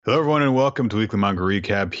Hello, everyone, and welcome to Weekly Manga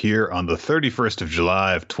Recap here on the 31st of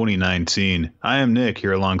July of 2019. I am Nick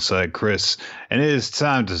here alongside Chris, and it is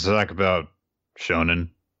time to talk about shonen.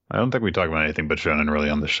 I don't think we talk about anything but shonen really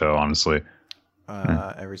on the show, honestly.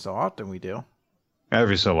 Every so often we do.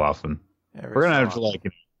 Every so often. Every We're gonna so have to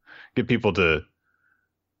often. get people to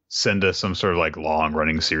send us some sort of long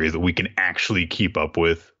running series that we can actually keep up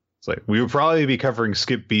with. It's like we would probably be covering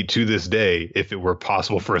Skip Beat to this day if it were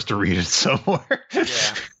possible for us to read it somewhere.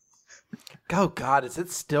 Yeah. Oh God, is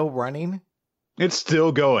it still running? It's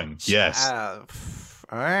still going. Yes. All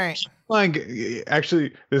right. Like,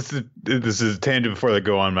 actually, this is a tangent before I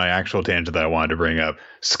go on my actual tangent that I wanted to bring up.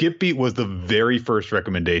 Skip Beat was the very first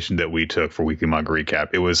recommendation that we took for Weekly Manga Recap.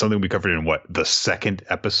 It was something we covered in the second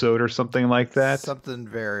episode or something like that. Something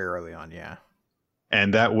very early on, yeah.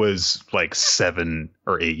 And that was like 7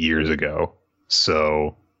 or 8 years ago.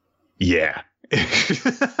 So, yeah.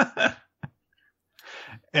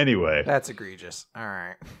 Anyway, That's egregious. All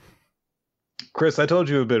right. Chris, I told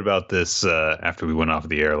you a bit about this after we went off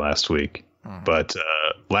the air last week. Mhm. But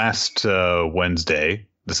last Wednesday,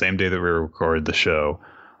 the same day that we recorded the show,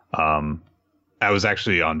 I was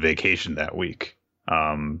actually on vacation that week.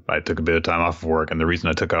 I took a bit of time off of work, and the reason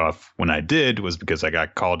I took off when I did was because I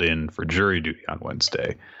got called in for jury duty on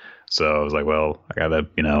Wednesday. So I was like, well, I gotta,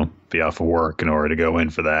 be off of work in order to go in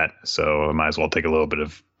for that. So I might as well take a little bit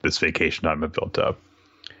of this vacation time I built up.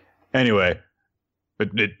 Anyway, but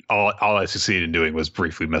all I succeeded in doing was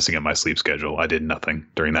briefly messing up my sleep schedule. I did nothing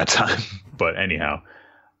during that time. But anyhow,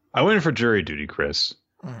 I went in for jury duty, Chris,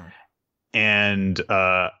 Mhm. and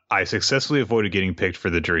I successfully avoided getting picked for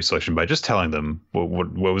the jury selection by just telling them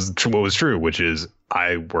what was true, which is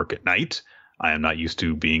I work at night. I am not used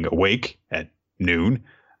to being awake at noon.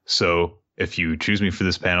 So if you choose me for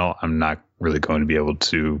this panel, I'm not really going to be able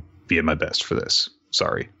to be at my best for this.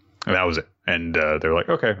 Sorry. And that was it. And they're like,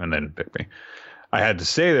 okay, and then picked me. I had to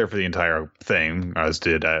stay there for the entire thing, as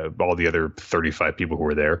did all the other 35 people who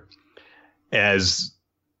were there. As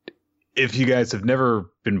if you guys have never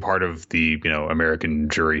been part of the American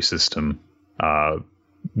jury system,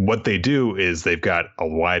 what they do is they've got a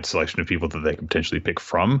wide selection of people that they can potentially pick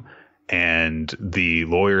from, and the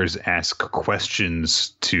lawyers ask questions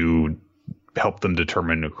to help them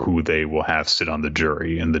determine who they will have sit on the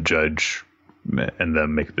jury, and the judge and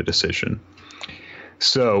them make the decision.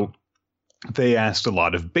 So they asked a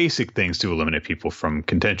lot of basic things to eliminate people from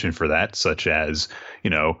contention for that, such as,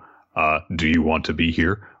 do you want to be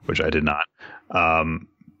here? Which I did not.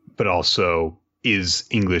 But also, is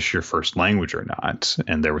English your first language or not?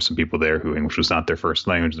 And there were some people there who English was not their first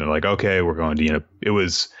language. And they're like, okay, we're going to, it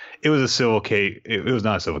was a civil case. It was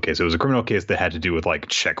not a civil case. It was a criminal case that had to do with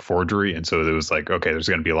check forgery. And so it was like, okay, there's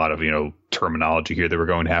going to be a lot of, terminology here that we're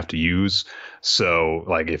going to have to use. So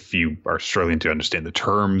if you are struggling to understand the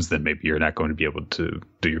terms, then maybe you're not going to be able to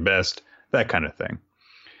do your best, that kind of thing.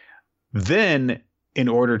 Then in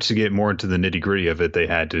order to get more into the nitty gritty of it, they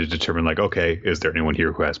had to determine okay, is there anyone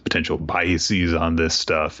here who has potential biases on this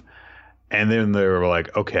stuff? And then they were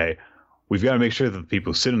like, okay, we've got to make sure that the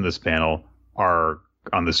people who sit in this panel are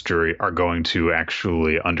on this jury are going to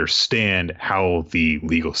actually understand how the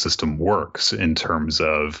legal system works in terms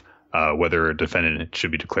of whether a defendant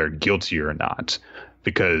should be declared guilty or not,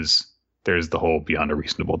 because there's the whole beyond a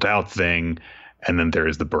reasonable doubt thing. And then there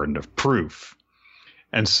is the burden of proof.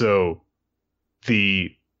 And so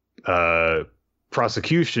the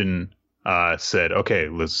prosecution said, okay,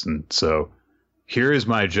 listen, so here is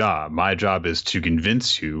my job. My job is to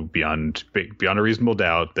convince you beyond a reasonable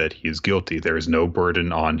doubt that he is guilty. There is no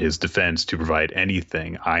burden on his defense to provide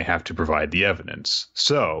anything. I have to provide the evidence.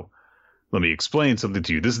 So let me explain something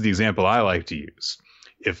to you. This is the example I like to use.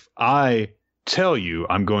 If I tell you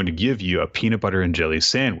I'm going to give you a peanut butter and jelly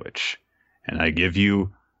sandwich, and I give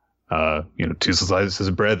you two slices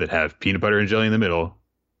of bread that have peanut butter and jelly in the middle,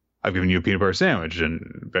 I've given you a peanut butter sandwich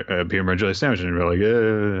and a peanut butter and jelly sandwich, and you're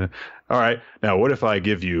like, all right. Now, what if I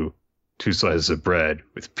give you two slices of bread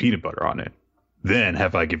with peanut butter on it? Then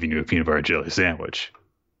have I given you a peanut butter and jelly sandwich?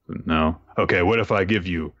 No. Okay. What if I give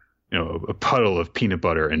you, a puddle of peanut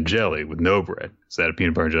butter and jelly with no bread? Is that a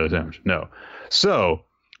peanut butter and jelly sandwich? No. So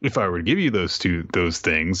if I were to give you those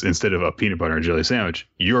things instead of a peanut butter and jelly sandwich,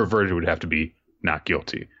 your verdict would have to be not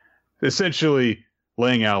guilty. Essentially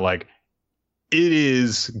laying out it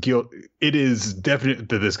is definite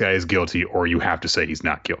that this guy is guilty, or you have to say he's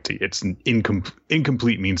not guilty. It's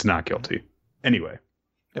incomplete means not guilty. Anyway,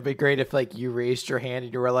 It'd be great if like you raised your hand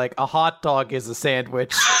and you were like, a hot dog is a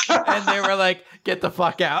sandwich. And they were like, get the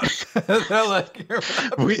fuck out. They're like,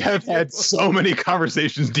 we have had so many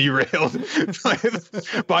conversations derailed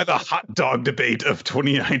by the hot dog debate of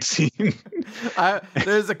 2019.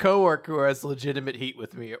 There's a coworker who has legitimate heat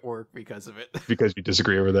with me at work because of it. Because you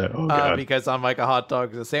disagree over that? Oh, God. Because I'm like, a hot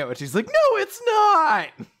dog is a sandwich. He's like, no, it's not.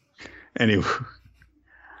 Anyway.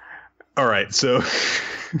 All right, so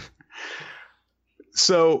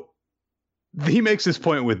he makes his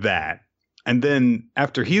point with that. And then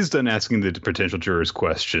after he's done asking the potential jurors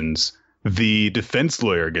questions, the defense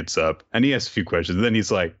lawyer gets up and he asks a few questions. And then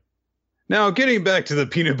he's like, now getting back to the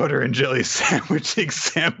peanut butter and jelly sandwich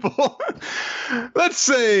example, let's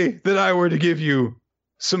say that I were to give you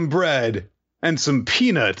some bread and some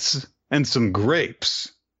peanuts and some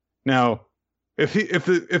grapes. Now, if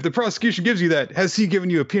the prosecution gives you that, has he given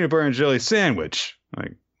you a peanut butter and jelly sandwich?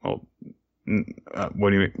 Like, well, what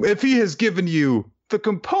do you mean? If he has given you the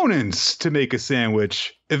components to make a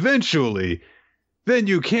sandwich eventually, then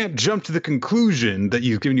you can't jump to the conclusion that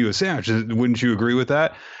he's given you a sandwich. Wouldn't you agree with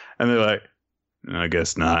that? And they're like, I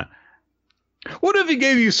guess not. What if he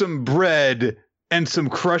gave you some bread and some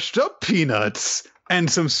crushed up peanuts and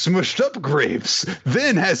some smushed up grapes?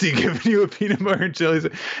 Then has he given you a peanut butter and jelly?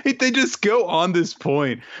 They just go on this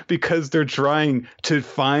point because they're trying to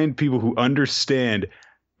find people who understand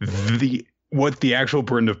what the actual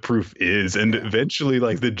burden of proof is. And eventually,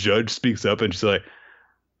 like, the judge speaks up and she's like,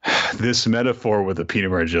 this metaphor with a peanut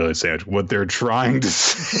butter and jelly sandwich, what they're trying to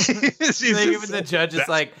say is even the judge is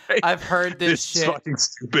like, I've heard this shit fucking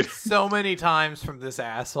stupid so many times from this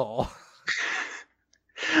asshole.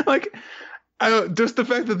 Like, just the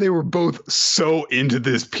fact that they were both so into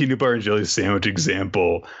this peanut butter and jelly sandwich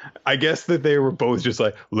example, I guess that they were both just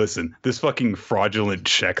like, listen, this fucking fraudulent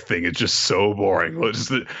check thing is just so boring.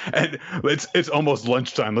 It's almost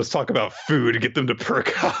lunchtime. Let's talk about food and get them to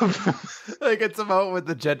perk up. Like, it's a moment with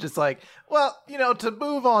the judge is like, well, to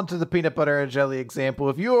move on to the peanut butter and jelly example,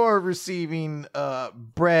 if you're receiving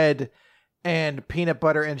bread and peanut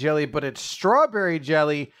butter and jelly, but it's strawberry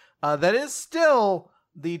jelly, that is still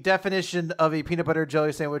the definition of a peanut butter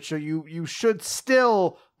jelly sandwich, so you should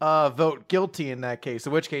still vote guilty in that case,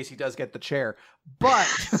 in which case he does get the chair. But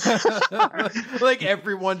like,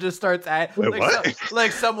 everyone just starts at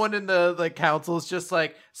like someone in the council is just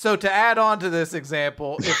like, so to add on to this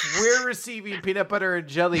example, if we're receiving peanut butter and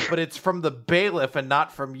jelly but it's from the bailiff and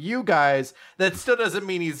not from you guys, that still doesn't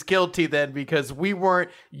mean he's guilty then, because we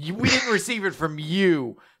didn't receive it from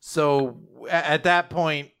you. So at that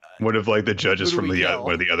point, what if, like, the judges from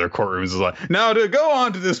one of the other courtrooms is like, now to go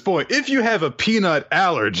on to this point, if you have a peanut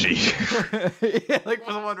allergy. Yeah, like,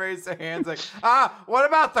 someone raised their hands like, what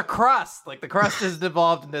about the crust? Like, the crust isn't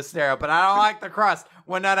involved in this scenario, but I don't like the crust.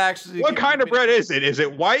 We're not actually. What kind of bread is it? Is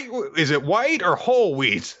it white? Is it white or whole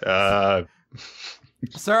wheat? Sir,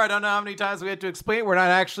 I don't know how many times we had to explain. We're not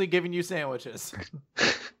actually giving you sandwiches.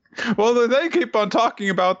 Well, they keep on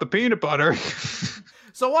talking about the peanut butter.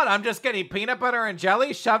 So what? I'm just getting peanut butter and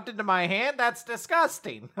jelly shoved into my hand? That's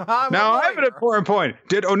disgusting. Now, I have an important point.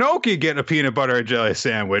 Did Onoki get a peanut butter and jelly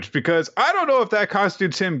sandwich? Because I don't know if that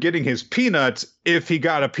constitutes him getting his peanuts if he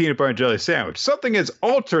got a peanut butter and jelly sandwich. Something has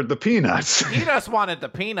altered the peanuts. He just wanted the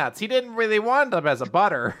peanuts. He didn't really want them as a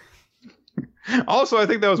butter. Also, I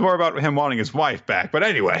think that was more about him wanting his wife back. But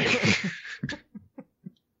anyway.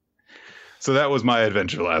 So that was my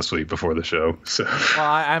adventure last week before the show. So,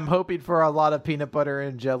 well, I'm hoping for a lot of peanut butter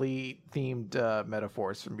and jelly themed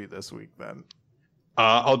metaphors from you this week, then.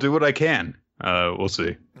 I'll do what I can. We'll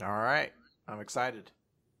see. All right. I'm excited.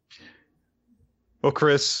 Well,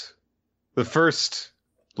 Chris, the first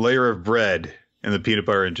layer of bread in the peanut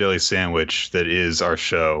butter and jelly sandwich that is our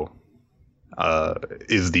show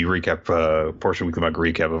is the recap portion. We come back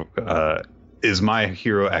recap of is My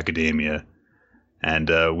Hero Academia.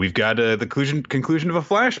 And we've got the conclusion of a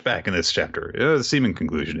flashback in this chapter, the seeming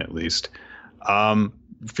conclusion at least,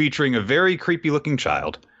 featuring a very creepy-looking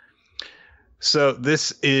child. So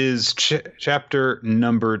this is chapter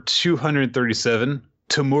number 237,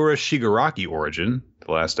 Tomura Shigaraki Origin.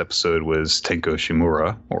 The last episode was Tenko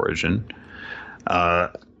Shimura Origin.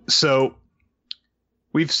 So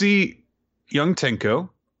we see young Tenko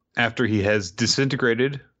after he has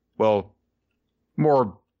disintegrated, well,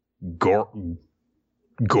 more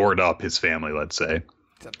gored up his family, let's say.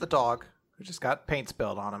 Except the dog, who just got paint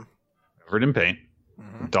spilled on him. Covered in paint.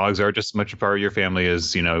 Mm-hmm. Dogs are just as much a part of your family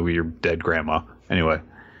as, your dead grandma. Anyway.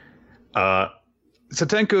 So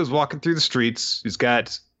Tenko's walking through the streets. He's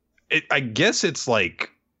got, I guess it's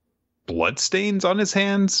like blood stains on his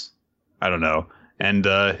hands. I don't know. And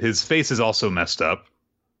his face is also messed up.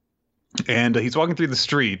 And he's walking through the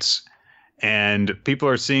streets, and people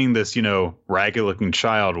are seeing this, ragged-looking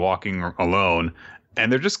child walking alone,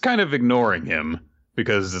 and they're just kind of ignoring him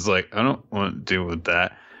because it's like, I don't want to deal with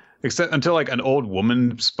that. Except until like an old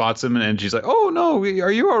woman spots him, and she's like, "Oh no,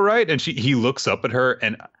 are you all right?" And he looks up at her,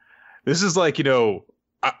 and this is like,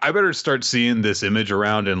 I better start seeing this image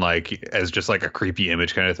around and like as just like a creepy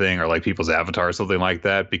image kind of thing, or like people's avatar or something like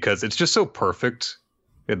that, because it's just so perfect.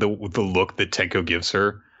 The look that Tenko gives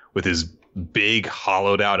her with his big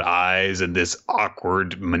hollowed out eyes and this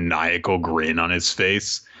awkward maniacal grin on his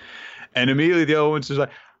face, and immediately the other one's just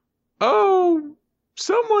like, "Oh,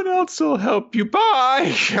 someone else will help you.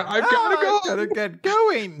 Bye. I've gotta go. Gotta get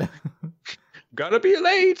going. Gotta be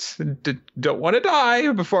late. Don't want to die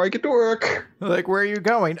before I get to work." Like, where are you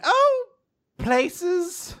going? Oh,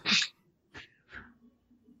 places.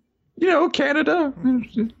 Canada.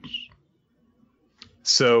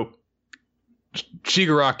 So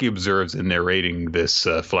Shigaraki observes in narrating this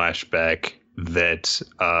flashback that,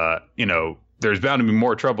 there's bound to be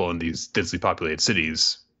more trouble in these densely populated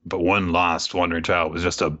cities. But one lost wandering child was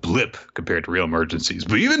just a blip compared to real emergencies.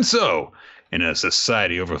 But even so, in a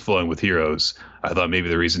society overflowing with heroes, I thought maybe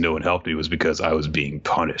the reason no one helped me was because I was being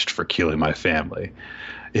punished for killing my family.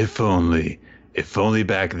 If only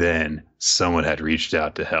back then someone had reached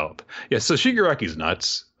out to help. Yeah, so Shigaraki's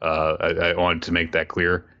nuts. I wanted to make that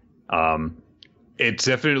clear. It's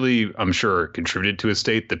definitely, I'm sure, contributed to his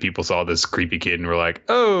state that people saw this creepy kid and were like,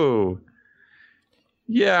 "Oh,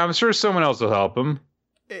 yeah, I'm sure someone else will help him."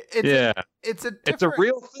 It's a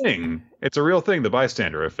real thing. It's a real thing, the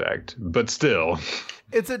bystander effect. But still,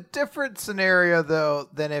 it's a different scenario though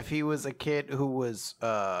than if he was a kid who was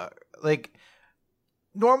like,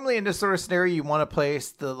 normally in this sort of scenario you want to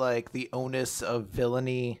place the onus of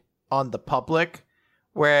villainy on the public,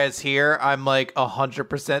 whereas here I'm like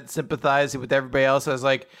 100% sympathizing with everybody else. I was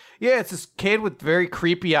like, yeah, it's this kid with very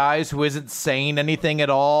creepy eyes who isn't saying anything at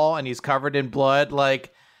all, and he's covered in blood.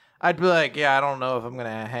 Like, I'd be like, yeah, I don't know if I'm going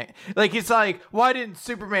to hang. Like, it's like, why didn't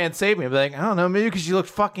Superman save me? I'd be like, I don't know, maybe because you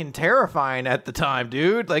looked fucking terrifying at the time,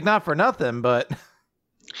 dude. Like, not for nothing, but.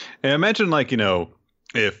 And imagine, like,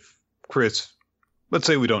 if Chris, let's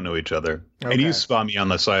say we don't know each other, and you spot me on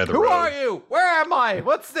the side of the road. Who are you? Where am I?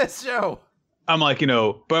 What's this show? I'm like,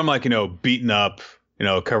 beaten up,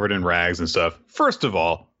 covered in rags and stuff. First of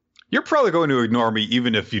all, you're probably going to ignore me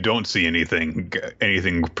even if you don't see anything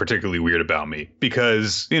particularly weird about me,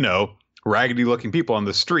 because, raggedy looking people on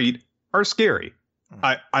the street are scary.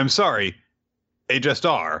 I'm sorry. They just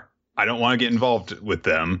are. I don't want to get involved with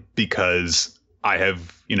them because I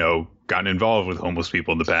have, gotten involved with homeless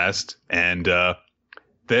people in the past, and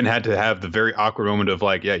then had to have the very awkward moment of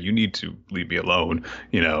like, yeah, you need to leave me alone,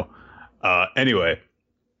 anyway.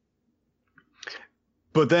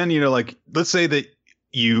 But then, let's say that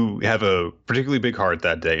you have a particularly big heart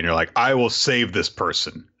that day and you're like, I will save this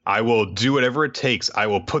person. I will do whatever it takes. I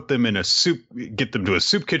will put them in get them to a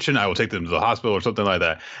soup kitchen. I will take them to the hospital or something like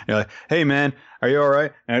that. And you're like, hey man, are you all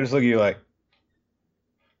right? And I just look at you like,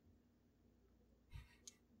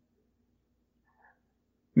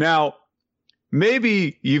 now,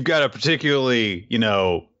 maybe you've got a particularly,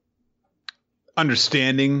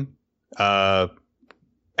 understanding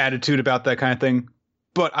attitude about that kind of thing.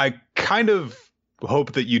 But I kind of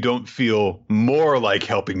hope that you don't feel more like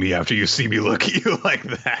helping me after you see me look at you like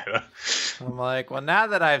that. I'm like, well, now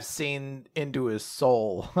that I've seen into his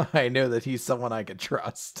soul, I know that he's someone I could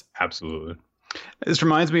trust. Absolutely. This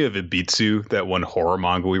reminds me of Ibitsu, that one horror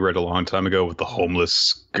manga we read a long time ago with the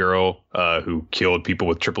homeless girl who killed people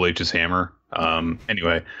with Triple H's hammer.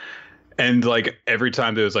 Anyway, and like every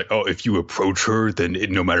time there was like, oh, if you approach her, then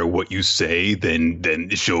no matter what you say,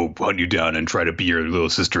 then she'll hunt you down and try to be your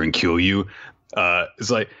little sister and kill you. It's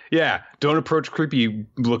like, yeah, don't approach creepy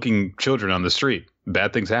looking children on the street.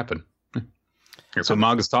 Bad things happen. That's what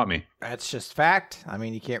manga's taught me. That's just fact. I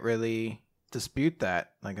mean, you can't really dispute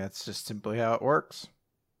that. Like, that's just simply how it works.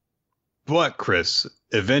 But Chris,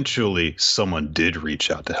 eventually someone did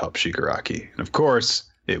reach out to help Shigaraki. And of course,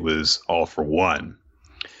 it was All for One.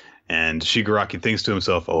 And Shigaraki thinks to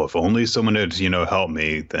himself, oh, if only someone had, helped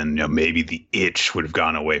me, then maybe the itch would have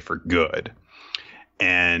gone away for good.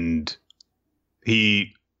 And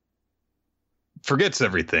he forgets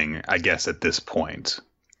everything, I guess, at this point.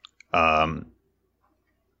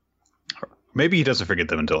 Maybe he doesn't forget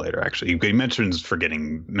them until later, actually. He mentions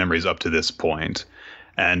forgetting memories up to this point.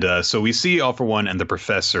 And so we see All for One and the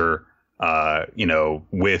professor,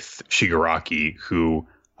 with Shigaraki, who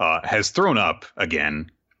has thrown up again.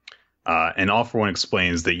 And All for One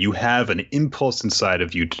explains that you have an impulse inside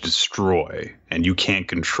of you to destroy, and you can't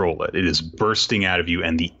control it. It is bursting out of you,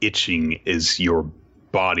 and the itching is your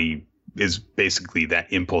body is basically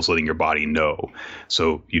that impulse letting your body know.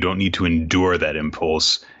 So you don't need to endure that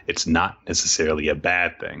impulse. It's not necessarily a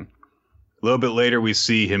bad thing. A little bit later, we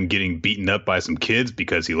see him getting beaten up by some kids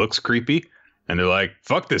because he looks creepy. And they're like,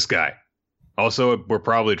 fuck this guy. Also, we're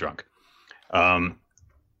probably drunk.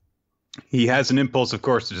 He has an impulse, of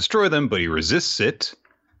course, to destroy them, but he resists it.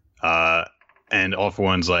 And All For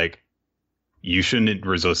One's like, you shouldn't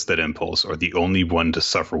resist that impulse, or the only one to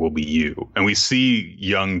suffer will be you. And we see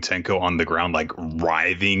young Tenko on the ground, like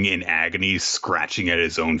writhing in agony, scratching at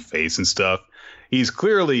his own face and stuff. He's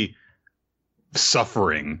clearly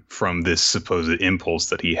suffering from this supposed impulse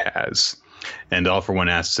that he has. And All For One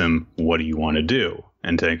asks him, what do you want to do?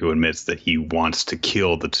 And Tenko admits that he wants to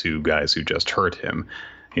kill the two guys who just hurt him.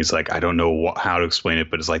 He's like, I don't know how to explain it,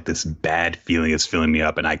 but it's like this bad feeling is filling me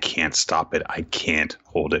up and I can't stop it. I can't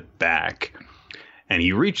hold it back. And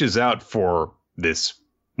he reaches out for this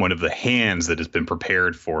one of the hands that has been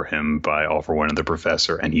prepared for him by All For One and the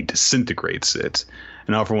professor, and he disintegrates it.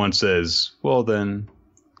 And All For One says, well, then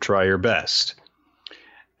try your best.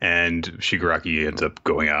 And Shigaraki ends up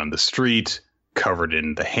going out on the street, covered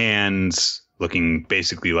in the hands, looking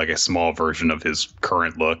basically like a small version of his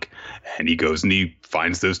current look. And he goes and he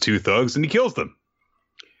finds those two thugs and he kills them.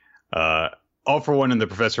 All For One and the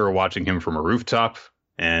professor are watching him from a rooftop.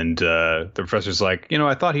 And the professor's like,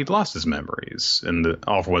 I thought he'd lost his memories. And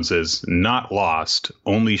All For One says, not lost,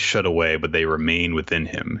 only shut away, but they remain within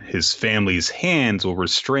him. His family's hands will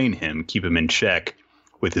restrain him, keep him in check.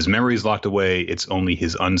 With his memories locked away, it's only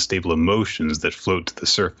his unstable emotions that float to the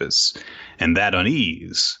surface. And that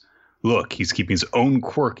unease, look, he's keeping his own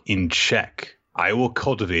quirk in check. I will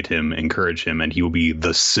cultivate him, encourage him, and he will be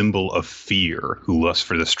the symbol of fear who lusts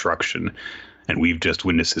for destruction. And we've just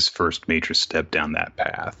witnessed his first major step down that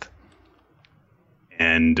path.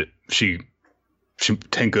 And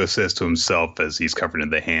Tenko says to himself as he's covered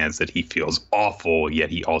in the hands that he feels awful,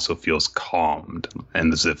 yet he also feels calmed,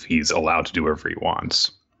 and as if he's allowed to do whatever he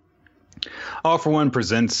wants. All For One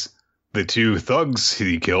presents the two thugs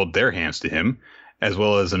he killed, their hands to him, as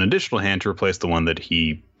well as an additional hand to replace the one that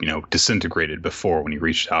he, disintegrated before when he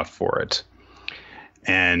reached out for it.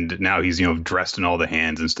 And now he's, dressed in all the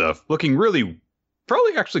hands and stuff, looking really,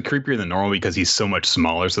 probably actually creepier than normal because he's so much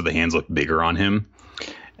smaller, so the hands look bigger on him.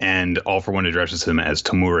 And All For One addresses him as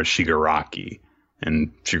Tomura Shigaraki.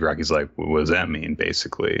 And Shigaraki's like, what does that mean,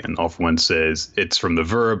 basically? And All For One says, it's from the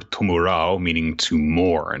verb tomurao, meaning to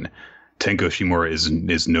mourn. Tenko Shimura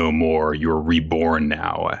is no more. You're reborn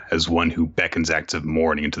now as one who beckons acts of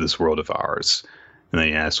mourning into this world of ours. And then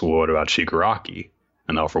he asks, well, what about Shigaraki?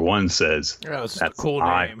 And All For One says, that's a cool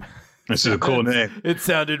name. This is a cool name. It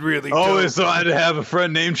sounded really dope. Always thought I'd have a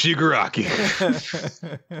friend named Shigaraki.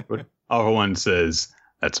 But All For One says,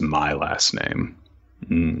 that's my last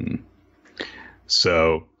name.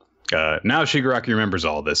 So now Shigaraki remembers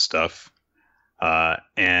all this stuff.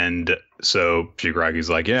 And so Shigaraki's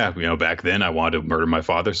like, yeah, back then I wanted to murder my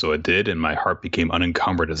father, so I did. And my heart became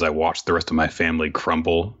unencumbered as I watched the rest of my family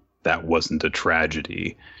crumble. That wasn't a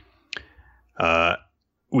tragedy.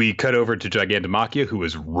 We cut over to Gigantomachia, who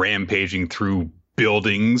is rampaging through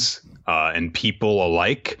buildings and people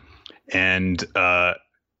alike. And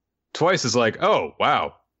Twice is like, oh,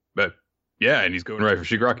 wow. But yeah, and he's going right for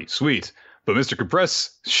Shigaraki. Sweet. But Mr.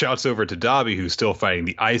 Compress shouts over to Dabi, who's still fighting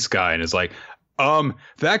the ice guy, and is like,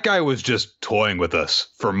 that guy was just toying with us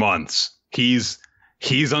for months. He's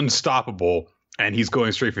unstoppable, and he's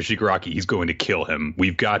going straight for Shigaraki. He's going to kill him.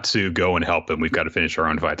 We've got to go and help him. We've got to finish our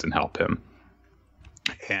own fights and help him.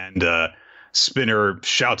 And Spinner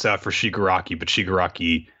shouts out for Shigaraki, but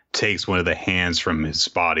Shigaraki takes one of the hands from his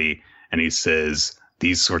body, and he says,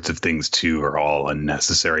 these sorts of things, too, are all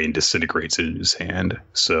unnecessary, and disintegrates it in his hand.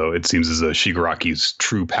 So it seems as though Shigaraki's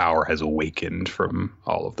true power has awakened from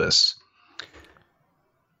all of this.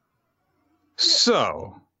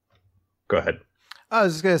 So, go ahead. I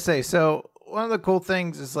was just going to say, so one of the cool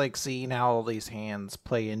things is like seeing how all these hands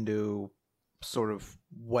play into sort of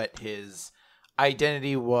what his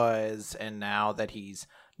identity was, and now that he's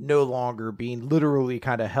no longer being literally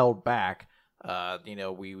kind of held back,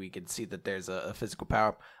 we can see that there's a physical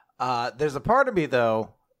power. There's a part of me,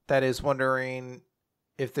 though, that is wondering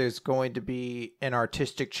if there's going to be an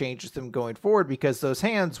artistic change with him going forward, because those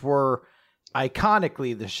hands were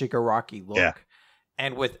iconically the Shigaraki look. Yeah.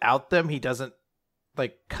 And without them, he doesn't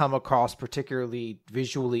come across particularly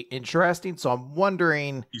visually interesting. So I'm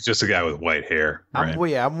wondering, he's just a guy with white hair.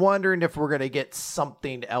 Right? I'm wondering if we're going to get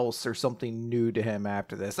something else or something new to him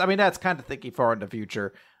after this. I mean, that's kind of thinking far in the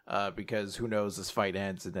future. Because who knows, this fight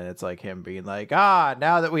ends and then it's like him being like,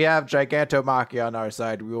 now that we have Gigantomachia on our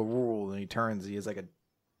side, we'll rule. And he turns, he has like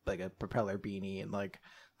a propeller beanie and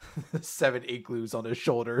 7 igloos on his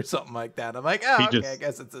shoulder or something like that. I'm like, oh, okay, I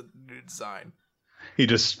guess it's a new design. He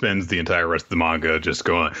just spends the entire rest of the manga just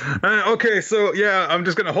going, okay, so yeah, I'm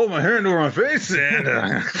just gonna hold my hand over my face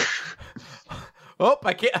and. Oh,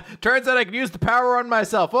 I can't. Turns out I can use the power on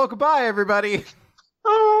myself. Well, goodbye, everybody.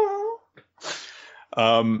 Oh.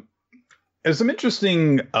 There's some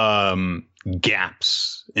interesting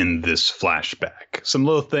gaps in this flashback. Some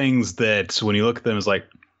little things that, when you look at them, is like,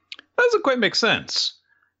 that doesn't quite make sense.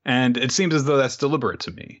 And it seems as though that's deliberate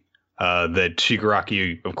to me. That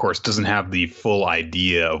Shigaraki, of course, doesn't have the full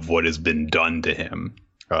idea of what has been done to him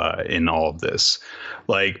in all of this.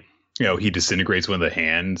 Like, he disintegrates one of the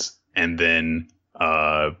hands, and then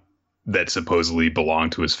that supposedly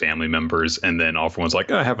belonged to his family members, and then All For One's like,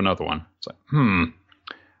 I have another one. It's like,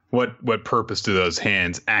 what purpose do those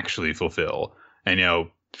hands actually fulfill? And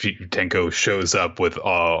Tenko shows up with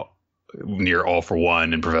near All For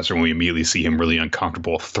One, and Professor, when we immediately see him really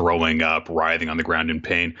uncomfortable, throwing up, writhing on the ground in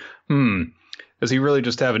pain. Does he really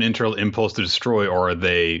just have an internal impulse to destroy, or are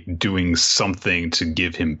they doing something to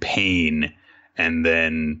give him pain and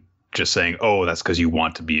then just saying, oh, that's because you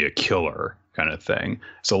want to be a killer kind of thing?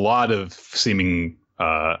 It's a lot of seeming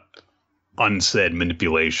unsaid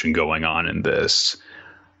manipulation going on in this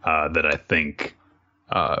that I think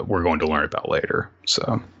we're going to learn about later.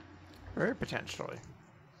 So, very potentially.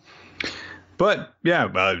 But yeah,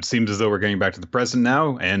 it seems as though we're getting back to the present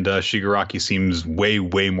now, and Shigaraki seems way,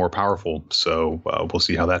 way more powerful. So we'll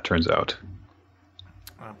see how that turns out.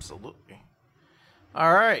 Absolutely.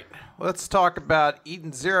 All right, let's talk about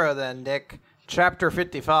Eden Zero then, Nick. Chapter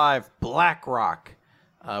 55, Black Rock,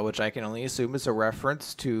 which I can only assume is a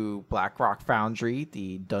reference to Black Rock Foundry,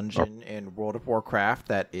 the dungeon in World of Warcraft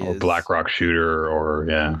that is... Or Black Rock Shooter, or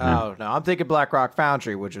yeah. Oh, no, I'm thinking Black Rock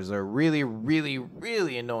Foundry, which is a really, really,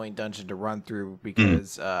 really annoying dungeon to run through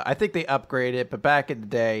because I think they upgraded it, but back in the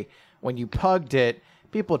day, when you pugged it,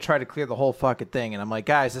 people try to clear the whole fucking thing, and I'm like,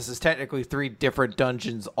 guys, this is technically 3 different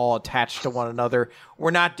dungeons all attached to one another.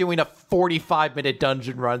 We're not doing a 45-minute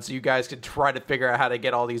dungeon run so you guys can try to figure out how to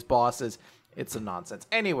get all these bosses. It's a nonsense.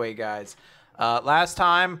 Anyway, guys, last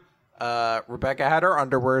time, Rebecca had her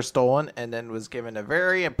underwear stolen and then was given a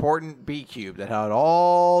very important B-cube that had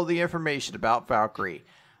all the information about Valkyrie.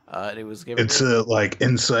 It was given. It's like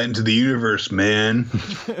insight into the universe, man.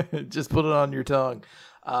 Just put it on your tongue.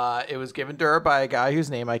 It was given to her by a guy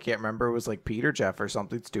whose name I can't remember. It was like Peter Jeff or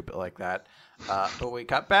something stupid like that. But we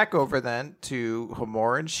cut back over then to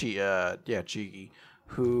Homura and Chigi,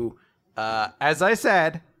 who, as I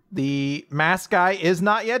said, the mask guy is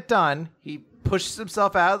not yet done. He pushes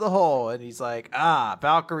himself out of the hole and he's like,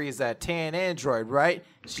 Valkyrie's that tan android, right?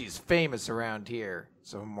 She's famous around here.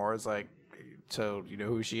 So Homura's like, so you know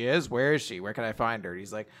who she is? Where is she? Where can I find her? And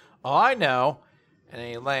he's like, oh, I know. And then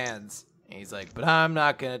he lands. And he's like, but I'm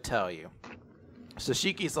not going to tell you. So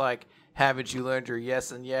Shiki's like, haven't you learned your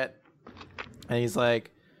yes'n yet? And he's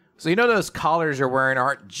like, so you know those collars you're wearing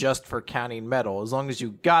aren't just for counting metal. As long as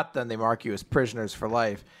you got them, they mark you as prisoners for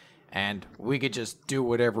life. And we could just do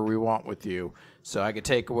whatever we want with you. So I could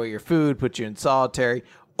take away your food, put you in solitary,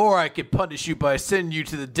 or I could punish you by sending you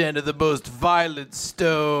to the den of the most violent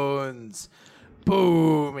stones.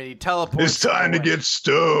 Boom, and he teleports. It's time to get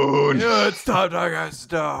stoned. Yeah, it's time to get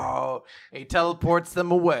stoned. And he teleports them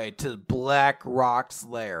away to Black Rock's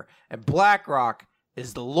lair. And Black Rock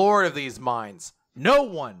is the lord of these mines. No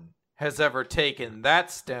one has ever taken that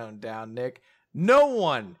stone down, Nick. No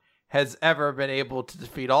one has ever been able to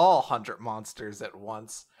defeat all 100 monsters at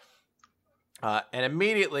once. And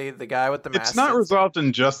immediately, the guy with the mask... It's not resolved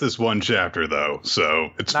in just this one chapter, though, so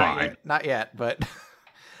it's fine. Not yet, but...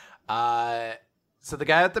 So the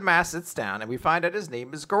guy with the mask sits down, and we find out his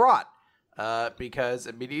name is Garrote, because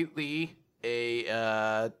immediately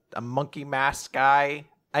a monkey mask guy...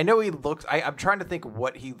 I know he looks... I'm trying to think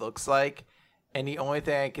what he looks like, and the only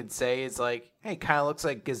thing I can say is like, hey, kind of looks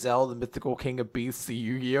like Gazelle, the mythical king of beasts, the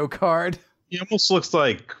Yu-Gi-Oh card. He almost looks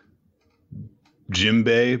like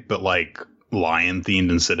Jimbei, but like lion-themed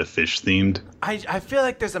instead of fish-themed. I feel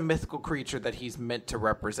like there's a mythical creature that he's meant to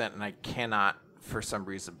represent, and I cannot, for some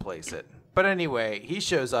reason, place it. But anyway, he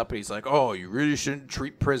shows up, and he's like, oh, you really shouldn't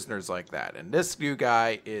treat prisoners like that. And this new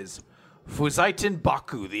guy is Fuzaiten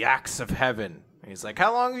Baku, the Axe of Heaven. He's like,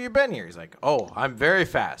 how long have you been here? He's like, oh, I'm very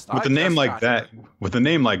fast. With a name like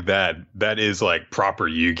that, that is like proper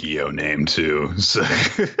Yu-Gi-Oh name too. So.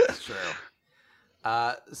 That's true.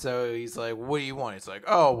 So he's like, what do you want? He's like,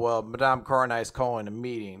 oh, well, Madame Coronai's calling a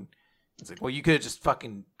meeting. He's like, well, you could have just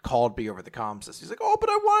fucking called me over the comm system. He's like, oh, but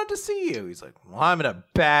I wanted to see you. He's like, well, I'm in a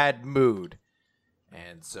bad mood.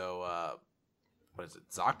 And so, what is it?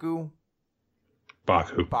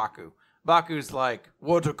 Baku. Baku's like,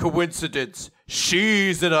 what a coincidence.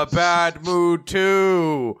 She's in a bad mood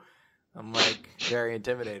too. I'm like, very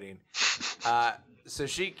intimidating. So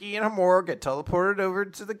Shiki and Homura get teleported over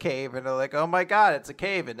to the cave, and they're like, oh my god, it's a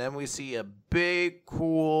cave. And then we see a big,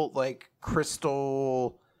 cool, like,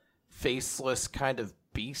 crystal, faceless kind of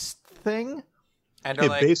beast thing. And it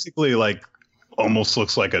basically, like, almost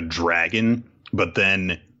looks like a dragon, but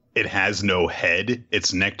then it has no head.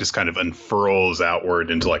 Its neck just kind of unfurls outward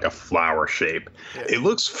into, like, a flower shape. Yeah. It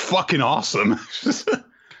looks fucking awesome.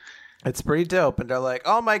 It's pretty dope. And they're like,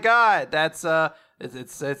 oh my god, that's,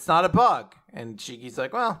 it's not a bug. And Shiki's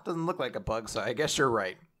like, well, it doesn't look like a bug, so I guess you're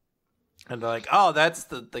right. And they're like, oh, that's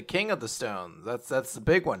the king of the stones. That's the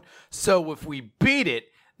big one. So if we beat it,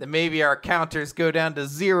 then maybe our counters go down to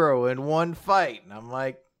 0 in one fight. And I'm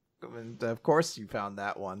like, of course you found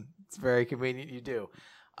that one. It's very convenient you do.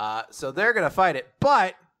 So they're going to fight it,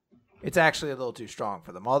 but it's actually a little too strong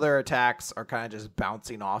for them. All their attacks are kind of just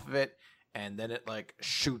bouncing off of it, and then it like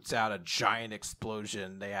shoots out a giant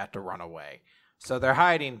explosion. They have to run away. So they're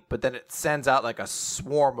hiding, but then it sends out like a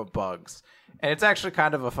swarm of bugs. And it's actually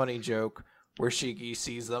kind of a funny joke where Shiki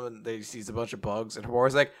sees them and they sees a bunch of bugs, and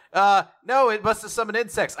Homura's like, no, it must have summoned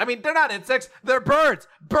insects. I mean, they're not insects, they're birds.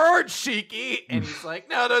 Birds, Shiki! And he's like,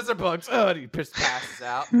 no, those are bugs. Oh, and he just passes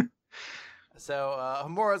out. So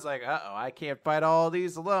Homura's like, uh-oh, I can't fight all of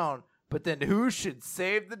these alone. But then who should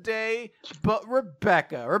save the day but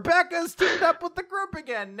Rebecca? Rebecca's teamed up with the group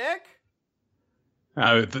again, Nick.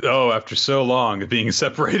 After so long of being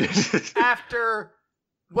separated. After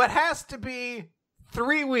what has to be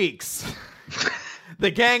 3 weeks.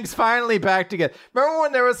 The gang's finally back together. Remember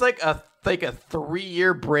when there was like a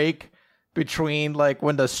 3-year break between like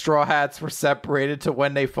when the Straw Hats were separated to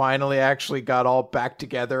when they finally actually got all back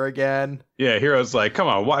together again? Yeah, Hero's like, come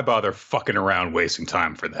on, why bother fucking around wasting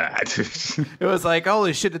time for that? It was like,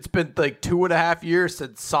 holy shit, it's been like 2.5 years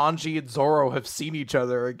since Sanji and Zoro have seen each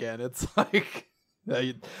other again. It's like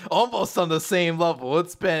almost on the same level.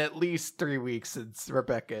 It's been at least 3 weeks since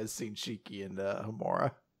Rebecca has seen Shiki and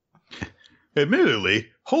Homura. Admittedly,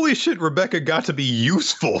 holy shit, Rebecca got to be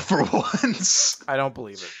useful for once. I don't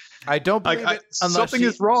believe it. I don't believe it. Something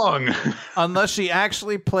is wrong. Unless she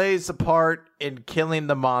actually plays a part in killing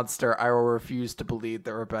the monster, I will refuse to believe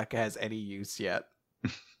that Rebecca has any use yet.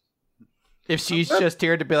 If she's just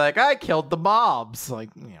here to be like, I killed the mobs. Like,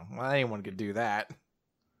 anyone could do that.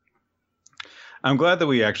 I'm glad that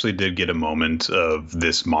we actually did get a moment of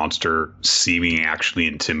this monster seeming actually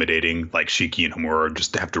intimidating. Like Shiki and Homura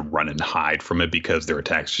just have to run and hide from it because their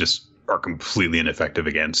attacks just are completely ineffective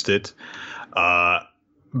against it.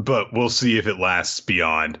 But we'll see if it lasts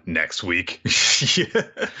beyond next week.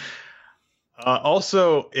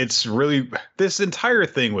 Also, it's really this entire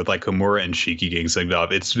thing with like Homura and Shiki getting synced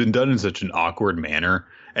up. It's been done in such an awkward manner,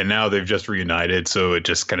 and now they've just reunited. So it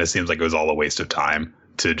just kind of seems like it was all a waste of time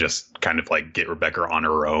to just kind of like get Rebecca on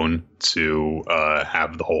her own to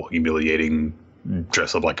have the whole humiliating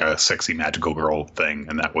dress up like a sexy magical girl thing,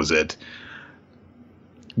 and that was it.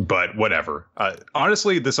 But whatever.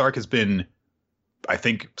 Honestly, this arc has been, I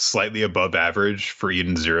think, slightly above average for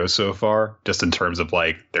Eden Zero so far, just in terms of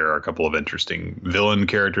like there are a couple of interesting villain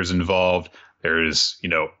characters involved. There's,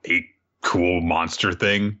 a cool monster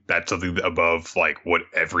thing. That's something above like what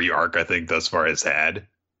every arc I think thus far has had.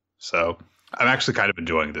 So I'm actually kind of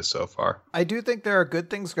enjoying this so far. I do think there are good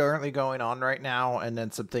things currently going on right now, and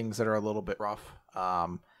then some things that are a little bit rough.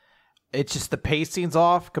 It's just the pacing's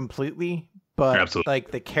off completely. But absolutely,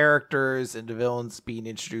 like the characters and the villains being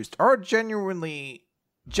introduced are generally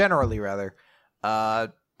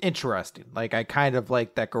interesting. Like I kind of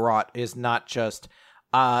like that Garrote is not just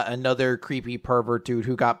another creepy pervert dude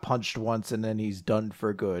who got punched once and then he's done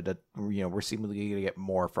for good. That we're seemingly gonna get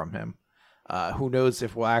more from him. Who knows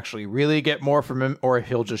if we'll actually really get more from him or if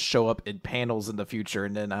he'll just show up in panels in the future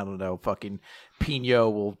and then, I don't know, fucking Pino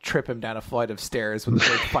will trip him down a flight of stairs when the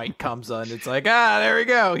big fight comes on. It's like, there we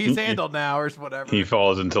go. He's handled now or whatever. He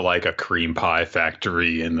falls into like a cream pie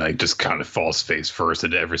factory and like just kind of falls face first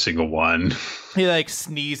into every single one. He like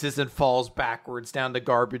sneezes and falls backwards down the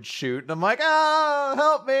garbage chute. And I'm like,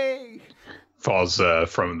 help me. Falls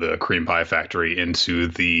from the cream pie factory into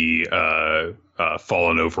the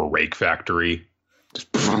fallen over rake factory.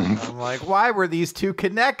 I'm like, why were these two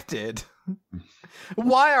connected?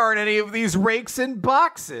 Why aren't any of these rakes in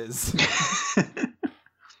boxes?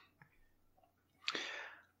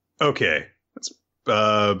 Okay.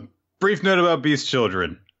 Brief note about Beast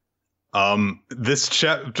Children. This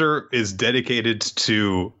chapter is dedicated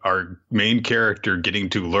to our main character getting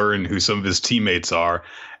to learn who some of his teammates are,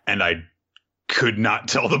 and I could not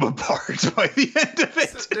tell them apart by the end of it.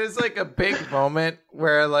 So there's like a big moment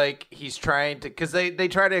where like he's trying to, because they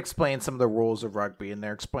try to explain some of the rules of rugby, and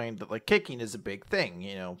they're explaining that like kicking is a big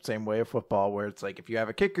thing, same way of football, where it's like if you have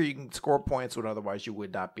a kicker you can score points when otherwise you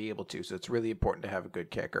would not be able to. So it's really important to have a good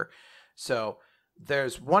kicker. So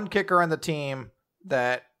there's one kicker on the team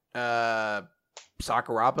that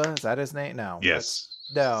Sakuraba, is that his name? No. Yes.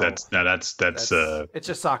 That's It's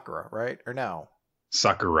just Sakura, right? Or no?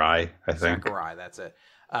 Sakurai, I think. Sakurai, that's it.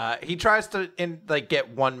 He tries to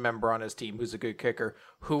get one member on his team who's a good kicker.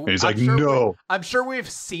 And he's like, no. I'm sure we've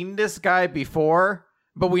seen this guy before,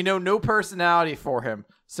 but we know no personality for him.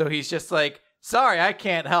 So he's just like, sorry, I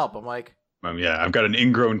can't help. I'm like, yeah, I've got an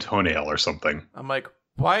ingrown toenail or something. I'm like,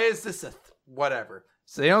 why is this whatever?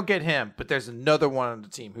 So they don't get him, but there's another one on the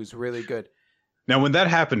team who's really good. Now, when that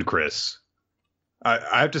happened, Chris,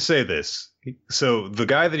 I have to say this. So the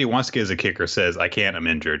guy that he wants to get as a kicker says, I can't, I'm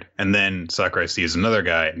injured. And then Sakurai sees another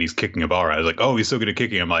guy and he's kicking a ball around. I was like, oh, he's so good at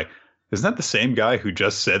kicking. I'm like, isn't that the same guy who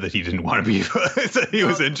just said that he didn't want to be, that he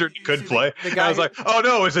was injured, he couldn't play? The guy I was like, oh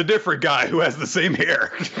no, it's a different guy who has the same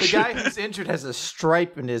hair. The guy who's injured has a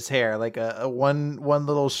stripe in his hair, like a one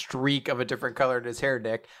little streak of a different color in his hair,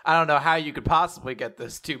 Nick. I don't know how you could possibly get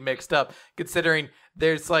those two mixed up, considering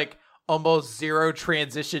there's like almost zero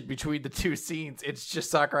transition between the two scenes. It's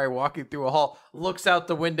just Sakurai walking through a hall, looks out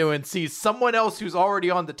the window and sees someone else who's already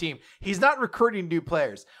on the team. He's not recruiting new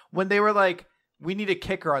players. When they were like, we need a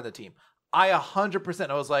kicker on the team, I 100%,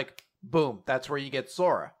 I was like, boom, that's where you get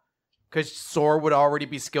Sora. Because Sora would already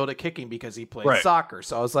be skilled at kicking because he played soccer.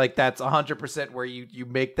 So I was like, that's 100% where you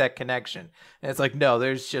make that connection. And it's like, no,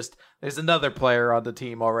 there's another player on the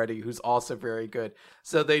team already who's also very good.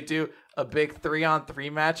 So they do a big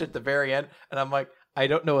 3-on-3 match at the very end. And I'm like, I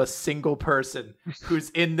don't know a single person who's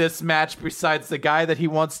in this match besides the guy that he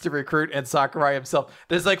wants to recruit and Sakurai himself.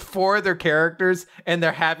 There's like 4 other characters and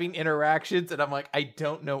they're having interactions. And I'm like, I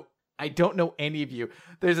don't know any of you.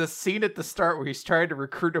 There's a scene at the start where he's trying to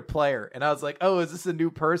recruit a player. And I was like, oh, is this a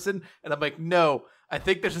new person? And I'm like, no, I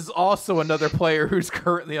think this is also another player who's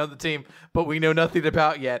currently on the team, but we know nothing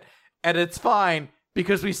about yet. And it's fine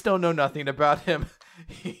because we still know nothing about him.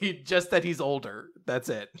 Just that he's older. That's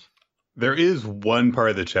it. There is one part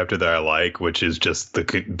of the chapter that I like, which is just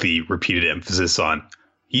the repeated emphasis on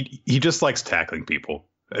he just likes tackling people.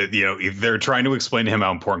 If they're trying to explain to him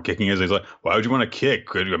how important kicking is, he's like, why would you want to kick?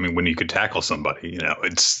 I mean, when you could tackle somebody,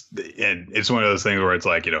 it's one of those things where it's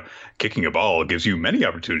like, kicking a ball gives you many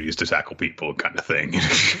opportunities to tackle people kind of thing.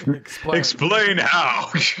 Explain how.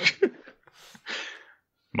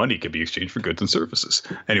 Money can be exchanged for goods and services.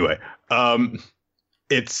 Anyway,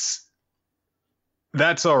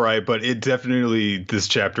 that's all right, but it definitely, this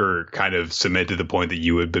chapter kind of cemented the point that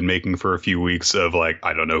you had been making for a few weeks of like,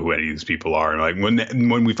 I don't know who any of these people are. And like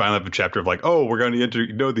when we finally have a chapter of like, oh, we're going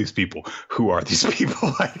to know these people. Who are these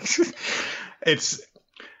people? Like,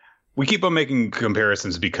 we keep on making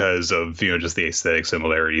comparisons because of, just the aesthetic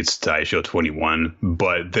similarities to Eyeshield 21.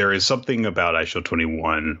 But there is something about Eyeshield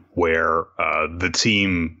 21 where the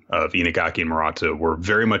team of Inagaki and Murata were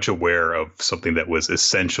very much aware of something that was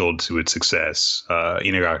essential to its success.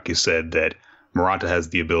 Inagaki said that Murata has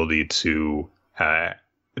the ability to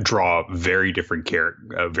draw very different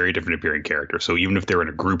appearing characters. So even if they're in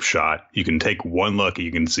a group shot, you can take one look and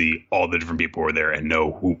you can see all the different people who are there and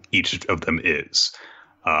know who each of them is.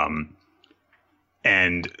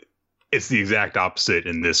 And it's the exact opposite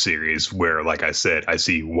in this series where, like I said, I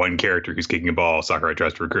see one character who's kicking a ball. Sakurai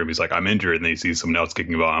tries to recruit him. He's like, I'm injured. And then he sees someone else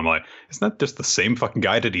kicking a ball. I'm like, isn't that just the same fucking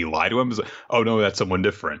guy? Did he lie to him? He's like, oh, no, that's someone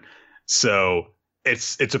different. So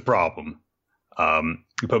it's a problem.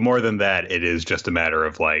 But more than that, it is just a matter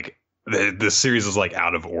of like the series is like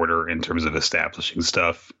out of order in terms of establishing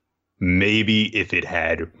stuff. Maybe if it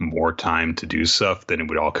had more time to do stuff, then it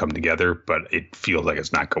would all come together. But it feels like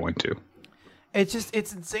it's not going to. It's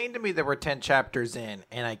insane to me that we're 10 chapters in,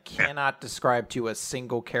 and I cannot describe to you a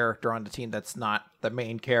single character on the team that's not the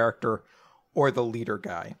main character or the leader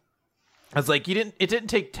guy. I was like, it didn't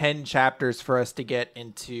take 10 chapters for us to get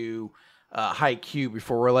into Haikyuu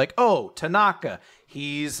before we're like, oh, Tanaka,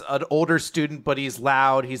 he's an older student, but he's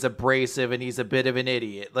loud, he's abrasive, and he's a bit of an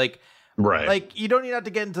idiot. Right. Like, you don't even have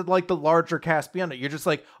to get into like the larger cast beyond it. You're just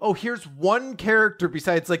like, oh, here's one character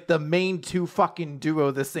besides like the main 2 fucking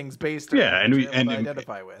duo this thing's based on. Yeah, and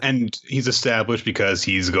identify with. And he's established because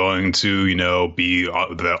he's going to, be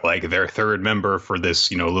their third member for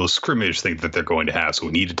this, little scrimmage thing that they're going to have. So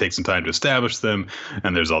we need to take some time to establish them.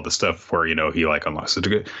 And there's all the stuff where, he like unlocks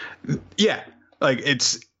it. Yeah, like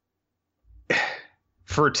it's.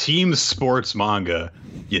 For team sports manga,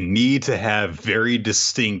 you need to have very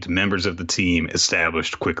distinct members of the team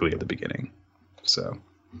established quickly at the beginning. So,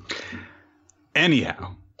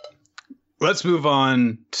 anyhow, let's move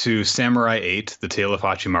on to Samurai 8, The Tale of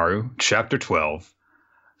Hachimaru, Chapter 12.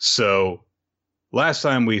 So, last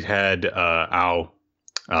time we had Ao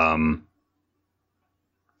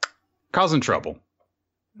causing trouble.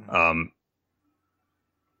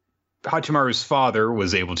 Hachimaru's father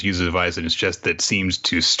was able to use a device in his chest that seems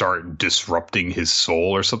to start disrupting his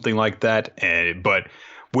soul or something like that. But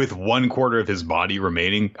with 1/4 of his body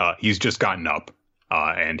remaining, he's just gotten up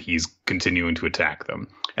and he's continuing to attack them.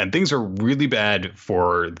 And things are really bad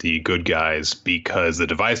for the good guys because the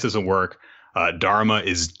device doesn't work. Dharma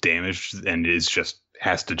is damaged and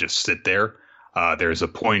has to just sit there. There's a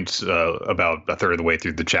point about a third of the way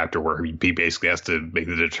through the chapter where he basically has to make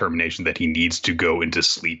the determination that he needs to go into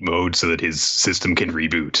sleep mode so that his system can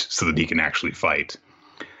reboot so that he can actually fight.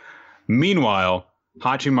 Meanwhile,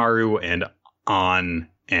 Hachimaru and An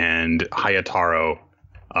and Hayataro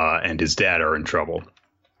and his dad are in trouble.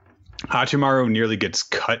 Hachimaru nearly gets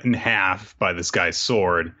cut in half by this guy's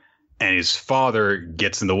sword, and his father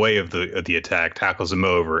gets in the way of the attack, tackles him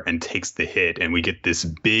over, and takes the hit. And we get this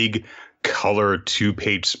big color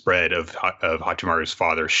 2-page spread of Hachimaru's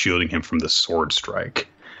father shielding him from the sword strike.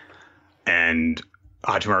 And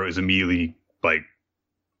Hachimaru is immediately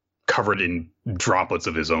covered in droplets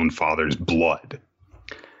of his own father's blood.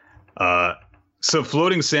 So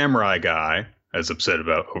Floating Samurai guy is upset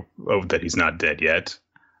about that he's not dead yet.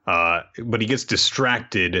 But he gets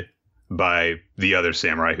distracted by the other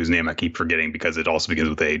samurai whose name I keep forgetting because it also begins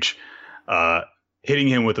with H, hitting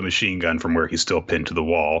him with a machine gun from where he's still pinned to the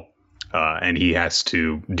wall. And he has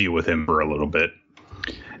to deal with him for a little bit.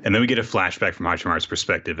 And then we get a flashback from Hachimaru's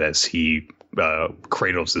perspective as he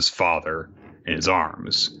cradles his father in his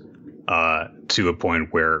arms to a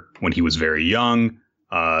point where when he was very young,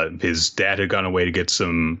 his dad had gone away to get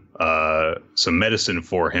some medicine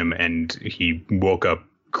for him, and he woke up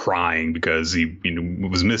crying because he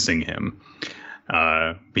was missing him.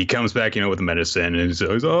 He comes back, with the medicine, and he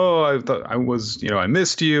says, "Oh, I thought I was, I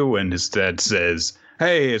missed you." And his dad says,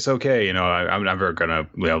 "Hey, it's okay. I'm never gonna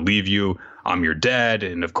leave you. I'm your dad,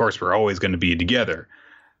 and of course we're always going to be together."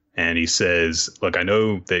 And he says, "Look, I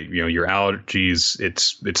know that your allergies.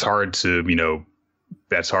 It's hard to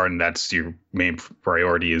that's hard, and that's your main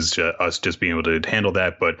priority is us just being able to handle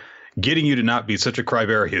that. But getting you to not be such a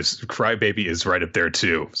crybaby is right up there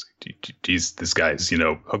too." Geez, this guy's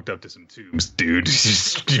hooked up to some tubes, dude.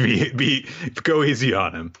 Just go easy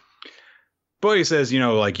on him. But he says,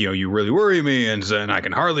 you really worry me, and I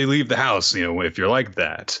can hardly leave the house, if you're like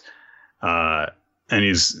that. And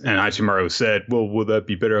Hachimaru said, "Well, will that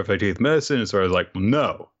be better if I take the medicine?" And so I was like, "Well,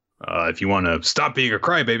 no. If you want to stop being a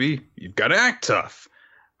crybaby, you've got to act tough.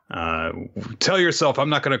 Tell yourself I'm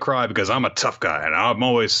not going to cry because I'm a tough guy and I'm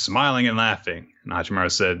always smiling and laughing." And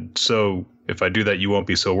Hachimaru said, "So if I do that, you won't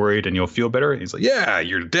be so worried and you'll feel better?" And he's like, "Yeah,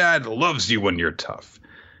 your dad loves you when you're tough."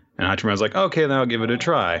 And Hachimaru's like, "Okay, then I'll give it a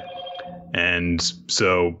try." And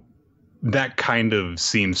so that kind of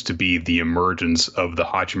seems to be the emergence of the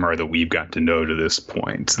Hachimaru that we've got to know to this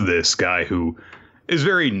point. This guy who is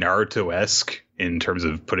very Naruto-esque in terms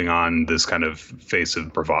of putting on this kind of face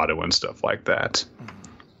of bravado and stuff like that.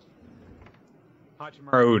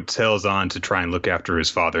 Hachimaru tells An to try and look after his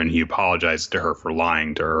father, and he apologizes to her for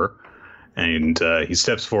lying to her. And he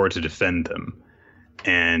steps forward to defend them.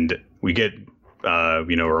 And we get a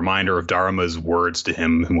reminder of Dharma's words to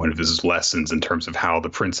him in one of his lessons in terms of how the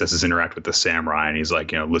princesses interact with the samurai. And he's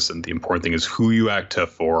like, listen, the important thing is who you act tough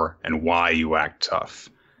for and why you act tough.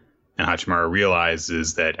 And Hachimaru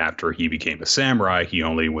realizes that after he became a samurai, he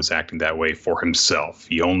only was acting that way for himself.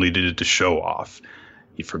 He only did it to show off.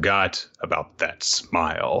 He forgot about that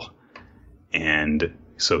smile. And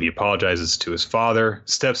so he apologizes to his father,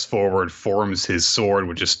 steps forward, forms his sword,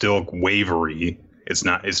 which is still wavery. It's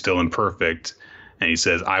still imperfect. And he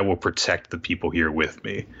says, "I will protect the people here with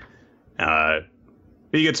me."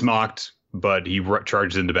 He gets mocked, but he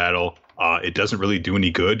charges into battle. It doesn't really do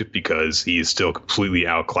any good because he is still completely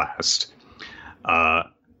outclassed.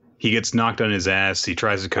 He gets knocked on his ass. He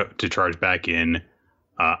tries to charge back in.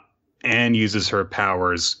 Anne uses her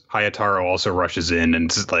powers. Hayataro also rushes in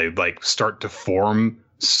and start to form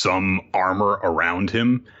some armor around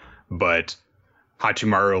him, but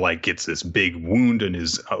Hachimaru gets this big wound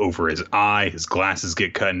over his eye. His glasses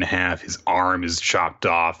get cut in half. His arm is chopped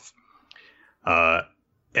off.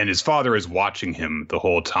 And his father is watching him the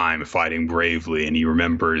whole time, fighting bravely. And he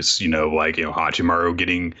remembers, Hachimaru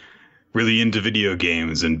getting really into video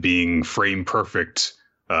games and being frame perfect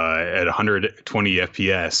at 120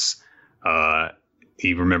 FPS.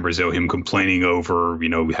 He remembers him complaining over,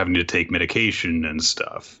 having to take medication and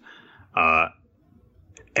stuff.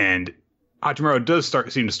 And Hachimaru does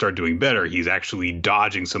seem to start doing better. He's actually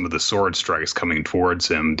dodging some of the sword strikes coming towards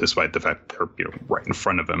him, despite the fact that they're right in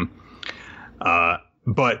front of him.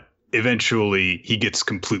 But eventually, he gets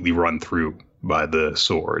completely run through by the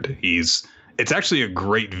sword. It's actually a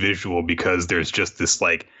great visual because there's just this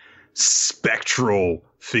like spectral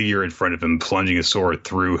figure in front of him plunging a sword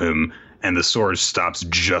through him, and the sword stops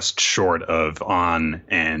just short of An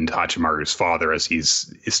and Hachimaru's father as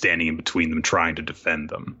he's standing in between them trying to defend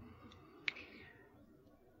them.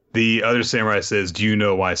 The other samurai says, "Do you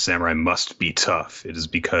know why samurai must be tough? It is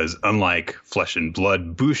because, unlike flesh and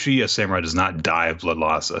blood Bushi, a samurai does not die of blood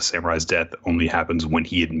loss. A samurai's death only happens when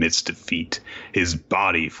he admits defeat. His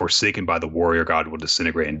body, forsaken by the warrior god, will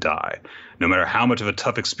disintegrate and die. No matter how much of a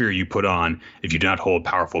tough exterior you put on, if you do not hold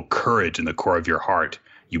powerful courage in the core of your heart,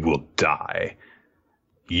 you will die.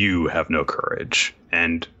 You have no courage."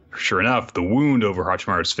 And sure enough, the wound over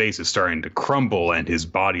Hachimaru's face is starting to crumble, and his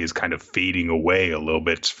body is kind of fading away a little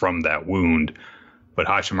bit from that wound. But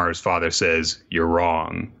Hachimaru's father says, "You're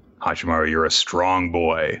wrong. Hachimaru, you're a strong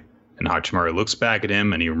boy." And Hachimaru looks back at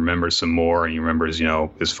him, and he remembers some more, and he remembers,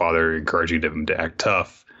 his father encouraging him to act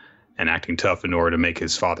tough, and acting tough in order to make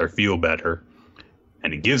his father feel better.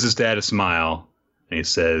 And he gives his dad a smile, and he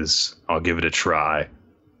says, "I'll give it a try.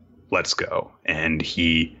 Let's go." And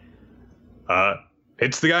he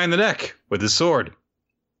hits the guy in the neck with his sword.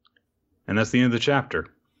 And that's the end of the chapter.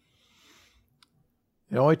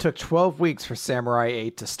 It only took 12 weeks for Samurai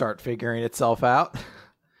 8 to start figuring itself out.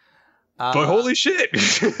 But holy shit.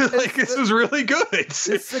 This was really good.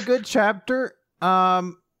 It's a good chapter.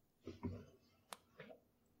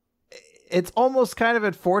 It's almost kind of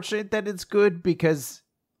unfortunate that it's good because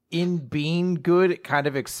in being good, it kind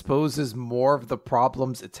of exposes more of the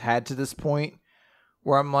problems it's had to this point.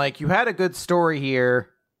 Where I'm like, you had a good story here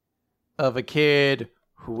of a kid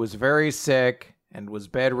who was very sick and was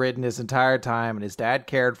bedridden his entire time, and his dad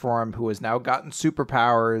cared for him, who has now gotten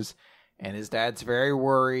superpowers, and his dad's very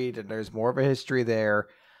worried, and there's more of a history there.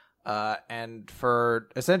 And for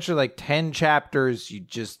essentially like 10 chapters, you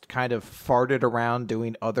just kind of farted around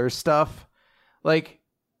doing other stuff. Like,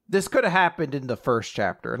 this could have happened in the first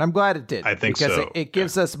chapter, and I'm glad it did. I think because so. It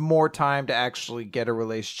gives us more time to actually get a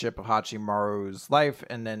relationship of Hachimaru's life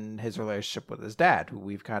and then his relationship with his dad, who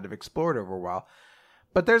we've kind of explored over a while.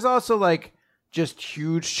 But there's also like just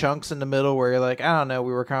huge chunks in the middle where you're like, I don't know,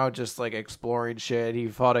 we were kind of just like exploring shit. He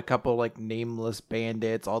fought a couple like nameless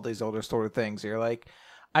bandits, all these other sort of things. You're like,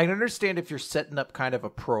 I can understand if you're setting up kind of a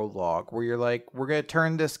prologue where you're like, we're going to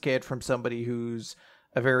turn this kid from somebody who's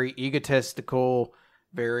a very egotistical,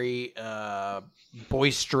 very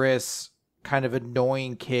boisterous, kind of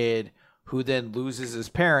annoying kid who then loses his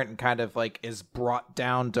parent and kind of like is brought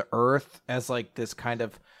down to earth as like this kind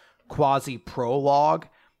of quasi prologue.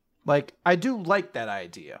 Like, I do like that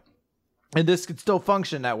idea, and this could still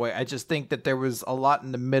function that way. I just think that there was a lot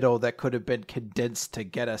in the middle that could have been condensed to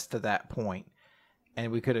get us to that point,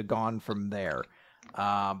 and we could have gone from there.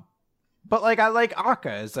 But like, I like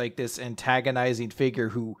Akka as like this antagonizing figure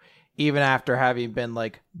who, even after having been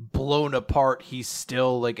like blown apart, he's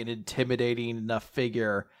still like an intimidating enough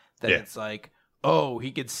figure that it's like, oh,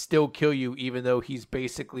 he could still kill you even though he's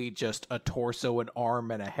basically just a torso, an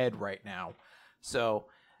arm, and a head right now. So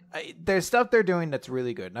there's stuff they're doing that's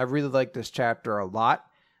really good, and I really like this chapter a lot.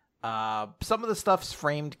 Some of the stuff's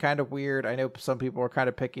framed kind of weird. I know some people are kind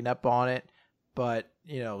of picking up on it, but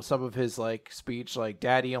some of his like speech, like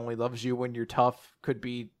 "Daddy only loves you when you're tough," could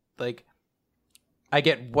be like, I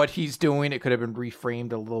get what he's doing. It could have been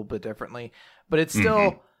reframed a little bit differently, but it's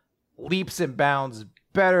still leaps and bounds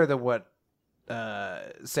better than what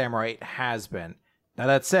Samurai 8 has been. Now,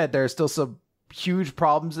 that said, there are still some huge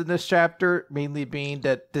problems in this chapter, mainly being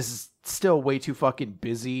that this is still way too fucking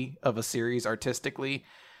busy of a series artistically.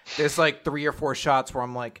 There's like 3 or 4 shots where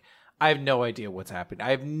I'm like, I have no idea what's happening.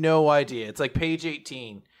 I have no idea. It's like page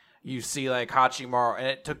 18. You see like Hachimaru, and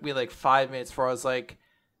it took me like 5 minutes before I was like,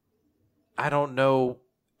 I don't know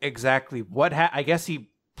exactly what I guess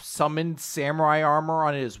he summoned samurai armor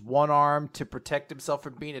on his one arm to protect himself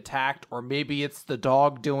from being attacked, or maybe it's the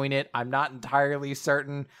dog doing it. I'm not entirely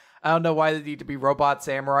certain. I don't know why they need to be robot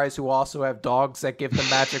samurais who also have dogs that give them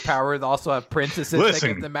magic power and also have princesses that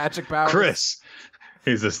give them magic power. Chris,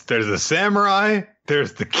 there's a samurai,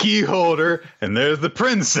 there's the key holder, and there's the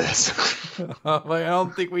princess. I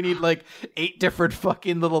don't think we need like 8 different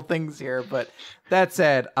fucking little things here, but that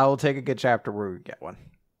said, I will take a good chapter where we get one.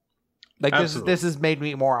 Like, this has made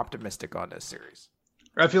me more optimistic on this series.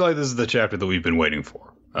 I feel like this is the chapter that we've been waiting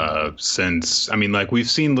for. since, I mean, like, we've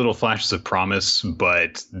seen little flashes of promise,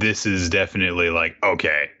 but this is definitely like,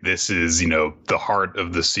 okay, this is, you know, the heart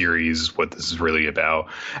of the series, what this is really about.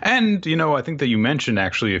 And, you know, I think that you mentioned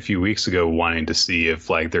actually a few weeks ago wanting to see if,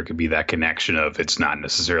 like, there could be that connection of it's not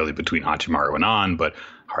necessarily between Hachimaru and An, but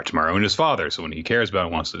Hachimaru and his father. So when he cares about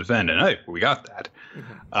it, wants to defend, and hey, we got that.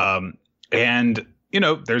 And, you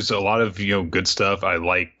know, there's a lot of, you know, good stuff. I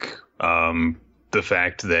like the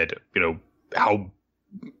fact that, you know, how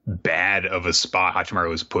bad of a spot Hachimaru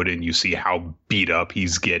was put in. You see how beat up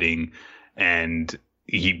he's getting, and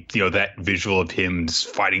he, you know, that visual of him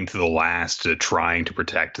fighting to the last, trying to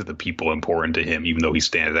protect the people important to him, even though he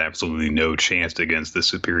stands absolutely no chance against the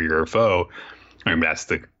superior foe. I mean, that's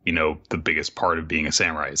the, you know, the biggest part of being a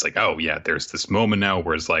samurai. It's like, oh yeah, there's this moment now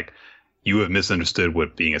where it's like, you have misunderstood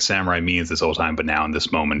what being a samurai means this whole time, but now in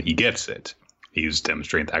this moment he gets it. He's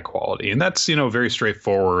demonstrating that quality, and that's, you know, very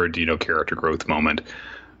straightforward, you know, character growth moment,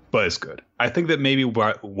 but it's good. I think that maybe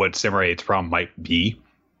what Samurai 8's problem might be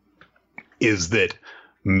is that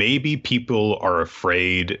maybe people are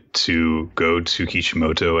afraid to go to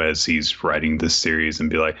Kishimoto as he's writing this series and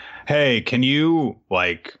be like, hey, can you,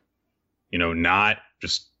 like, you know, not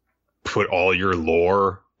just put all your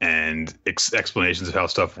lore and explanations of how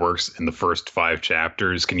stuff works in the first 5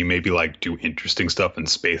 chapters? Can you maybe, like, do interesting stuff and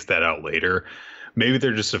space that out later? Maybe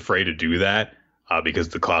they're just afraid to do that because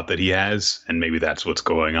of the clout that he has, and maybe that's what's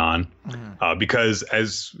going on. Because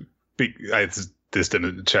as this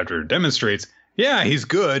chapter demonstrates, yeah, he's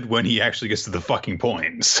good when he actually gets to the fucking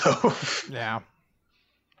point. So yeah,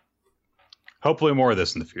 hopefully more of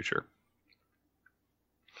this in the future.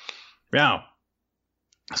 Now,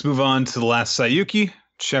 let's move on to The Last Sayuki.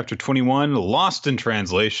 Chapter 21, Lost in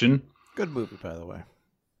Translation. Good movie, by the way.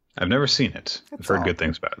 I've never seen it. I've heard good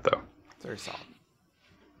things about it, though. It's very solid.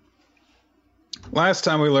 Last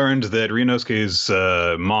time we learned that Ryunosuke's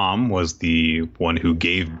mom was the one who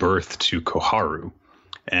gave birth to Koharu.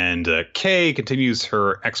 And Kei continues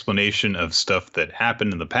her explanation of stuff that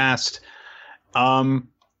happened in the past. I'm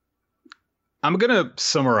going to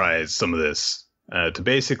summarize some of this to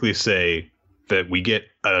basically say that we get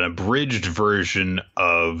an abridged version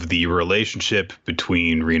of the relationship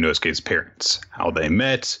between Ryunosuke's parents, how they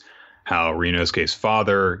met, how Ryunosuke's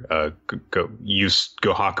father,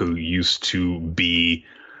 Gohaku, used to be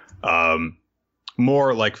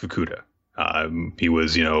more like Fukuda. He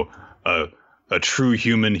was, you know, a true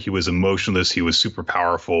human. He was emotionless. He was super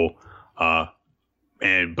powerful, but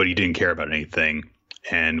he didn't care about anything.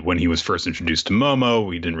 And when he was first introduced to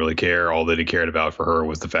Momo, he didn't really care. All that he cared about for her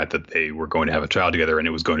was the fact that they were going to have a child together, and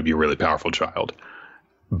it was going to be a really powerful child.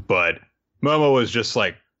 But Momo was just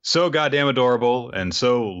like so goddamn adorable and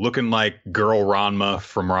so looking like girl Ranma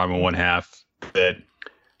from Ranma 1/2 that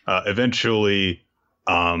eventually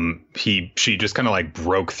she just kind of like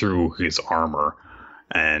broke through his armor.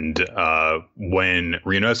 And when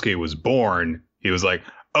Ryunosuke was born, he was like,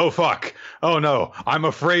 oh, fuck. Oh, no, I'm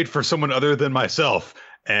afraid for someone other than myself.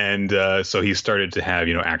 And so he started to have,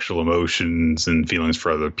 you know, actual emotions and feelings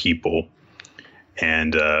for other people.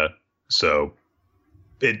 And so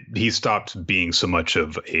he stopped being so much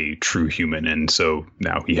of a true human. And so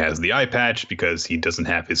now he has the eye patch because he doesn't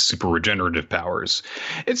have his super regenerative powers.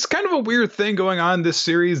 It's kind of a weird thing going on in this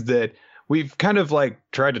series that we've kind of like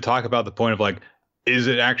tried to talk about the point of like, is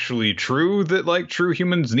it actually true that like true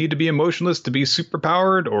humans need to be emotionless to be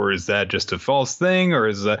superpowered, or is that just a false thing? Or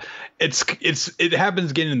is it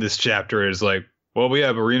happens again in this chapter is like, well,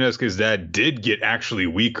 yeah, but Ryunosuke's dad did get actually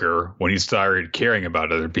weaker when he started caring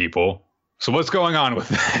about other people. So what's going on with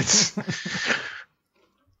that?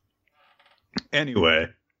 Anyway,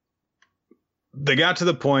 they got to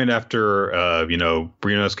the point after, you know,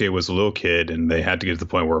 Ryunosuke was a little kid, and they had to get to the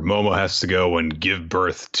point where Momo has to go and give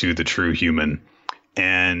birth to the true human.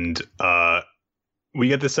 And we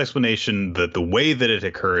get this explanation that the way that it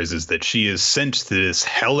occurs is that she is sent to this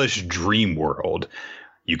hellish dream world.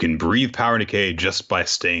 You can breathe power and decay just by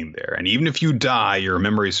staying there. And even if you die, your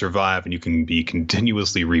memories survive and you can be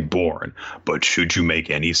continuously reborn. But should you make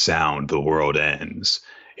any sound, the world ends.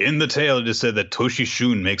 In the tale, it is said that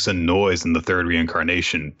Toshishun makes a noise in the third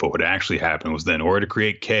reincarnation, but what actually happened was that in order to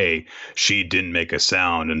create Kei, she didn't make a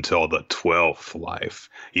sound until the 12th life.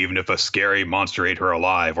 Even if a scary monster ate her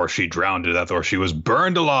alive, or she drowned to death, or she was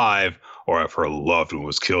burned alive, or if her loved one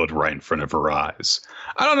was killed right in front of her eyes.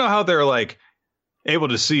 I don't know how they're like able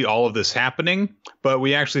to see all of this happening, but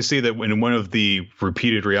we actually see that in one of the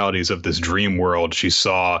repeated realities of this dream world, she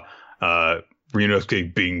saw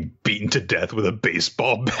Ryunosuke being beaten to death with a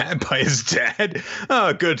baseball bat by his dad.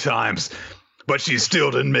 Oh, good times. But she still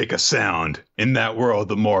didn't make a sound. In that world,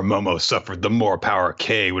 the more Momo suffered, the more power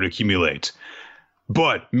Kei would accumulate.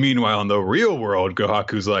 But meanwhile, in the real world,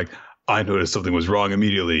 Gohaku's like, I noticed something was wrong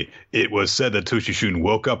immediately. It was said that Toshishun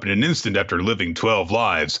woke up in an instant after living 12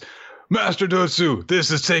 lives. Master Dotsu,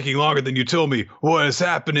 this is taking longer than you told me. What is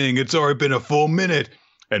happening? It's already been a full minute.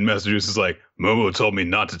 And Master Juice is like, Momo told me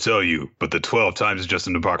not to tell you, but the 12 times is just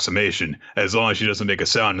an approximation. As long as she doesn't make a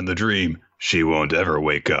sound in the dream, she won't ever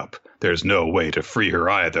wake up. There's no way to free her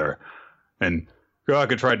either. And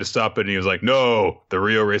Gohaku tried to stop it, and he was like, no, the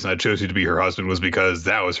real reason I chose you to be her husband was because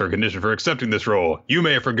that was her condition for accepting this role. You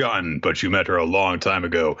may have forgotten, but you met her a long time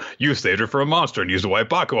ago. You saved her from a monster and used a white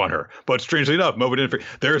Baku on her. But strangely enough, Momo didn't.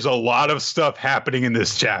 There's a lot of stuff happening in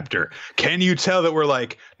this chapter. Can you tell that we're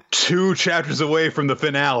like 2 chapters away from the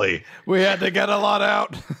finale? We had to get a lot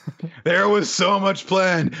out. There was so much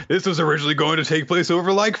planned. This was originally going to take place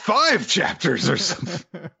over like 5 chapters or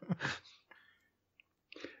something.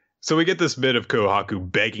 So we get this bit of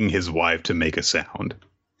Kohaku begging his wife to make a sound,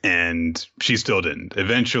 and she still didn't.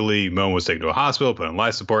 Eventually, Momo was taken to a hospital, put on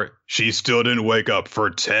life support. She still didn't wake up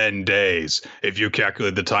for 10 days. If you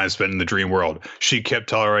calculate the time spent in the dream world, she kept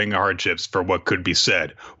tolerating hardships for what could be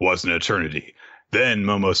said was an eternity. Then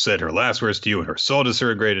Momo said her last words to you, and her soul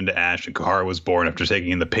disintegrated into ash, and Kohara was born after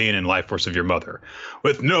taking in the pain and life force of your mother.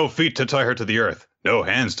 With no feet to tie her to the earth, no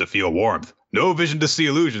hands to feel warmth, no vision to see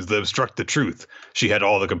illusions that obstruct the truth. She had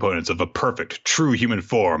all the components of a perfect, true human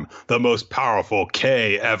form, the most powerful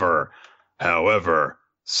K ever. However,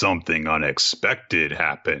 something unexpected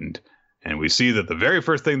happened. And we see that the very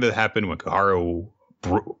first thing that happened when Kohara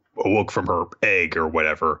awoke from her egg or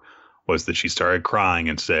whatever was that she started crying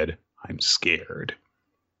and said, I'm scared.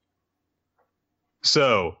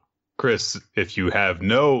 So, Chris, if you have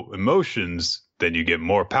no emotions, then you get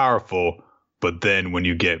more powerful. But then when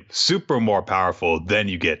you get super more powerful, then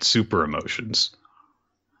you get super emotions.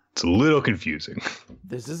 It's a little confusing.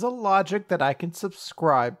 This is a logic that I can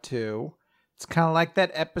subscribe to. It's kind of like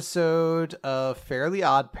that episode of Fairly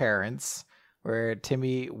Odd Parents where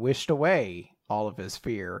Timmy wished away all of his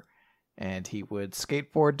fear and he would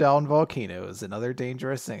skateboard down volcanoes and other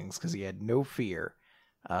dangerous things because he had no fear.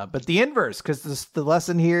 But the inverse, because the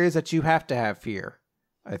lesson here is that you have to have fear,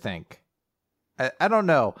 I think. I don't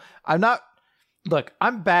know. Look,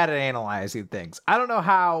 I'm bad at analyzing things. I don't know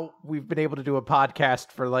how we've been able to do a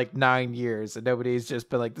podcast for like 9 years and nobody's just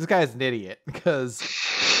been like, this guy's an idiot, because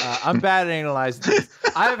I'm bad at analyzing things.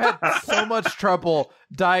 I've had so much trouble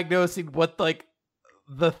diagnosing what like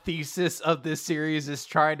the thesis of this series is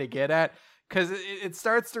trying to get at, because it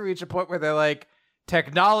starts to reach a point where they're like,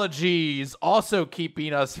 technology is also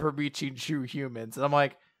keeping us from reaching true humans. And I'm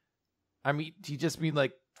like, I mean, do you just mean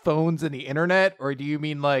like phones and the internet, or do you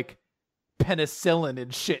mean like penicillin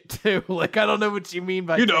and shit too? Like, I don't know what you mean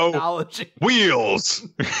by technology. Wheels,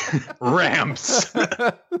 ramps.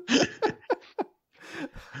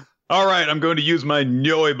 All right, I'm going to use my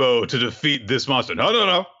Nyoibo to defeat this monster.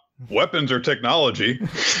 No. Weapons are technology.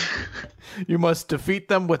 You must defeat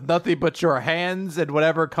them with nothing but your hands and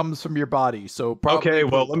whatever comes from your body. So probably. Okay,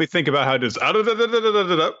 well, let me think about how it is.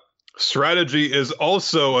 Strategy is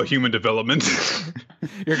also a human development.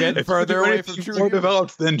 You're getting further away from true. More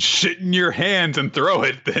developed than shit in your hands and throw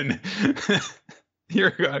it, then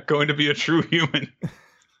you're going to be a true human.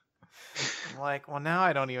 I'm like, well, now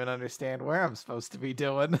I don't even understand where I'm supposed to be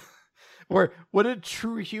doing. Or what did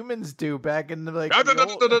true humans do back in the like?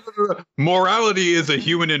 Morality is a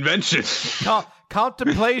human invention.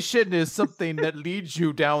 Contemplation is something that leads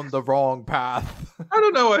you down the wrong path. I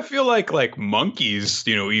don't know. I feel like monkeys,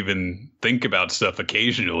 even think about stuff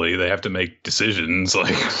occasionally. They have to make decisions.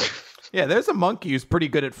 Like, yeah, there's a monkey who's pretty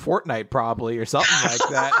good at Fortnite, probably, or something like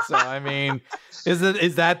that. So, I mean,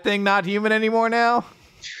 is that thing not human anymore now?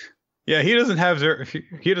 Yeah, he doesn't have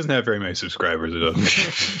very many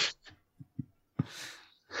subscribers.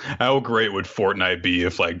 How great would Fortnite be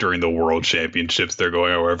if, like, during the World Championships they're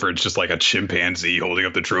going, or wherever, it's just like a chimpanzee holding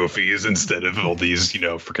up the trophies instead of all these,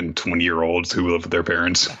 freaking 20-year-olds who live with their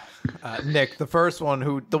parents. Nick, the one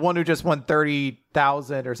who just won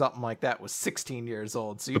 30,000 or something like that was 16 years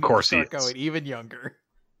old. So you can start going even younger.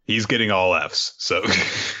 He's getting all Fs. So,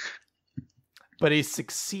 but he's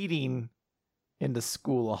succeeding in the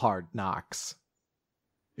school of hard knocks.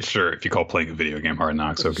 Sure, if you call playing a video game Hard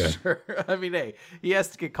Knocks, okay. Sure. I mean, hey, he has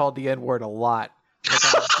to get called the N-word a lot,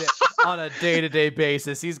 like on a day-to-day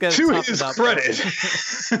basis. He's got to toughen his up. Credit.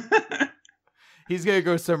 He's going to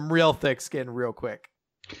go some real thick skin real quick.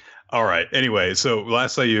 All right. Anyway, so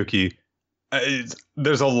Last Sayuki,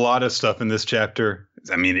 there's a lot of stuff in this chapter.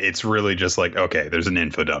 I mean, it's really just like, okay, there's an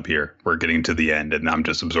info dump here. We're getting to the end, and I'm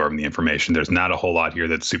just absorbing the information. There's not a whole lot here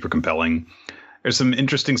that's super compelling. There's some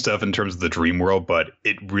interesting stuff in terms of the dream world, but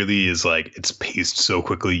it really is like it's paced so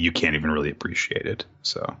quickly you can't even really appreciate it.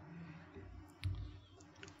 So,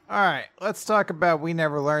 all right, let's talk about We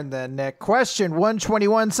Never Learned That, Nick. Question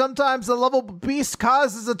 121. Sometimes the lovable beast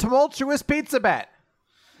causes a tumultuous pizza bet.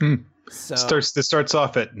 So this starts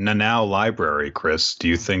off at Nanao Library, Chris. Do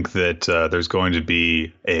you think that there's going to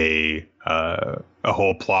be a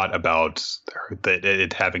whole plot about that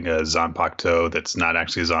it having a Zanpakuto that's not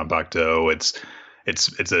actually a Zanpakuto?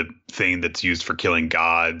 It's a thing that's used for killing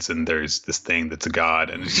gods, and there's this thing that's a god.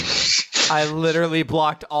 And I literally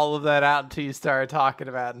blocked all of that out until you started talking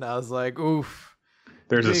about it, and I was like, oof.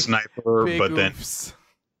 There's a sniper, but then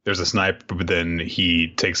there's a sniper, but then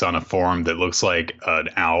he takes on a form that looks like an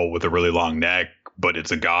owl with a really long neck, but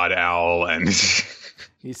it's a god owl, and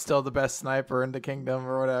he's still the best sniper in the kingdom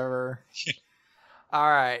or whatever. All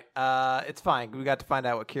right, it's fine. We got to find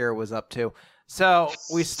out what Kira was up to. So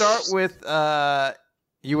we start with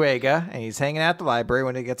Yuiga, and he's hanging out at the library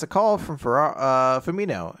when he gets a call from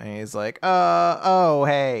Fumino, and he's like, oh,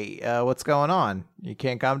 hey, what's going on? You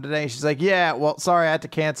can't come today? She's like, yeah, well, sorry, I had to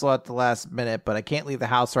cancel at the last minute, but I can't leave the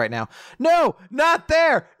house right now. No, not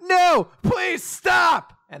there. No, please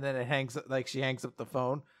stop. And then it hangs up, like she hangs up the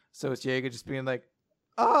phone. So it's Yuiga just being like,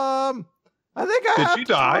 I think I have to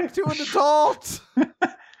talk to an adult.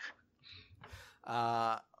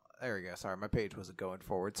 There we go. Sorry, my page wasn't going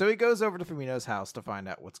forward. So he goes over to Fumino's house to find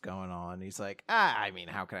out what's going on. He's like, I mean,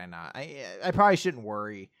 how can I not? I probably shouldn't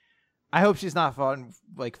worry. I hope she's not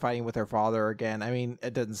fighting with her father again. I mean,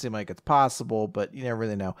 it doesn't seem like it's possible, but you never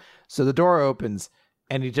really know. So the door opens,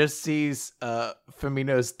 and he just sees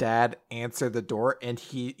Fumino's dad answer the door, and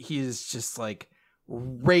he is just like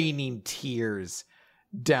raining tears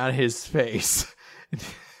down his face.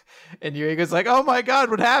 And Yuiga's like, oh my God,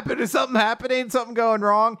 what happened? Is something happening? Something going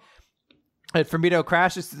wrong? And Fumino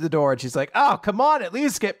crashes through the door, and she's like, oh, come on, at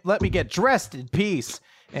least let me get dressed in peace.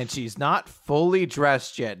 And she's not fully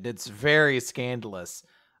dressed yet. It's very scandalous.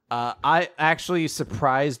 I actually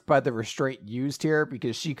surprised by the restraint used here,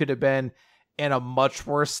 because she could have been in a much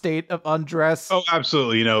worse state of undress. Oh,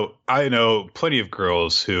 absolutely. You know, I know plenty of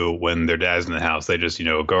girls who, when their dad's in the house, they just,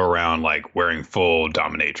 go around like wearing full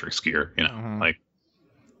dominatrix gear, like.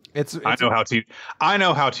 I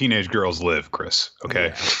know how teenage girls live, Chris. Okay.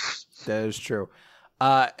 Yeah, that is true.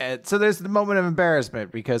 And so there's the moment of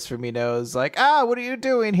embarrassment because Fumino's like, what are you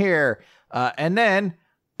doing here? And then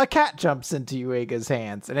a cat jumps into Yuiga's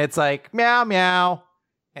hands, and it's like, meow, meow.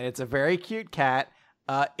 And it's a very cute cat.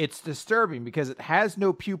 It's disturbing because it has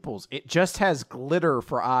no pupils. It just has glitter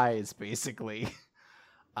for eyes, basically.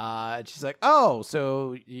 And she's like, oh,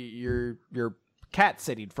 so you're cat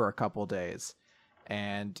sitting for a couple days.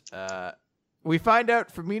 And we find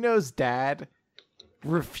out Fumino's dad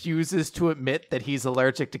refuses to admit that he's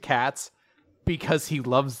allergic to cats because he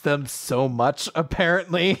loves them so much,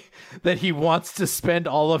 apparently, that he wants to spend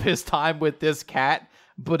all of his time with this cat,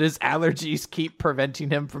 but his allergies keep preventing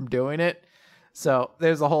him from doing it. So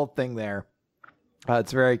there's a whole thing there.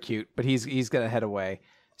 It's very cute, but he's going to head away.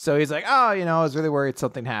 So he's like, oh, I was really worried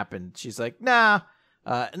something happened. She's like, nah.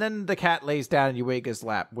 And then the cat lays down in Yuiga's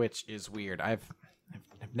lap, which is weird. I've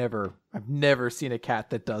never seen a cat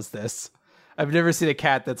that does this. I've never seen a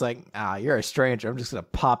cat that's like, you're a stranger. I'm just going to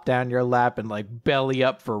pop down your lap and like belly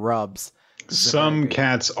up for rubs. Some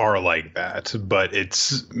cats are like that, but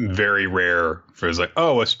it's very rare for it's like,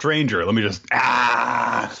 oh, a stranger. Let me just,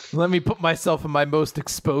 Let me put myself in my most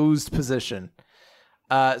exposed position.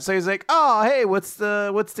 So he's like, oh, hey, what's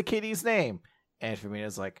the kitty's name? And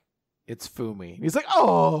Fumina's like, it's Fumi. He's like,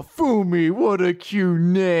 oh, Fumi, what a cute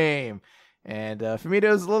name. And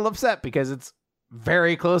Fumito's a little upset because it's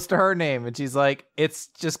very close to her name. And she's like, it's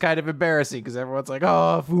just kind of embarrassing because everyone's like,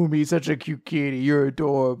 oh, Fumi, such a cute kitty. You're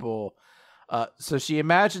adorable. So she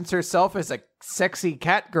imagines herself as a sexy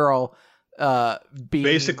cat girl. Being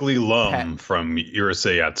basically Lum from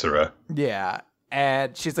Urusei Yatsura. Yeah.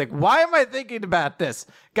 And she's like, why am I thinking about this?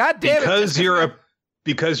 God damn it.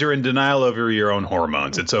 Because you're in denial over your own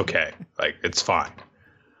hormones. It's okay. Like, it's fine.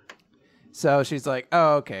 So she's like,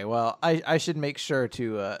 oh, okay, well, I should make sure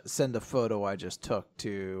to send the photo I just took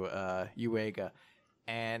to Yuiga.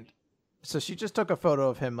 And so she just took a photo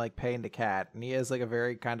of him, like, petting the cat. And he has, like, a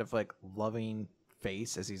very kind of, like, loving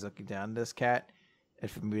face as he's looking down at this cat. And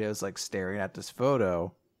Fumito's, like, staring at this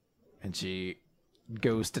photo. And she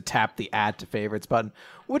goes to tap the add to favorites button,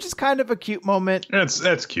 which is kind of a cute moment.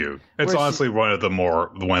 That's cute. It's honestly one of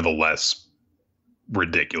the less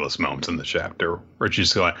ridiculous moments in the chapter where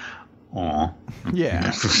she's going, aw. Yeah.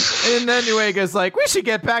 And then Yuiga's like, we should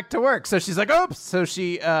get back to work. So she's like, oops. So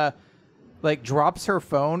she like drops her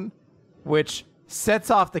phone, which sets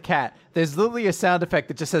off the cat. There's literally a sound effect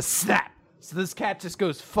that just says snap. So this cat just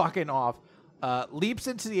goes fucking off, leaps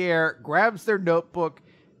into the air, grabs their notebook,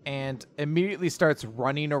 and immediately starts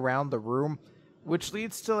running around the room, which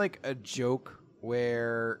leads to like a joke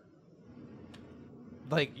where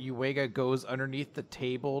like Yuiga goes underneath the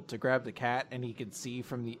table to grab the cat, and he can see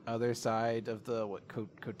from the other side of the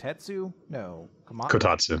Kotetsu? No,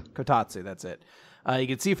 Kotatsu, that's it. You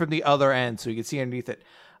can see from the other end, so you can see underneath it.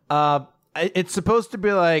 It's supposed to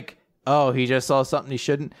be like, oh, he just saw something he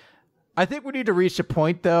shouldn't. I think we need to reach a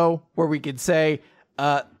point, though, where we can say,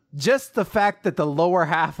 just the fact that the lower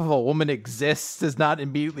half of a woman exists does not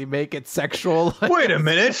immediately make it sexual. Wait a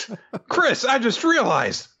minute. Chris, I just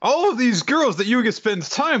realized all of these girls that Yuiga spends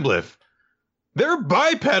time with, they're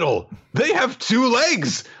bipedal. They have 2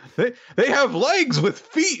 legs. They have legs with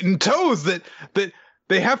feet and toes that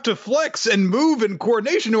they have to flex and move in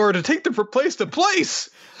coordination in order to take them from place to place.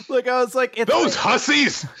 Like, I was like, it's those like,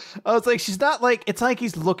 hussies. I was like, she's not like, it's like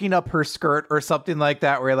he's looking up her skirt or something like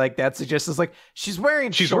that, where like that suggests it's like she's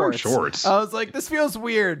wearing shorts. I was like, this feels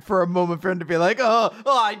weird for a moment for him to be like, oh,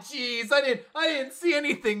 jeez, I didn't see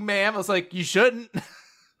anything, ma'am. I was like, you shouldn't.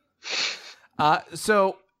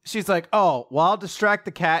 So she's like, oh, well, I'll distract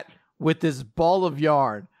the cat with this ball of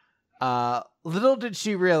yarn. Little did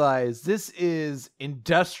she realize this is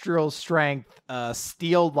industrial strength,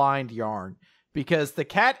 steel lined yarn. Because the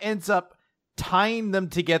cat ends up tying them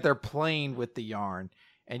together playing with the yarn.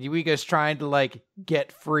 And Yuiga's trying to, like,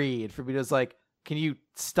 get free. And Fumito's like, can you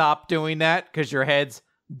stop doing that? Because your head's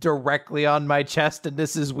directly on my chest and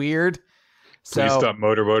this is weird. Please stop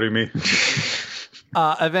motorboating me.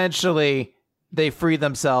 Eventually, they free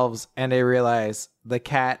themselves and they realize the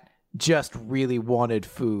cat just really wanted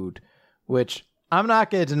food. Which I'm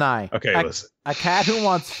not going to deny. Okay, listen. A cat who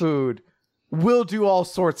wants food will do all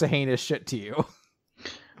sorts of heinous shit to you.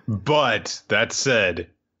 But that said,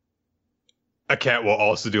 a cat will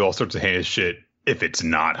also do all sorts of heinous shit if it's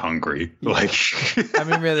not hungry. Yeah. Like, I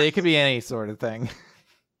mean, really, it could be any sort of thing.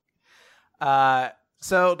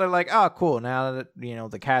 So they're like, oh, cool. Now that, you know,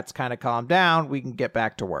 the cat's kind of calmed down, we can get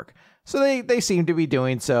back to work. So they seem to be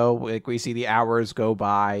doing so. Like, we see the hours go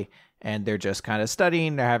by and they're just kind of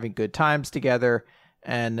studying. They're having good times together.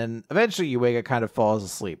 And then eventually Yuiga kind of falls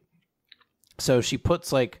asleep. So she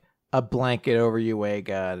puts like a blanket over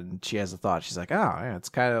Yuiga and she has a thought. She's like, oh, yeah, it's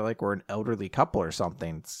kind of like we're an elderly couple or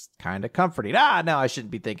something. It's kind of comforting. No, I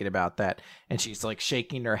shouldn't be thinking about that. And she's like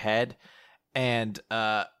shaking her head. And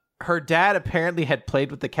her dad apparently had played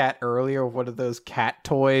with the cat earlier with one of those cat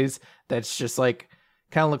toys that's just like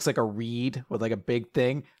kind of looks like a reed with like a big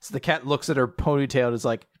thing. So the cat looks at her ponytail and is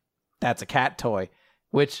like, that's a cat toy,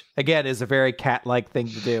 which again is a very cat-like thing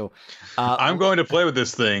to do. I'm going to play with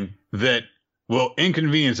this thing that will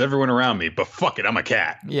inconvenience everyone around me, but fuck it, I'm a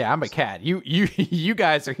cat. Yeah, I'm a cat. You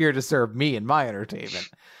guys are here to serve me and my entertainment.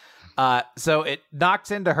 So it knocks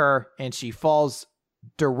into her, and she falls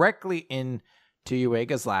directly into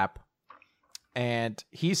Yuiga's lap. And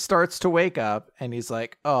he starts to wake up, and he's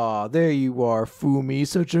like, "Oh, there you are, Fumi,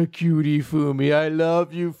 such a cutie, Fumi. I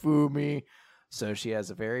love you, Fumi." So she has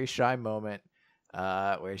a very shy moment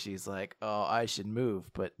where she's like, oh, I should move,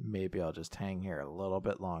 but maybe I'll just hang here a little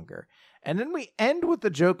bit longer. And then we end with the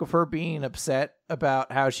joke of her being upset about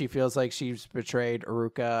how she feels like she's betrayed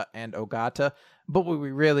Iruka and Ogata. But what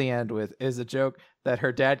we really end with is a joke that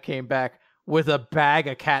her dad came back with a bag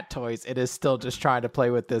of cat toys and is still just trying to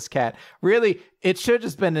play with this cat. Really, it should have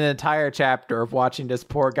just been an entire chapter of watching this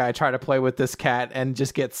poor guy try to play with this cat and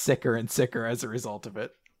just get sicker and sicker as a result of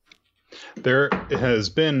it. There has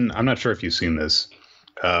been, I'm not sure if you've seen this.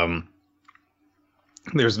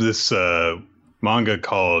 There's this manga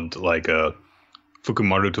called like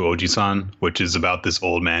Fukumaru to Oji-san, which is about this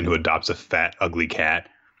old man who adopts a fat, ugly cat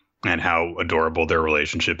and how adorable their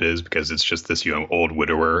relationship is because it's just this, you know, old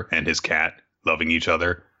widower and his cat loving each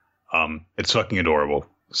other. It's fucking adorable.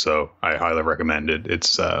 So I highly recommend it.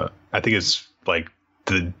 It's I think it's like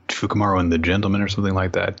the Fukumaru and the Gentleman or something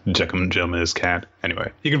like that. Gentleman is cat.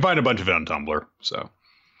 Anyway, you can find a bunch of it on Tumblr. So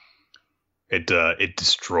it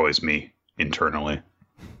destroys me internally.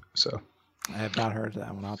 So I have not heard of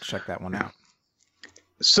that one. I'll check that one out.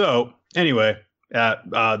 So anyway,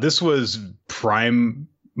 this was prime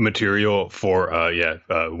material for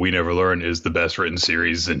We Never Learn is the best written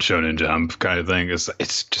series in Shonen Jump kind of thing.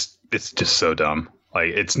 It's just so dumb. Like,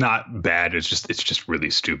 it's not bad. It's just really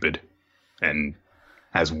stupid and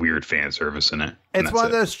has weird fan service in it. It's one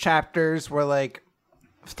of those chapters where, like,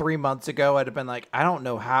 3 months ago, I'd have been like, I don't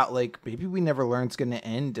know how, like, maybe We Never Learn's going to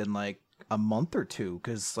end in, like, a month or two,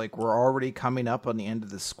 because, like, we're already coming up on the end of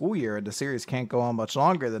the school year, and the series can't go on much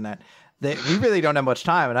longer than that. We really don't have much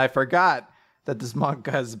time, and I forgot that this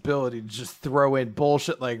manga has the ability to just throw in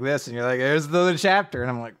bullshit like this, and you're like, there's another chapter,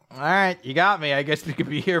 and I'm like, all right, you got me. I guess we could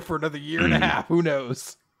be here for another year and a half. Who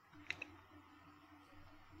knows?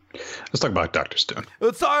 Let's talk about Dr. Stone.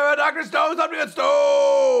 Let's talk about Dr. Stone. Something get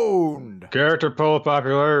stoned. Character poll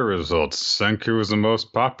popularity results. Senku was the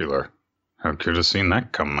most popular. How could have seen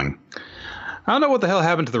that coming? I don't know what the hell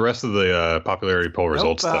happened to the rest of the popularity poll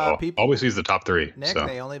results, though. Always sees the top 3. Nick,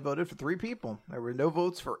 they only voted for 3 people. There were no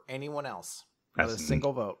votes for anyone else. Not a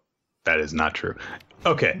single vote. That is not true.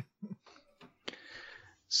 Okay.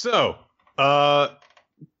 So,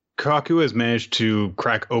 Kaku has managed to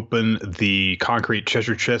crack open the concrete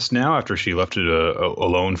treasure chest now after she left it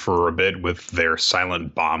alone for a bit with their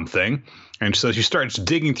silent bomb thing. And so she starts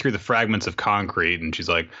digging through the fragments of concrete, and she's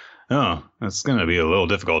like, oh, that's going to be a little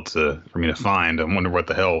difficult for me to find. I wonder what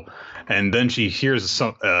the hell. And then she hears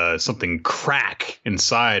something crack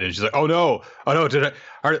inside, and she's like, oh no, did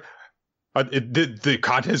the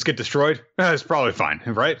contents get destroyed? It's probably fine,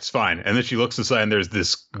 right? It's fine. And then she looks inside, and there's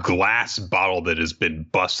this glass bottle that has been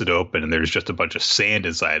busted open, and there's just a bunch of sand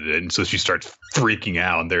inside it. And so she starts freaking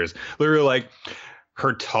out. And there's literally like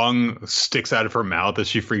her tongue sticks out of her mouth as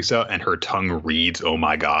she freaks out, and her tongue reads, oh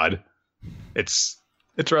my God. It's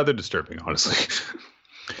rather disturbing, honestly.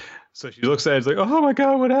 So she looks at it, it's like, oh my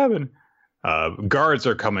God, what happened? Guards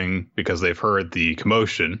are coming because they've heard the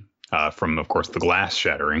commotion from, of course, the glass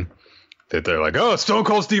shattering. They're like, oh, Stone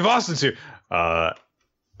Cold Steve Austin's here.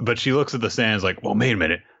 But she looks at the sand and is like, well, wait a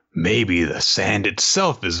minute. Maybe the sand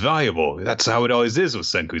itself is valuable. That's how it always is with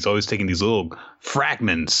Senku. He's always taking these little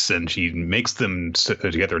fragments and she makes them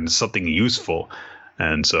together into something useful.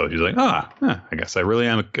 And so she's like, I guess I really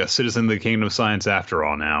am a citizen of the Kingdom of Science after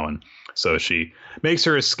all now. And so she makes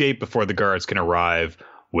her escape before the guards can arrive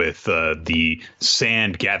with the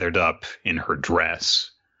sand gathered up in her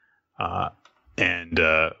dress. And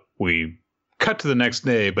we cut to the next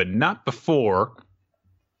day, but not before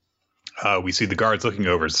we see the guards looking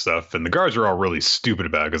over stuff. And the guards are all really stupid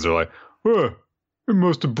about it because they're like, it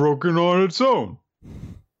must have broken on its own.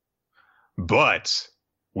 But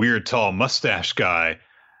weird tall mustache guy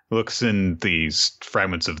looks in these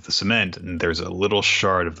fragments of the cement, and there's a little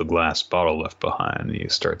shard of the glass bottle left behind. He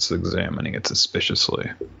starts examining it suspiciously.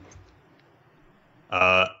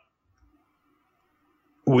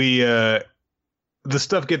 The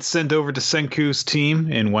stuff gets sent over to Senku's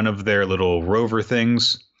team in one of their little rover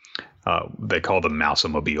things. They call them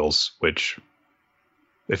mousemobiles, which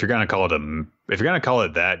if you're gonna call it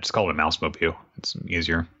that, just call it a mousemobile. It's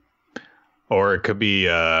easier. Or it could be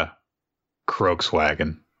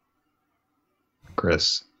Croakswagon.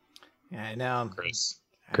 Chris. Yeah, I know.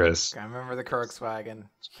 Chris. I remember the Croakswagon.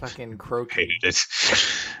 Fucking Croak. Hated it.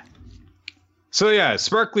 So yeah,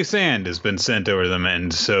 sparkly sand has been sent over to them,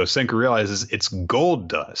 and so Senku realizes it's gold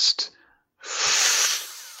dust.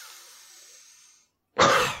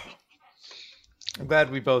 I'm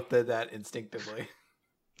glad we both did that instinctively.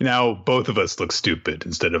 Now both of us look stupid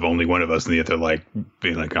instead of only one of us and the other like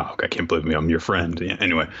being like, oh, I can't believe I'm your friend. Yeah,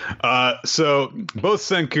 anyway, so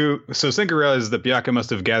Senku realizes that Byakuya must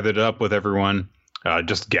have gathered it up with everyone,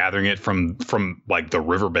 just gathering it from like the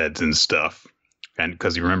riverbeds and stuff. And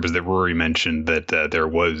because he remembers that Rory mentioned that there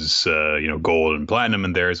was gold and platinum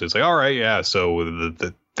in there, so it's like, all right, yeah. So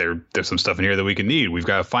there's some stuff in here that we can need. We've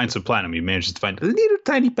got to find some platinum. He manages to find a little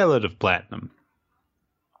tiny pellet of platinum,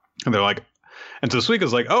 and they're like, and so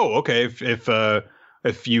Suika's like, oh, okay, if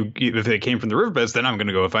they came from the riverbeds, then I'm going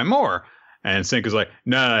to go find more. And Senku's like,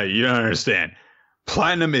 no, you don't understand.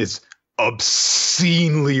 Platinum is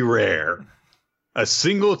obscenely rare. A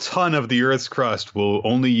single ton of the Earth's crust will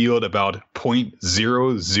only yield about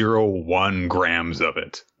 0.001 grams of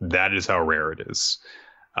it. That is how rare it is.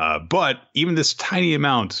 But even this tiny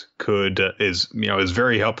amount is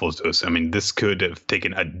very helpful to us. I mean, this could have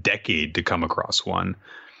taken a decade to come across one.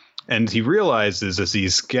 And he realizes as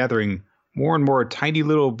he's gathering more and more tiny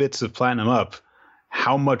little bits of platinum up,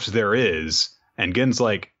 how much there is. And Gen's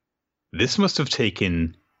like, this must have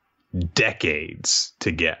taken decades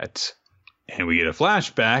to get. And we get a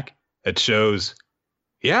flashback that shows,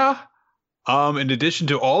 in addition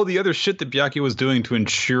to all the other shit that Byakuya was doing to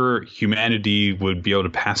ensure humanity would be able to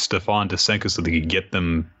pass stuff on to Senku so they could get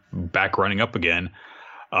them back running up again,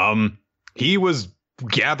 he was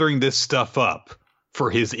gathering this stuff up for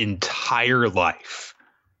his entire life,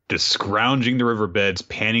 just scrounging the riverbeds,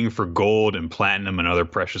 panning for gold and platinum and other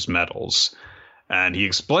precious metals. And he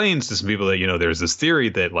explains to some people that, there's this theory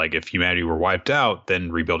that, like, if humanity were wiped out, then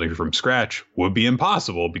rebuilding from scratch would be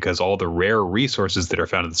impossible because all the rare resources that are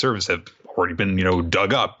found at the surface have already been,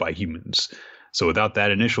 dug up by humans. So without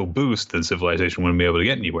that initial boost, then civilization wouldn't be able to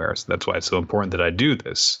get anywhere. So that's why it's so important that I do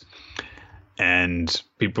this. And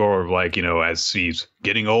people are like, as he's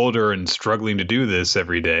getting older and struggling to do this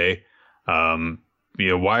every day,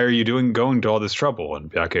 why are you going to all this trouble?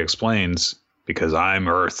 And Byakuya explains, because I'm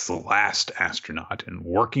Earth's last astronaut, and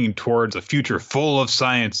working towards a future full of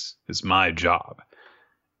science is my job.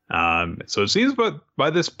 So it seems, but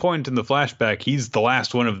by this point in the flashback, he's the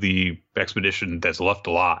last one of the expedition that's left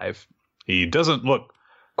alive. He doesn't look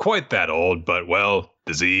quite that old, but, well,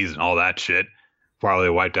 disease and all that shit probably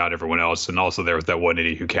wiped out everyone else. And also there was that one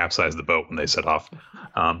idiot who capsized the boat when they set off.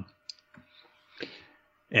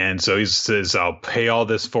 And so he says, I'll pay all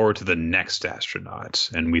this forward to the next astronaut.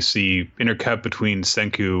 And we see intercut between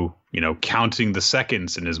Senku, counting the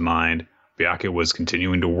seconds in his mind. Byakuya was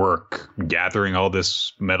continuing to work, gathering all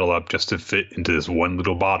this metal up just to fit into this one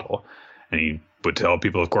little bottle. And he would tell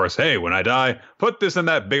people, of course, hey, when I die, put this in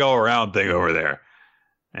that big all round thing over there.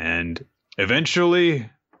 And eventually,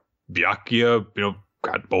 Byakuya,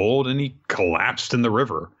 got bold and he collapsed in the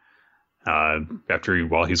river.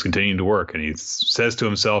 While he's continuing to work, and he says to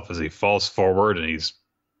himself as he falls forward and he's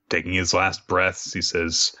taking his last breaths, he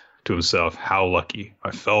says to himself, how lucky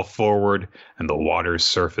I fell forward and the water's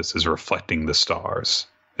surface is reflecting the stars.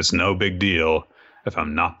 It's no big deal if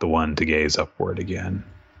I'm not the one to gaze upward again.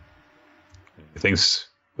 He thinks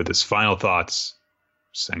with his final thoughts,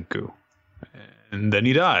 Senku. And then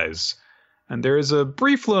he dies. And there is a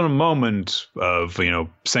brief little moment of,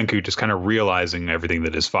 Senku just kind of realizing everything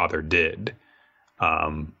that his father did.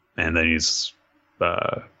 And then he's,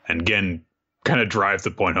 and again, kind of drives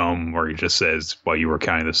the point home where he just says, while you were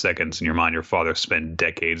counting the seconds in your mind, your father spent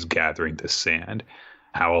decades gathering this sand.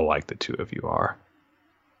 How alike the two of you are.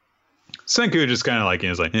 Senku just kind of like,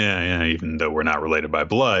 is like, yeah, even though we're not related by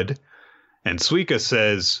blood. And Suika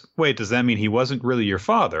says, wait, does that mean he wasn't really your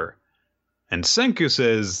father? And Senku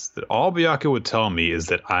says that all Byakuya would tell me is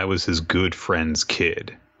that I was his good friend's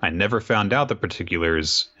kid. I never found out the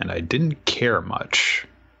particulars, and I didn't care much.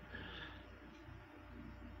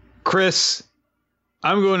 Chris,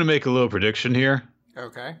 I'm going to make a little prediction here.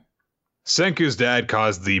 Okay. Senku's dad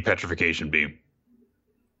caused the petrification beam.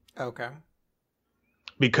 Okay.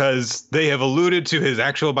 Because they have alluded to his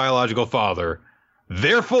actual biological father.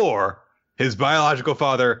 Therefore, his biological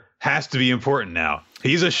father has to be important now.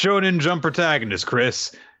 He's a Shonen Jump protagonist,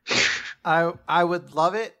 Chris. I would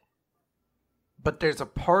love it, but there's a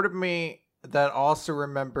part of me that also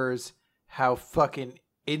remembers how fucking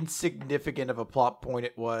insignificant of a plot point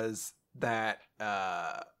it was that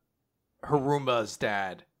Haruma's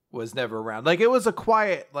dad was never around. Like, it was a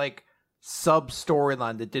quiet, sub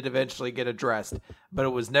storyline that did eventually get addressed, but it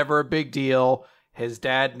was never a big deal. His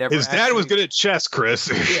dad was good at chess, Chris.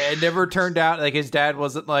 Yeah, it never turned out his dad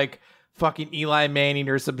wasn't fucking Eli Manning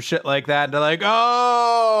or some shit like that. And they're like,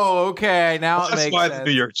 oh, okay, now it makes sense. That's why the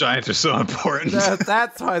New York Giants are so important.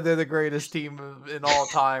 That's why they're the greatest team in all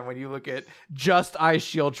time when you look at just Ice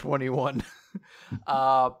Shield 21.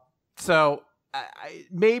 So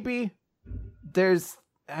maybe it's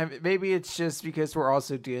just because we're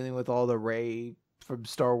also dealing with all the Rey from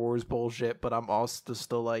Star Wars bullshit, but I'm also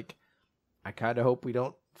still I kind of hope we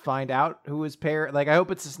don't find out who his parent. I hope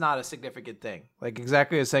it's just not a significant thing.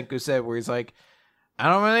 Exactly as Senku said, where he's like, I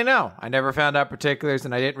don't really know. I never found out particulars,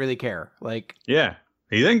 and I didn't really care. Yeah.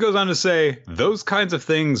 He then goes on to say, those kinds of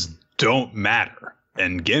things don't matter.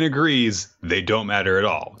 And Gen agrees they don't matter at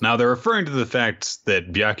all. Now, they're referring to the fact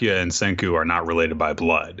that Byakuya and Senku are not related by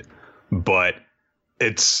blood, but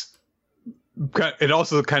it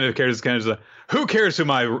also kind of cares. Who cares who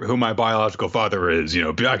my biological father is?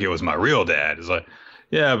 Byakuya was my real dad. It's like,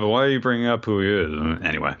 yeah, but why are you bringing up who he is?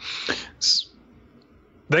 Anyway,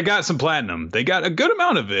 they got some platinum. They got a good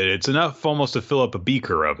amount of it. It's enough almost to fill up a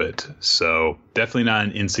beaker of it. So definitely not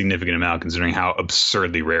an insignificant amount considering how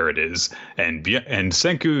absurdly rare it is. And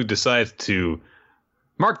Senku decides to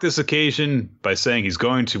mark this occasion by saying he's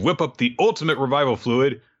going to whip up the ultimate revival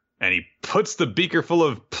fluid, and he puts the beaker full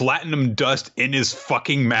of platinum dust in his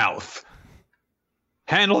fucking mouth.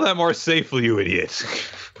 Handle that more safely, you idiot.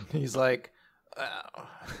 He's like,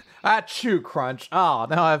 achoo, crunch. Oh,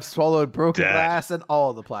 now I've swallowed broken glass and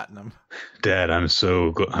all the platinum. Dad, I'm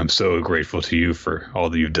so grateful to you for all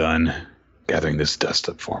that you've done, gathering this dust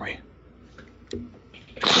up for me.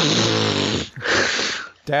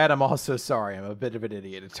 Dad, I'm also sorry. I'm a bit of an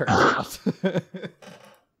idiot, it turns out.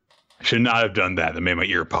 I should not have done that. That made my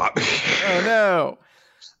ear pop. Oh, no.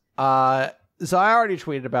 So I already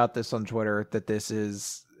tweeted about this on Twitter, that this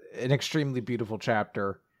is an extremely beautiful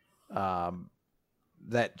chapter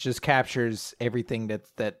that just captures everything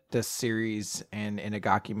that this series and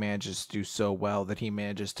Inagaki manages to do so well, that he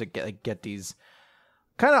manages to get these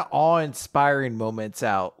kind of awe-inspiring moments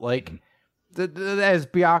out. as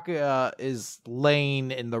Byakuya is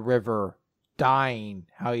laying in the river, dying,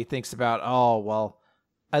 how he thinks about, oh, well,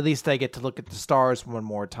 at least I get to look at the stars one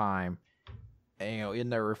more time, in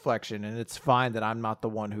their reflection, and it's fine that I'm not the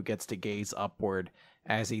one who gets to gaze upward,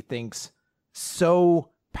 as he thinks so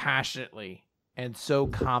passionately and so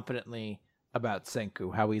confidently about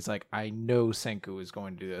Senku, how he's like, I know Senku is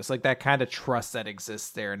going to do this. Like that kind of trust that exists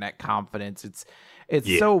there and that confidence.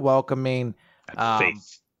 It's so welcoming.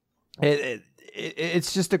 Faith.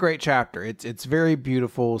 It's just a great chapter. It's very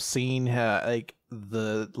beautiful seeing like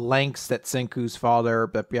the lengths that Senku's father,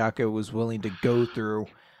 that Byakuya, was willing to go through,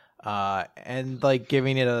 and like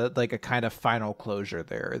giving it a kind of final closure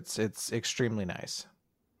there. It's extremely nice.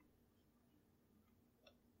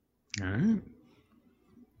 All right.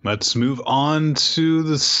 Let's move on to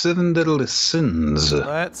the 7 Deadly Sins.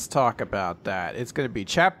 Let's talk about that. It's going to be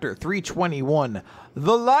chapter 321,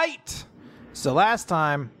 The Light. So last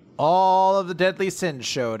time, all of the deadly sins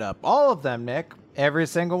showed up. All of them, Nick. Every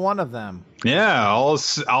single one of them. Yeah, all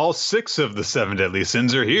 6 of the 7 Deadly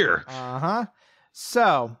Sins are here. Uh-huh.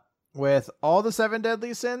 So, with all the 7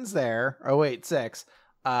 deadly sins there, 6,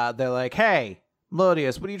 they're like, hey,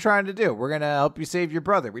 Meliodas, what are you trying to do? We're going to help you save your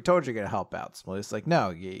brother. We told you you're going to help out. So Meliodas like, no,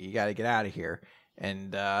 you got to get out of here.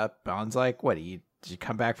 And Bon's like, what, did you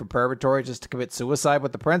come back from purgatory just to commit suicide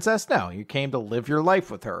with the princess? No, you came to live your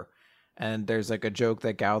life with her. And there's like a joke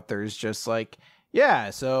that Gauther's just like, yeah,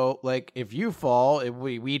 so like if you fall,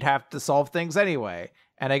 we'd have to solve things anyway.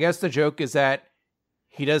 And I guess the joke is that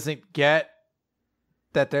he doesn't get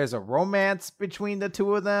that there's a romance between the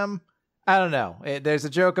two of them. I don't know. There's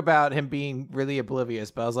a joke about him being really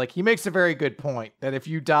oblivious, but I was like, he makes a very good point that if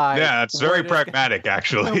you die... Yeah, it's very pragmatic,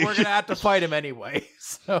 actually. We're going to have to fight him anyway.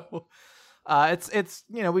 So it's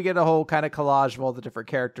we get a whole kind of collage of all the different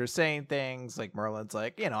characters saying things. Like Merlin's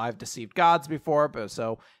like, I've deceived gods before, but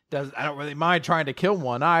I don't really mind trying to kill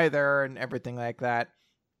one either, and everything like that.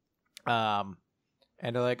 And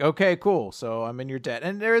they're like, okay, cool. So I'm in your debt.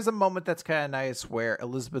 And there is a moment that's kind of nice where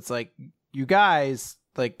Elizabeth's like, you guys...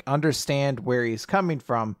 like understand where he's coming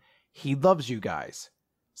from. He loves you guys,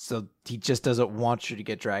 so he just doesn't want you to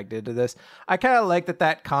get dragged into this. I kind of like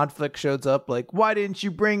that conflict shows up. Like, why didn't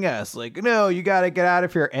you bring us? Like, no, you got to get out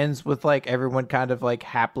of here. Ends with like everyone kind of like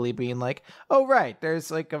happily being like, oh right,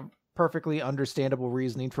 there's like a perfectly understandable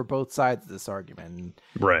reasoning for both sides of this argument.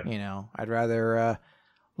 Right. I'd rather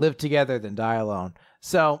live together than die alone.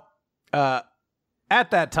 So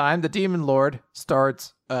at that time, the Demon Lord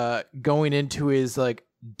starts going into his like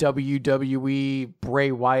WWE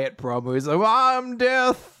Bray Wyatt promo. He's like, I'm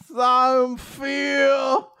death, I'm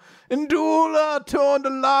fear. Endula, turn the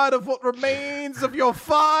light of what remains of your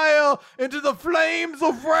fire into the flames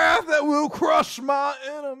of wrath that will crush my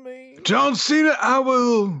enemy. John Cena, I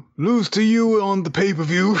will lose to you on the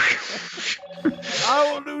pay-per-view.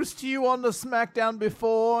 I will lose to you on the SmackDown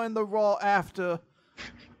before and the Raw after.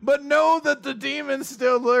 But know that the demon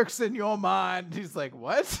still lurks in your mind. He's like,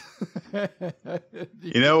 what?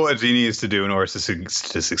 You know what he needs to do in order to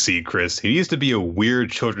succeed, Chris? He needs to be a weird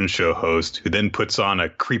children's show host who then puts on a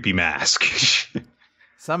creepy mask.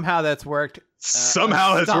 Somehow that's worked.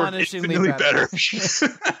 Somehow that's worked infinitely better.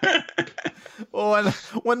 Well,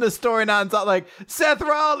 when the storyline's out like, Seth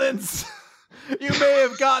Rollins, you may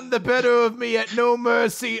have gotten the better of me at No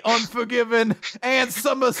Mercy, Unforgiven, and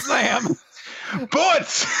SummerSlam. But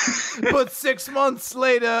 6 months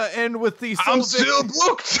later, and with the I'm still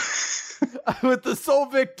booked. With the sole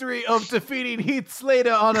victory of defeating Heath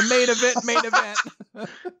Slater on a main event.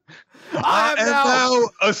 I am now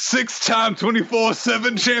a 6-time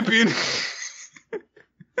 24/7 champion.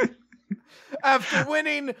 After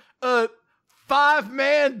winning a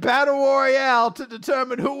 5-man battle royale to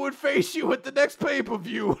determine who would face you at the next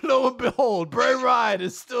pay-per-view, lo and behold, Bray Wyatt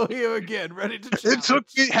is still here again, ready to challenge. It took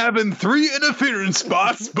me having 3 interference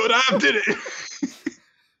spots, but I did it.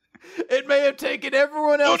 It may have taken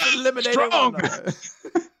everyone else eliminating one another.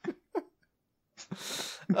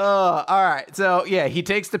 All right. So, yeah, he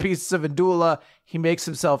takes the pieces of Endula. He makes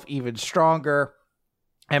himself even stronger.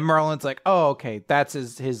 And Merlin's like, oh, okay, that's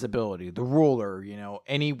his ability, the ruler.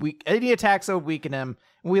 Any attacks that would weaken him.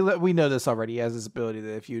 We know this already. He has his ability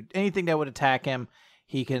that if anything that would attack him,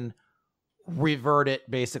 he can revert it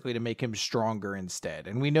basically to make him stronger instead.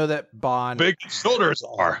 And we know that Bon big shoulders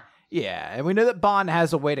are. Yeah, and we know that Bon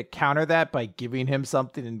has a way to counter that by giving him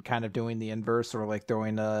something and kind of doing the inverse, or like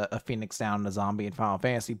throwing a Phoenix down on a zombie in Final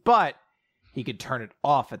Fantasy. But he could turn it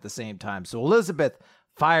off at the same time. So Elizabeth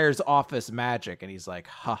fires off this magic, and he's like,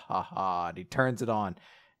 ha ha ha, and he turns it on,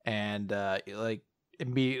 and like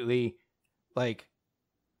immediately, like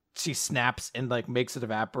she snaps and like makes it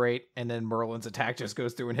evaporate, and then Merlin's attack just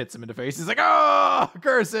goes through and hits him in the face. He's like, oh,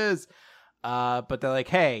 curses. But they're like,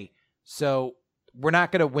 hey, so we're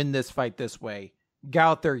not gonna win this fight this way.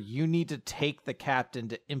 Gowther, you need to take the captain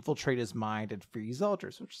to infiltrate his mind and free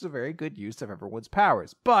Zeldris, which is a very good use of everyone's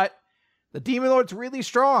powers. But the Demon Lord's really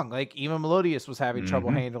strong. Like, even Melodius was having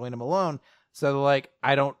trouble handling him alone. So they're like,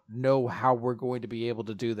 I don't know how we're going to be able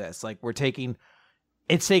to do this. Like,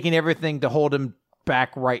 it's taking everything to hold him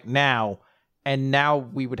back right now. And now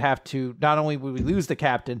we would have to, not only would we lose the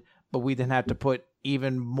captain, but we then have to put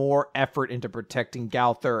even more effort into protecting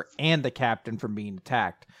Gowther and the captain from being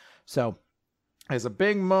attacked. So there's a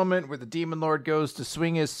big moment where the Demon Lord goes to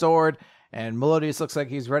swing his sword, and Melodius looks like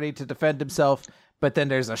he's ready to defend himself, but then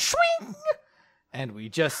there's a swing, and we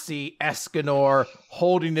just see Escanor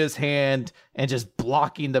holding his hand and just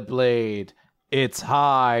blocking the blade. It's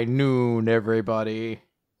high noon, everybody.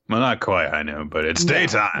 Well, not quite high noon, but it's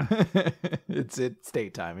daytime. It's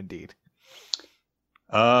daytime, indeed.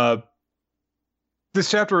 This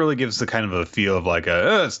chapter really gives the kind of a feel of like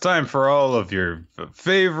it's time for all of your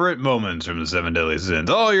favorite moments from the Seven Deadly Sins.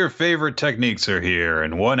 All your favorite techniques are here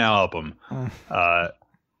in one album.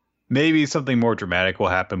 Maybe something more dramatic will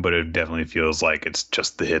happen, but it definitely feels like it's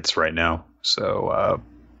just the hits right now. So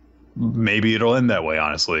maybe it'll end that way,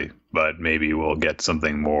 honestly. But maybe we'll get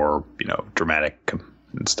something more, dramatic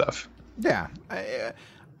and stuff. Yeah.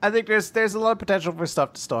 I think there's a lot of potential for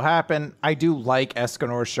stuff to still happen. I do like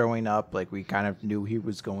Escanor showing up, like we kind of knew he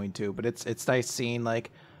was going to, but it's nice seeing like,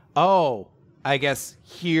 oh, I guess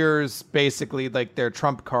here's basically like their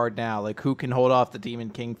trump card now. Like, who can hold off the Demon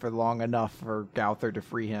King for long enough for Gowther to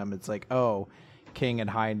free him? It's like, oh, King and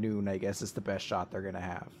High Noon, I guess, is the best shot they're gonna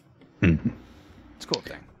have. Mm-hmm. It's a cool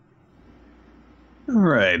thing. All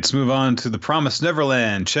right, let's move on to The Promised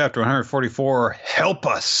Neverland, chapter 144. Help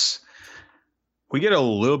us. We get a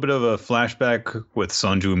little bit of a flashback with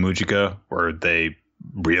Sonju and Mujika where they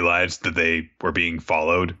realized that they were being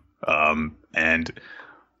followed. And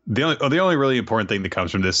the only really important thing that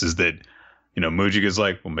comes from this is that, Mujika's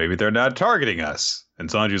like, well, maybe they're not targeting us. And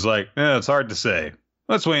Sonju's like, it's hard to say.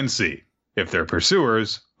 Let's wait and see. If they're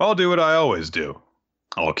pursuers, I'll do what I always do.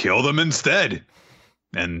 I'll kill them instead.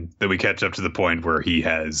 And then we catch up to the point where he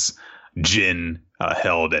has Jin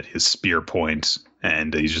held at his spear point.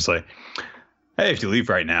 And he's just like, hey, if you leave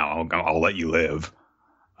right now, I'll let you live.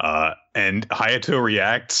 And Hayato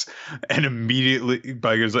reacts, and immediately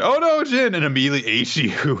Biger's like, oh no, Jin! And immediately Aishi,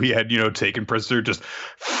 who he had, taken prisoner, just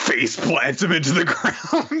face plants him into the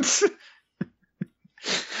ground.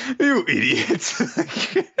 You idiots.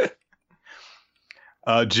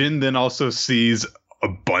 Jin then also sees a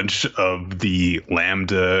bunch of the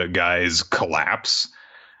Lambda guys collapse.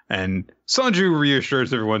 And Sonju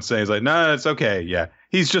reassures everyone, saying, like, nah, it's okay. Yeah,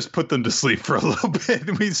 he's just put them to sleep for a little bit.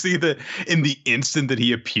 And we see that in the instant that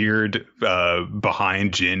he appeared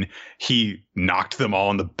behind Jin, he knocked them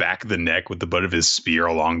all in the back of the neck with the butt of his spear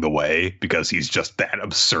along the way because he's just that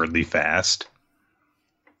absurdly fast.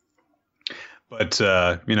 But,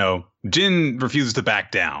 Jin refuses to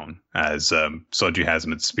back down as Sonju has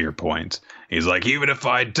him at spear point. He's like, even if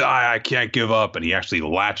I die, I can't give up. And he actually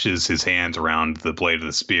latches his hands around the blade of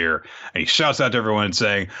the spear. And he shouts out to everyone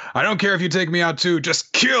saying, I don't care if you take me out too,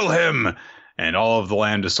 just kill him. And all of the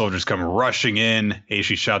Lambda soldiers come rushing in.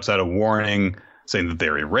 Aishi shouts out a warning saying that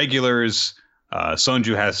they're irregulars.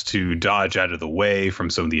 Sonju has to dodge out of the way from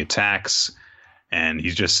some of the attacks. And he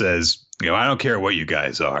just says, I don't care what you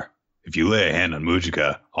guys are. If you lay a hand on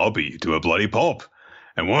Mujika, I'll beat you to a bloody pulp.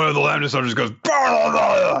 And one of the Lambda soldiers goes, blah, blah,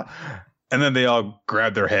 blah. And then they all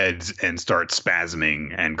grab their heads and start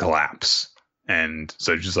spasming and collapse. And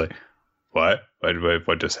so just like, what?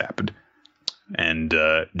 What just happened? And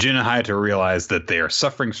Jin and Hayato realize that they are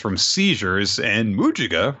suffering from seizures, and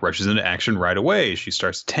Mujika rushes into action right away. She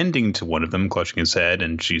starts tending to one of them, clutching his head,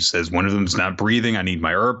 and she says, one of them's not breathing. I need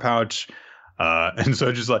my herb pouch. And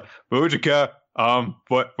so just like, Mujika,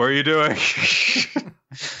 what are you doing?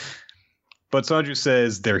 But Sonju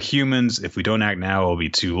says they're humans. If we don't act now, it'll be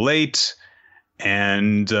too late.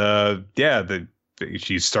 And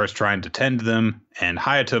she starts trying to tend to them. And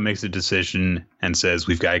Hayato makes a decision and says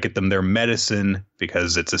we've got to get them their medicine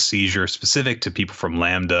because it's a seizure specific to people from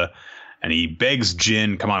Lambda. And he begs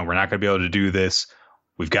Jin, come on, we're not going to be able to do this.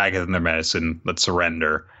 We've got to get them their medicine. Let's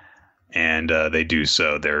surrender. And they do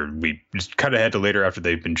so. We just cut ahead to later after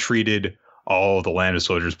they've been treated. All the Lambda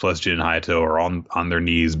soldiers plus Jin and Hayato are on their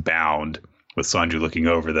knees bound with Sonju looking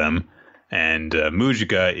over them. And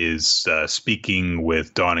Mujika is speaking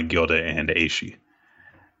with Dawn and Gilda and Aishi.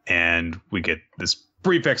 And we get this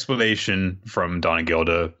brief explanation from Dawn and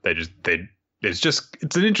Gilda. They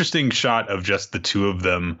it's an interesting shot of just the two of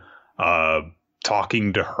them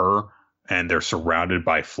talking to her, and they're surrounded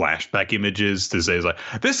by flashback images to say, like,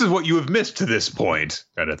 this is what you have missed to this point,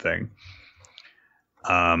 kind of thing.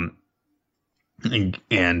 And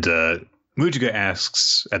Mujika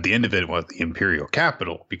asks at the end of it what the Imperial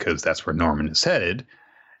capital, because that's where Norman is headed.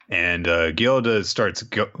 And Gilda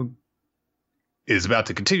is about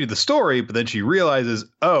to continue the story, but then she realizes,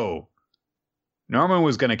 oh, Norman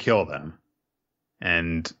was going to kill them.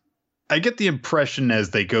 And I get the impression as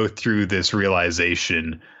they go through this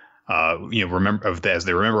realization, as they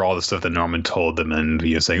remember all the stuff that Norman told them, and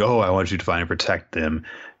saying, "Oh, I want you to find and protect them."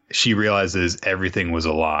 She realizes everything was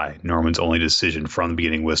a lie. Norman's only decision from the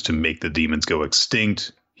beginning was to make the demons go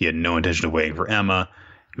extinct. He had no intention of waiting for Emma.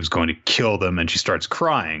 He was going to kill them, and she starts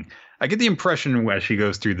crying. I get the impression as she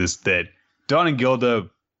goes through this that Dawn and Gilda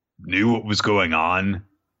knew what was going on,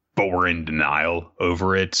 but were in denial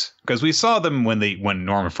over it. Because we saw them when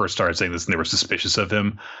Norman first started saying this and they were suspicious of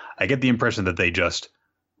him. I get the impression that they just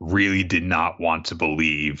really did not want to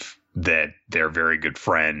believe that their very good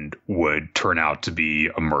friend would turn out to be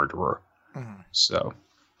a murderer. Mm-hmm. So,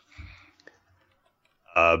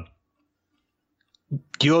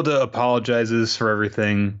 Gilda apologizes for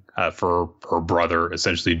everything, for her brother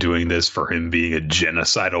essentially doing this, for him being a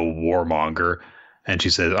genocidal warmonger. And she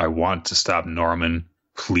says, "I want to stop Norman.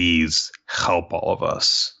 Please help all of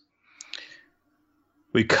us."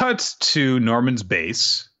 We cut to Norman's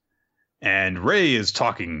base, and Ray is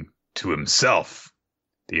talking to himself.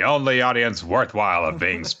 The only audience worthwhile of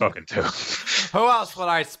being spoken to. Who else would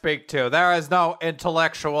I speak to? There is no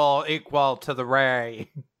intellectual equal to the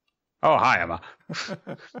Ray. Oh, hi, Emma.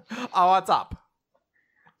 Oh, what's up?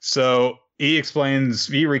 So he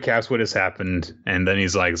recaps what has happened, and then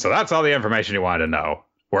he's like, so that's all the information you wanted to know.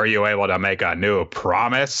 Were you able to make a new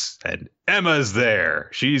promise? And Emma's there.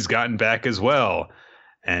 She's gotten back as well.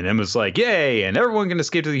 And Emma's like, yay, and everyone can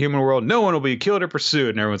escape to the human world. No one will be killed or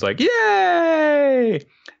pursued. And everyone's like, yay!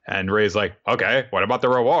 And Ray's like, okay, what about the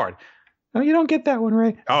reward? Oh, you don't get that one,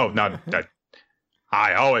 Ray. Oh, no,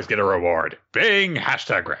 I always get a reward. Bing,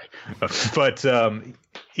 #Ray. But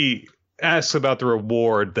he asks about the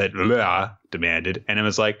reward that Lea demanded. And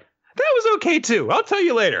Emma's like, that was okay, too. I'll tell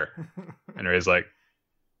you later. And Ray's like,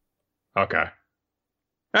 okay.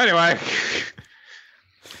 Anyway,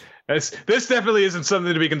 this definitely isn't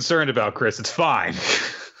something to be concerned about, Chris. It's fine.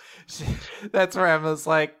 That's where Emma's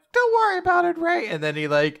like, don't worry about it, Ray. And then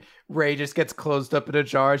Ray just gets closed up in a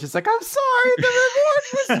jar. She's like, I'm sorry, the reward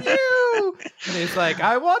was you. And he's like,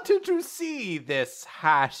 I wanted to see this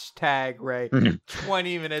 #Ray.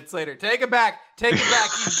 20 minutes later, take it back. You keep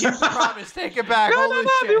the promise. Take it back. No,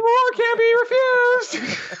 the reward can't be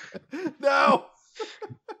refused. No.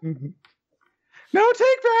 No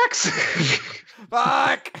take backs.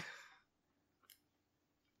 Fuck.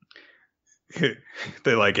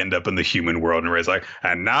 They end up in the human world, and Ray's like,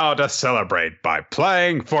 and now to celebrate by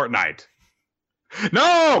playing Fortnite.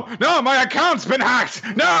 No, my account's been hacked.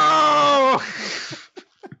 No.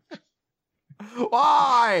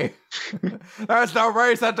 Why? There's no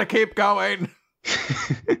reason to keep going.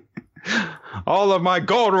 All of my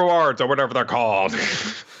gold rewards, or whatever they're called.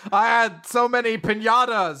 I had so many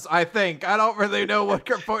pinatas, I think. I don't really know what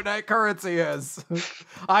Fortnite currency is.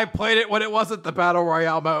 I played it when it wasn't the Battle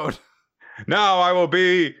Royale mode. Now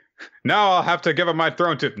I'll have to give up my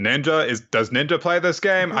throne to Ninja. Does Ninja play this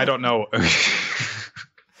game? I don't know.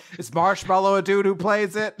 Is Marshmallow a dude who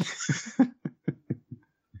plays it?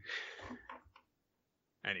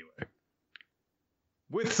 Anyway.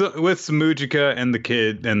 With Mujika and the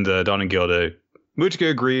kid and Dawn and Gilda, Mujika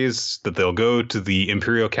agrees that they'll go to the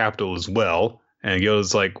Imperial capital as well. And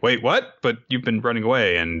Gilda's like, wait, what? But you've been running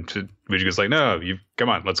away. And Mujika's like, no, come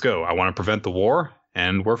on, let's go. I want to prevent the war,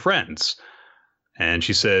 and we're friends. And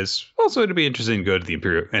she says, also, it'd be interesting to go to the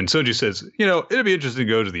Imperial. And Sunju says, it'd be interesting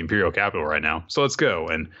to go to the Imperial capital right now. So let's go.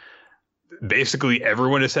 And basically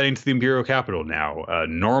everyone is heading to the Imperial capital now.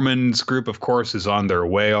 Norman's group, of course, is on their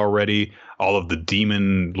way already. All of the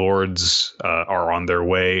demon lords are on their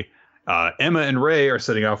way. Emma and Ray are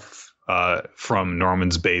setting off from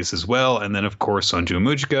Norman's base as well. And then, of course, Sunju and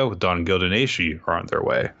Mujika with Dawn, Gilda, and Aishi are on their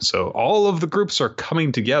way. So all of the groups are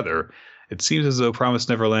coming together. It seems as though Promised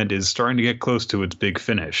Neverland is starting to get close to its big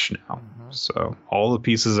finish now. Mm-hmm. So all the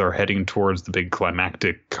pieces are heading towards the big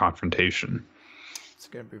climactic confrontation. It's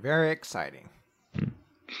going to be very exciting.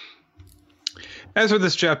 As for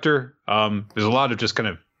this chapter, there's a lot of just kind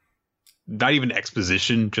of not even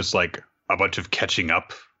exposition, just a bunch of catching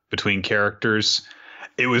up between characters.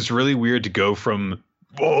 It was really weird to go from,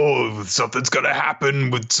 oh, something's going to happen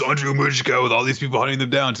with Sanju and Mujika with all these people hunting them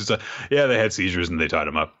down to, yeah, they had seizures and they tied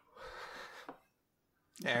them up.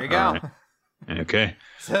 There you go. Right. Okay.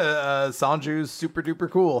 Sanju's super duper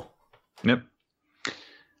cool. Yep.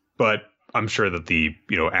 But I'm sure that the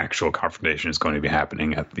actual confrontation is going to be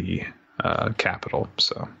happening at the Capitol.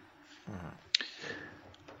 So,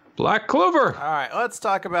 Black Clover. All right, let's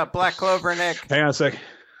talk about Black Clover, Nick. Hang on a sec.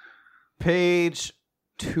 Page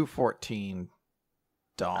 214.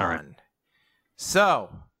 Dawn. All right.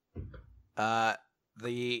 So,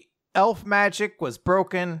 the elf magic was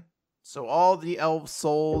broken, so all the elf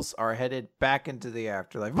souls are headed back into the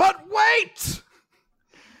afterlife. But wait!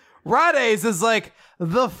 Rades is like,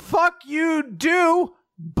 the fuck you do,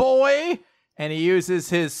 boy! And he uses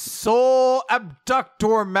his soul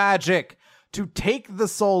abductor magic to take the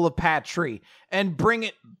soul of Patry and bring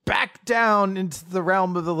it back down into the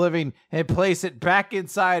realm of the living and place it back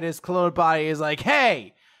inside his cloned body. He's like,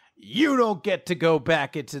 hey, you don't get to go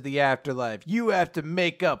back into the afterlife. You have to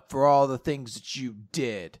make up for all the things that you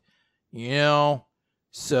did. You know?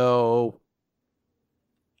 So,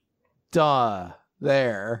 duh.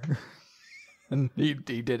 There. And he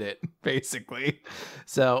did it, basically.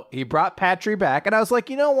 So he brought Patry back, and I was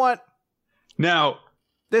like, you know what? Now,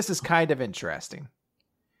 this is kind of interesting.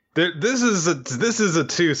 This is a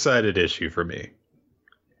two-sided issue for me.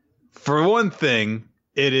 For one thing,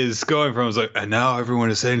 it is going from, it's like, and now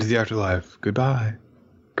everyone is heading to the afterlife. Goodbye.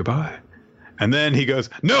 Goodbye. And then he goes,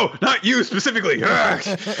 no, not you specifically.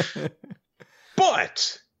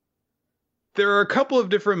 But there are a couple of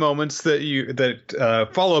different moments that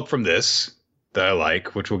follow up from this that I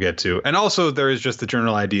like, which we'll get to. And also there is just the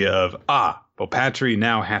general idea of, well, Patry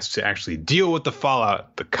now has to actually deal with the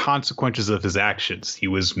fallout, the consequences of his actions. He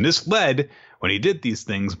was misled when he did these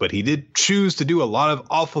things, but he did choose to do a lot of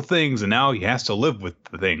awful things, and now he has to live with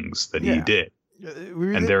the things that he did.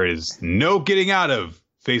 And there is no getting out of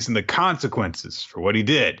facing the consequences for what he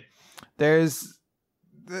did. There's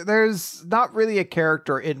not really a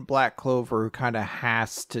character in Black Clover who kind of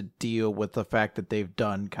has to deal with the fact that they've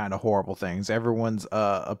done kind of horrible things. Everyone's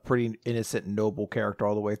a pretty innocent, noble character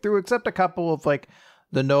all the way through, except a couple of like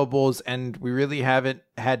the nobles, and we really haven't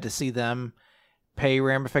had to see them pay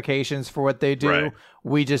ramifications for what they do. Right.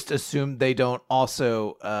 We just assume they don't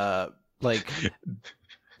also but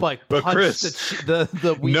punch Chris,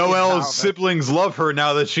 the Noelle's siblings love her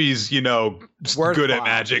now that she's good at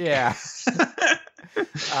magic. Yeah.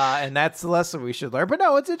 And that's the lesson we should learn. But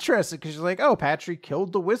no, it's interesting because you're like, oh, Patry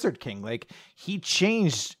killed the Wizard King. Like, he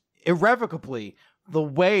changed irrevocably the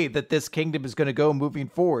way that this kingdom is going to go moving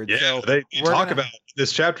forward. Yeah, so they talk about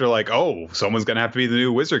this chapter like, oh, someone's going to have to be the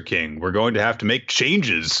new Wizard King. We're going to have to make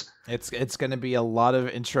changes. It's going to be a lot of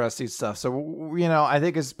interesting stuff. So, I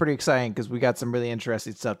think it's pretty exciting because we got some really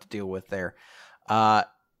interesting stuff to deal with there.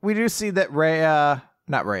 We do see that Rhea,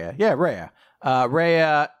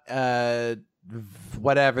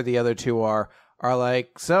 whatever the other two are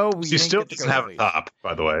like, so she still doesn't have a top,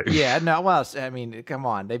 by the way. Yeah, no, well, I mean, come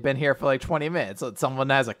on, they've been here for like 20 minutes. Someone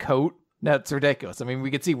has a coat. That's ridiculous. I mean,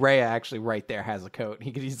 we could see Rhea actually right there has a coat.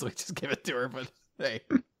 He could easily just give it to her, but hey,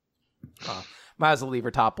 might as well leave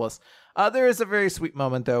her topless. There is a very sweet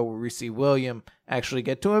moment though where we see William actually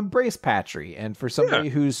get to embrace Patry, and for somebody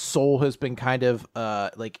whose soul has been kind of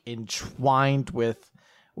like entwined with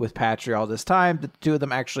Patry all this time, the two of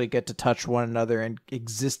them actually get to touch one another and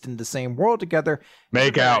exist in the same world together.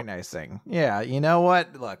 Make out. Very nice thing. Yeah, you know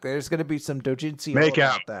what? Look, there's going to be some doujinshi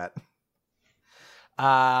about that.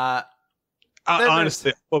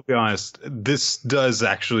 Honestly, I'll be honest. This does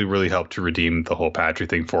actually really help to redeem the whole Patry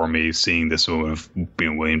thing for me. Seeing this moment of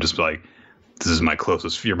being William just be like, this is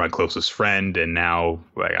you're my closest friend, and now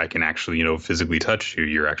I can actually, physically touch you.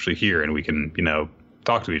 You're actually here, and we can,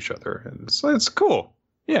 talk to each other. And so it's cool.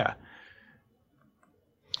 Yeah.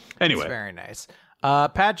 Anyway. It's very nice.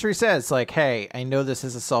 Patry says, like, hey, I know this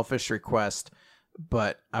is a selfish request,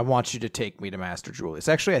 but I want you to take me to Master Julius.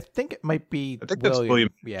 Actually, I think it might be William.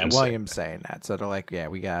 Yeah, William's saying that. So they're like, yeah,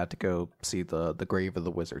 we got to go see the grave of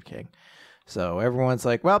the Wizard King. So everyone's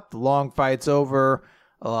like, well, the long fight's over.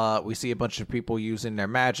 We see a bunch of people using their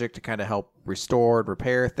magic to kind of help restore and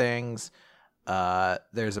repair things.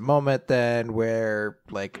 There's a moment then where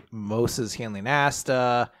like Mosa's healing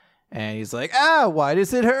Asta, and he's like, why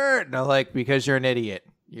does it hurt? And I'm like, because you're an idiot.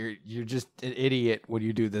 You're just an idiot when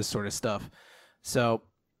you do this sort of stuff. So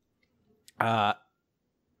Noelle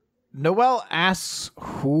asks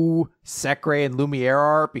who Secre and Lumiere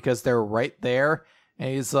are because they're right there,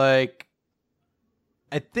 and he's like,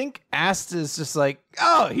 I think Asta's just like,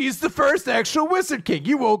 oh, he's the first actual Wizard King.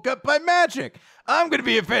 You woke up by magic. I'm going to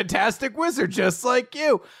be a fantastic wizard just like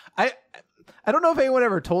you. I don't know if anyone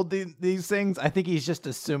ever told these things. I think he's just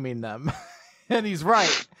assuming them. And he's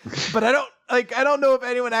right. But I Like, I don't know if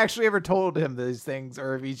anyone actually ever told him these things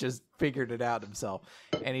or if he just figured it out himself.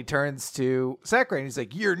 And he turns to Sakurai and he's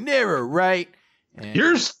like, "You're Nero, right?" And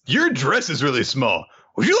Your dress is really small.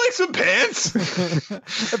 Would you like some pants?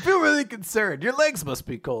 I feel really concerned. Your legs must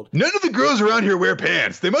be cold. None of the girls around here wear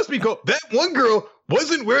pants. They must be cold. That one girl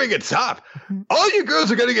wasn't wearing a top. All you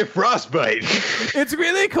girls are going to get frostbite. It's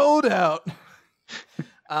really cold out.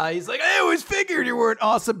 He's like, "I always figured you were an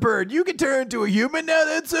awesome bird. You can turn into a human now.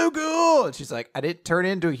 That's so cool." And she's like, "I didn't turn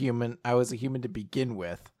into a human. I was a human to begin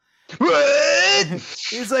with." What?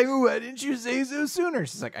 He's like, "Why didn't you say so sooner?"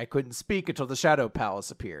 She's like, "I couldn't speak until the Shadow Palace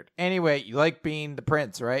appeared. Anyway, you like being the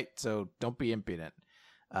prince, right? So don't be impudent."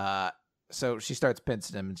 So she starts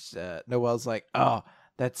pincing him. And Noelle's like, "Oh,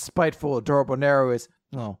 that spiteful, adorable Nero is...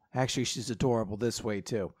 Oh, actually, she's adorable this way,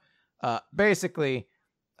 too." Basically...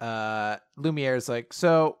 Lumiere's like,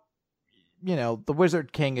 "So, the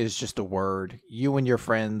Wizard King is just a word. You and your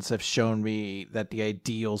friends have shown me that the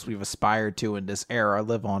ideals we've aspired to in this era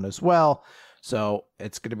live on as well. So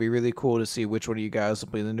it's going to be really cool to see which one of you guys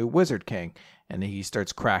will be the new Wizard King." And he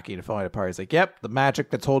starts cracking and falling apart. He's like, "Yep, the magic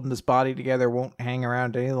that's holding this body together won't hang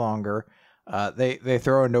around any longer." They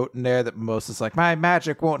throw a note in there that Mimosa's like, "My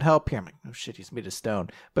magic won't help you." I'm like, "Oh shit, he's made of stone."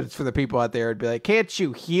 But it's for the people out there who'd be like, "Can't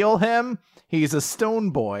you heal him? He's a stone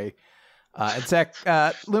boy." And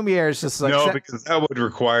Lumiere is just like, no, because that would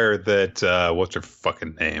require that, what's her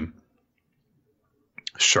fucking name?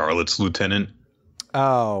 Charlotte's lieutenant.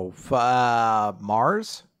 Oh,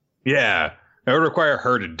 Mars? Yeah. That would require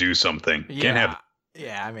her to do something. Yeah. Can't have...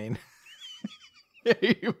 Yeah, I mean...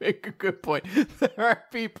 You make a good point. There are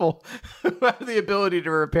people who have the ability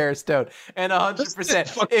to repair stone, and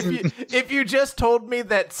 100%. If you just told me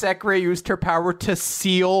that Sakurai used her power to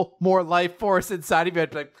seal more life force inside of you,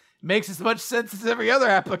 I'd be like, makes as much sense as every other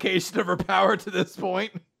application of her power to this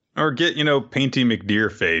point. Or get, Painty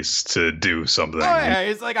McDearface to do something. Oh yeah,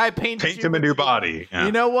 he's like, "I paint him a new body." Yeah.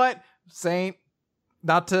 You know what, Saint?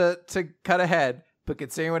 Not to cut ahead. But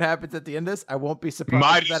considering what happens at the end of this, I won't be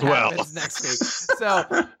surprised if that happens next week.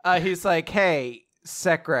 So he's like, "Hey,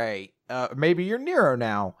 Sakurai, maybe you're Nero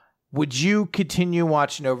now. Would you continue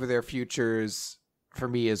watching over their futures for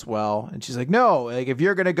me as well?" And she's like, "No, like if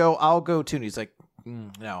you're going to go, I'll go too." And he's like,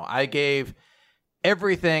 "No, I gave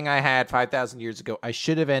everything I had 5,000 years ago. I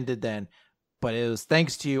should have ended then. But it was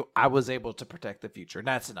thanks to you, I was able to protect the future. And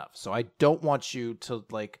that's enough. So I don't want you to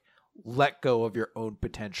let go of your own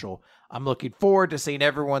potential. I'm looking forward to seeing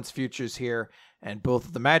everyone's futures here and both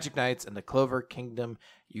of the Magic Knights and the Clover Kingdom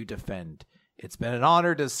you defend. It's been an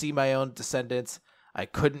honor to see my own descendants. I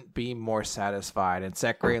couldn't be more satisfied." And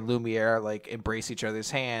Sakurai and Lumiere embrace each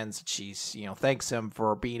other's hands. She's, thanks him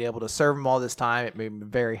for being able to serve him all this time. It made me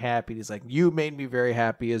very happy. He's like, "You made me very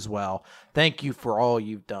happy as well. Thank you for all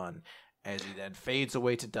you've done." As he then fades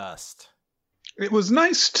away to dust. It was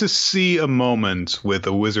nice to see a moment with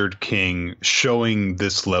a Wizard King showing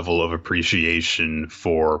this level of appreciation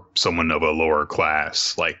for someone of a lower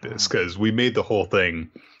class like this, because we made the whole thing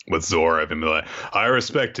with Zora of him like, "I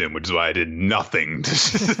respect him," which is why I did nothing.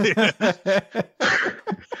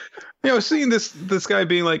 Seeing this guy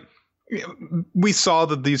being like, we saw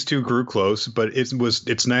that these two grew close, but it's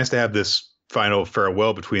nice to have this final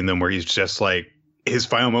farewell between them where he's just like, his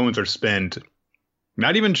final moments are spent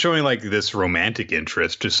not even showing this romantic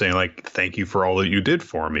interest, just saying "Thank you for all that you did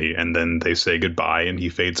for me," and then they say goodbye and he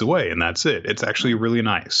fades away, and that's it. It's actually really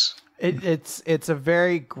nice. It's a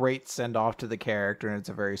very great send off to the character, and it's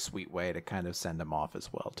a very sweet way to kind of send him off as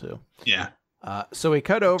well too. Yeah. So we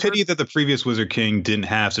cut over. Pity that the previous Wizard King didn't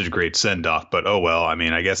have such a great send off, but oh well. I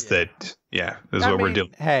mean, I guess this is what we're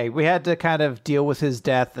doing. Hey, we had to kind of deal with his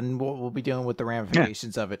death, and we'll be dealing with the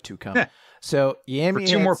ramifications of it to come. Yeah. So Yami for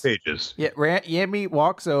 2 more pages. Yeah, Yami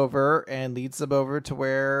walks over and leads them over to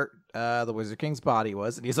where the Wizard King's body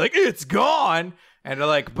was, and he's like, "It's gone." And they're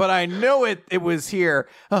like, "But I know it was here.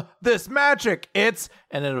 This magic, it's..."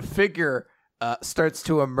 And then a figure starts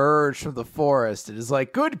to emerge from the forest. It is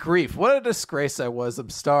like, "Good grief, what a disgrace I was. I'm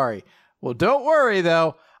sorry. Well, don't worry,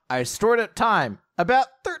 though. I stored up time. About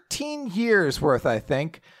 13 years worth, I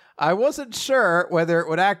think. I wasn't sure whether it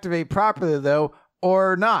would activate properly, though,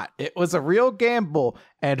 or not. It was a real gamble,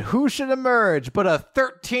 and who should emerge but a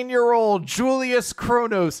 13-year-old Julius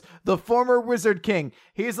Kronos, the former Wizard King.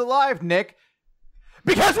 He's alive, Nick.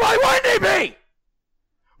 Because why wouldn't he be?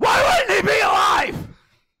 Why wouldn't he be alive?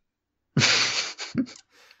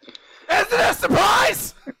 Isn't it a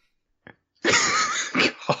surprise?"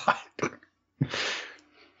 God.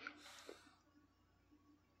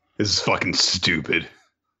 This is fucking stupid.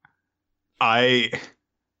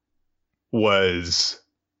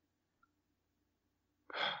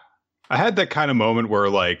 I had that kind of moment where,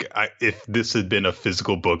 like, if this had been a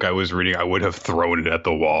physical book I was reading, I would have thrown it at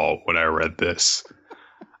the wall when I read this.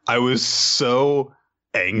 I was so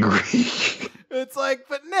angry. It's like,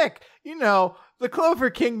 but Nick, the Clover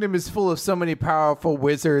Kingdom is full of so many powerful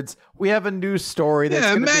wizards. We have a new story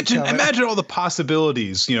that's imagine all the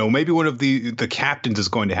possibilities. Maybe one of the captains is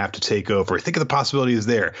going to have to take over. Think of the possibilities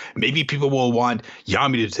there. Maybe people will want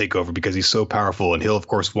Yami to take over because he's so powerful, and he'll of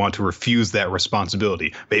course want to refuse that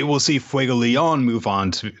responsibility. Maybe we'll see Fuego Leon move on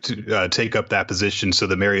to take up that position so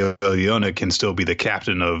that Mario Leona can still be the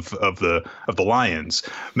captain of the Lions.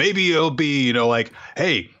 Maybe it'll be like,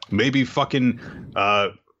 hey, maybe fucking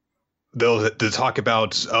they'll talk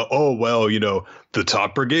about the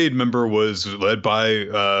top brigade member was led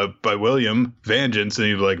by William Vengeance, and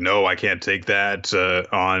he's like, no, I can't take that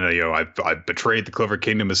on. I betrayed the Clover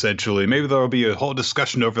Kingdom essentially. Maybe there'll be a whole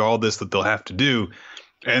discussion over all this that they'll have to do,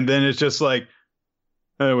 and then it's just like,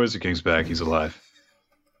 Wizard King's back, he's alive,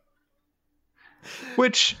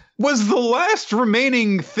 which was the last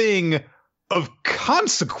remaining thing of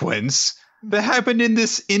consequence that happened in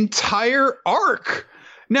this entire arc.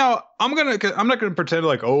 Now, I'm not gonna pretend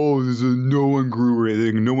like, no one grew or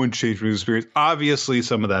anything, no one changed from his experience. Obviously,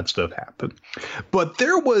 some of that stuff happened, but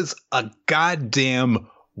there was a goddamn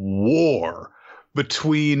war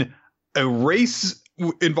between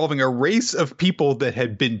involving a race of people that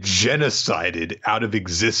had been genocided out of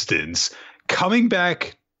existence, coming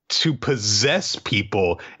back to possess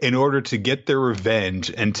people in order to get their revenge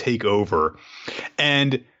and take over,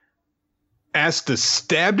 and asked to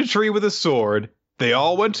stab a tree with a sword. They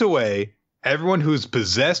all went away. Everyone who's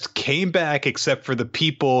possessed came back except for the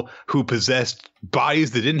people who possessed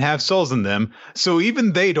bodies that didn't have souls in them. So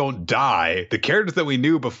even they don't die. The characters that we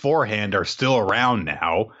knew beforehand are still around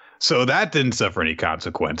now. So that didn't suffer any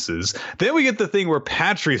consequences. Then we get the thing where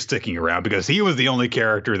Patri's sticking around because he was the only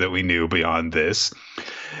character that we knew beyond this.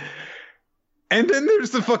 And then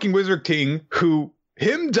there's the fucking Wizard King, who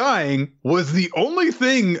him dying was the only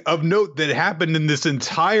thing of note that happened in this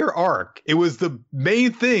entire arc. It was the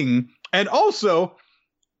main thing. And also,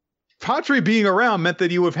 Patri being around meant that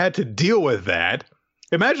you would have had to deal with that.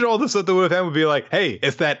 Imagine all the stuff that would have happened would be like, hey,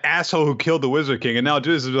 it's that asshole who killed the Wizard King. And now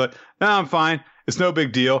Judas is like, no, I'm fine. It's no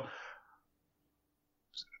big deal.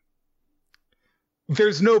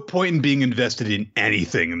 There's no point in being invested in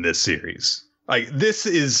anything in this series. Like, this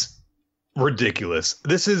is ridiculous.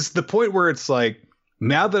 This is the point where it's like,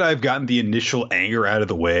 now that I've gotten the initial anger out of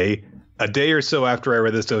the way, a day or so after I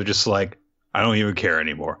read this, I was just like, I don't even care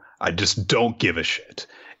anymore. I just don't give a shit.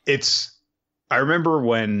 I remember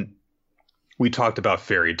when we talked about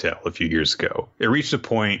Fairy Tail a few years ago. It reached a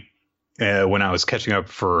point when I was catching up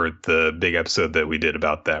for the big episode that we did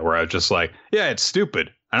about that, where I was just like, yeah, it's stupid.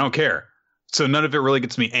 I don't care. So none of it really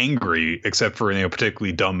gets me angry except for,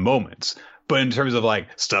 particularly dumb moments. But in terms of like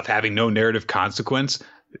stuff having no narrative consequence,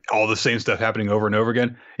 all the same stuff happening over and over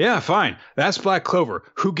again. Yeah, fine. That's Black Clover.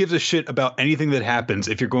 Who gives a shit about anything that happens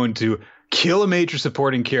if you're going to kill a major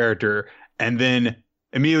supporting character and then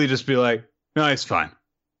immediately just be like, no, it's fine.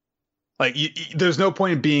 Like, there's no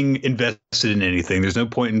point in being invested in anything. There's no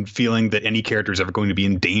point in feeling that any character is ever going to be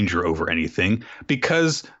in danger over anything it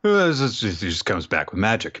just comes back with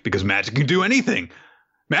magic, because magic can do anything.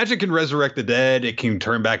 Magic can resurrect the dead. It can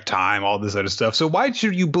turn back time, all this other stuff. So why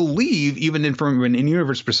should you believe, even from an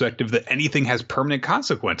in-universe perspective, that anything has permanent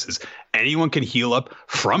consequences? Anyone can heal up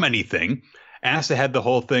from anything. Asta had the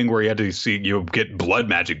whole thing where he had to get blood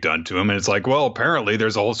magic done to him. And it's like, well, apparently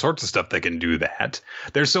there's all sorts of stuff that can do that.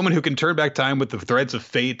 There's someone who can turn back time with the threads of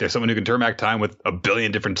fate. There's someone who can turn back time with a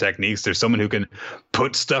billion different techniques. There's someone who can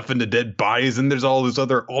put stuff into dead bodies. And there's all this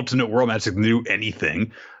other alternate world magic that can do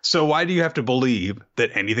anything. So why do you have to believe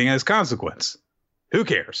that anything has consequence? Who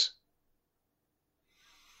cares?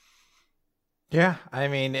 Yeah, I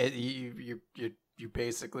mean, you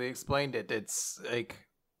basically explained it. It's like,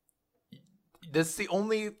 this is the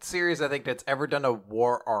only series I think that's ever done a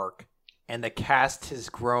war arc, and the cast has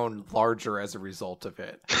grown larger as a result of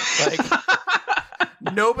it. Like,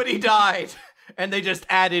 nobody died, and they just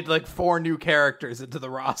added like 4 new characters into the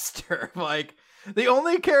roster. Like, the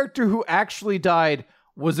only character who actually died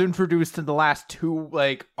was introduced in the last 2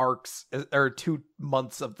 arcs or 2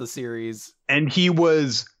 months of the series, and he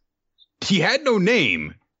had no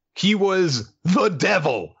name. He was the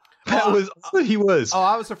devil. That was all he was. Oh,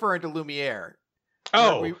 I was referring to Lumiere.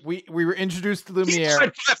 Oh, we were introduced to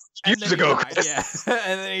Lumiere years ago. Yeah,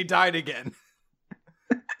 and then he died again.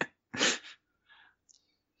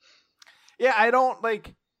 Yeah, I don't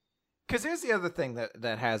like. Because here's the other thing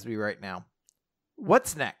that has me right now.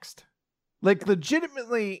 What's next? Like,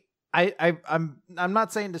 legitimately, I'm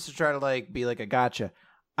not saying this to try to be like a gotcha.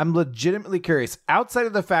 I'm legitimately curious. Outside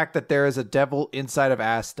of the fact that there is a devil inside of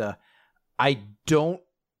Asta, I don't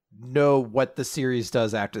know what the series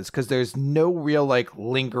does after this, because there's no real like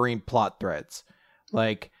lingering plot threads.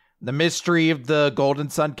 Like the mystery of the Golden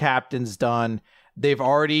Sun Captain's done. They've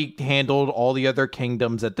already handled all the other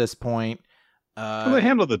kingdoms at this point. Well, they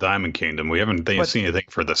handled the Diamond Kingdom. We haven't seen anything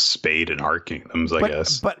for the Spade and Heart Kingdoms, I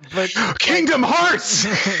guess. But Kingdom Hearts!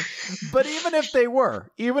 But even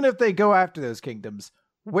if they go after those kingdoms,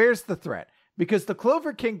 where's the threat? Because the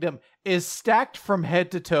Clover Kingdom is stacked from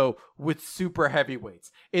head to toe with super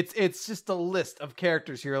heavyweights. It's just a list of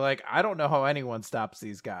characters here. Like, I don't know how anyone stops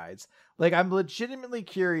these guys. Like, I'm legitimately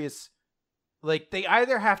curious. Like, they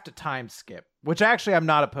either have to time skip, which actually I'm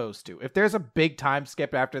not opposed to. If there's a big time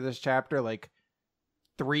skip after this chapter, like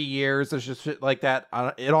 3 years or just shit like that,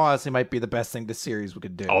 it honestly might be the best thing this series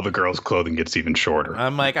could do. All the girls' clothing gets even shorter.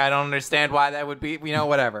 I'm like, I don't understand why that would be,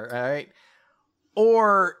 whatever. All right.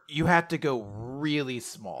 Or you have to go really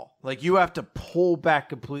small. Like, you have to pull back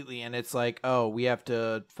completely, and it's like, oh, we have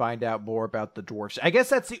to find out more about the dwarfs. I guess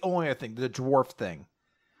that's the only other thing, the dwarf thing.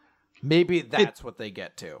 Maybe that's what they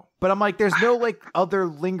get to. But I'm like, there's no, like, other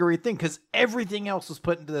lingering thing, because everything else was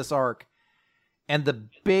put into this arc. And the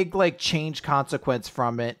big, like, change consequence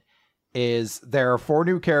from it is there are 4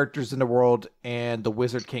 new characters in the world, and the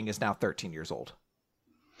Wizard King is now 13 years old.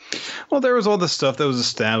 Well, there was all this stuff that was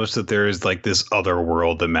established that there is like this other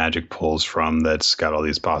world that magic pulls from that's got all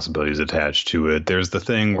these possibilities attached to it. There's the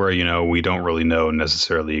thing where, we don't really know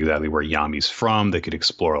necessarily exactly where Yami's from. They could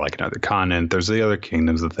explore like another continent. There's the other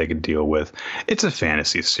kingdoms that they could deal with. It's a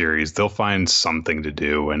fantasy series. They'll find something to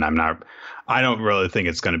do. And I don't really think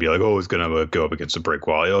it's going to be like, oh, it's going to go up against a brick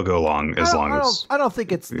wall. It'll go along as long as... I don't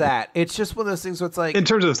think it's that. It's just one of those things where it's like... In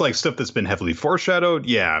terms of like stuff that's been heavily foreshadowed,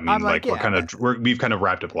 yeah. I mean, we've kind of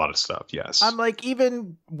wrapped up a lot of stuff, yes. I'm like,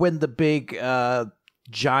 even when the big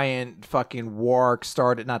giant fucking war arc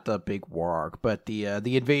started, not the big war arc, but the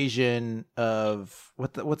invasion of...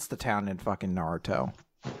 What's the town in fucking Naruto?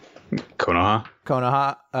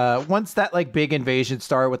 Konoha. Once that like big invasion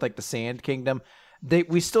started with like the Sand Kingdom...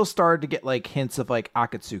 we still started to get like hints of like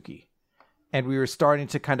Akatsuki, and we were starting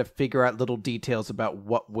to kind of figure out little details about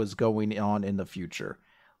what was going on in the future.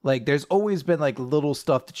 Like, there's always been like little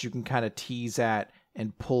stuff that you can kind of tease at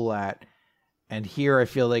and pull at. And here I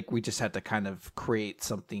feel like we just had to kind of create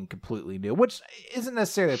something completely new, which isn't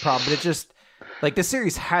necessarily a problem, but it just like the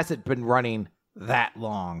series hasn't been running that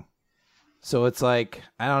long. So it's like,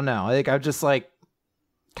 I don't know. I think I'm just like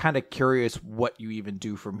kind of curious what you even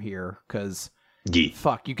do from here, because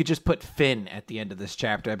fuck, you could just put Finn at the end of this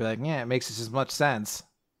chapter. I'd be like, yeah, it makes just as much sense.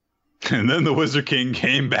 And then the Wizard King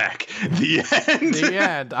came back. The end. The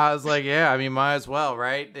end. I was like, yeah, I mean, might as well,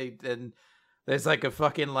 right? And there's like a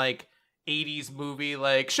fucking like 80s movie,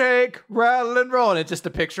 like shake, rattle, and roll. And it's just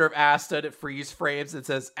a picture of Asta, and it freeze frames. It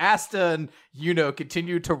says Asta and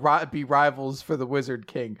continue to be rivals for the Wizard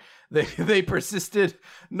King. They persisted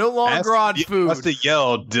no longer on food. Asta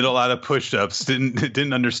yelled, did a lot of push-ups,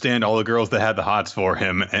 didn't understand all the girls that had the hots for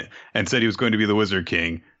him, and said he was going to be the Wizard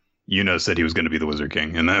King. Said he was going to be the Wizard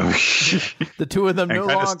King, and then the two of them no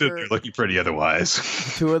longer stood there looking pretty otherwise.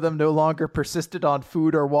 The two of them no longer persisted on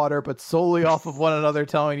food or water, but solely off of one another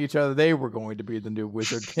telling each other they were going to be the new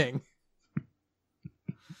Wizard King.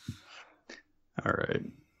 All right,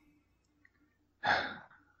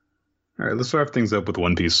 let's wrap things up with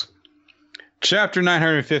One Piece. Chapter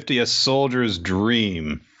 950, A Soldier's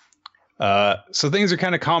Dream. So things are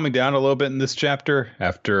kind of calming down a little bit in this chapter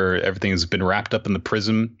after everything has been wrapped up in the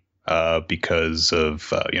prison, because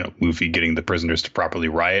of, Luffy getting the prisoners to properly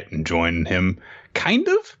riot and join him, kind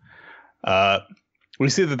of. We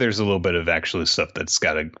see that there's a little bit of actually stuff that's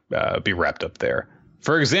got to be wrapped up there.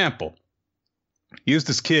 For example,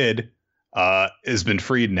 Eustace Kid has been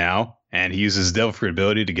freed now, and he uses his Devil Fruit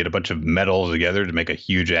ability to get a bunch of metal together to make a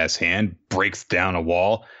huge ass hand, breaks down a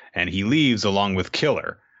wall, and he leaves along with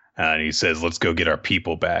Killer. And he says, let's go get our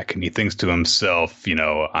people back. And he thinks to himself,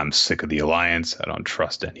 I'm sick of the Alliance. I don't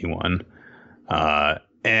trust anyone.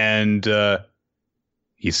 And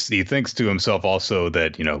he thinks to himself also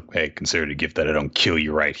that, hey, consider it a gift that I don't kill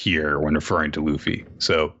you right here, when referring to Luffy.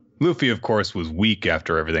 So Luffy, of course, was weak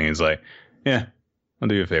after everything. He's like, yeah, I'll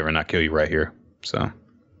do you a favor and not kill you right here. So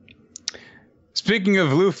speaking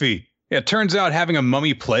of Luffy, yeah, it turns out having a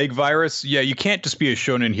mummy plague virus, yeah, you can't just be a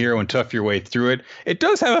shonen hero and tough your way through it. It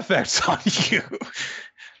does have effects on you.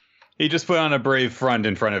 He just put on a brave front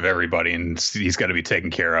in front of everybody, and he's got to be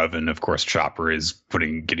taken care of. And of course, Chopper is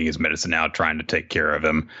getting his medicine out, trying to take care of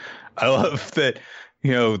him. I love that,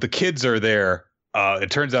 the kids are there.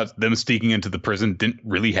 It turns out them sneaking into the prison didn't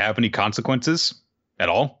really have any consequences at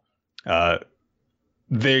all.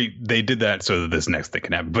 they did that so that this next thing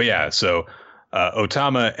can happen. But yeah, so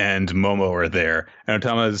Otama and Momo are there, and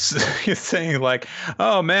Otama's saying like,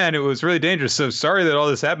 "Oh man, it was really dangerous. So sorry that all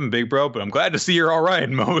this happened, big bro. But I'm glad to see you're all right."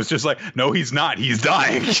 And Momo's just like, "No, he's not. He's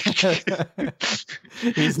dying.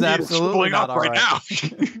 He's absolutely not all right now."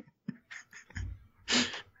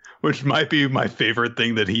 Which might be my favorite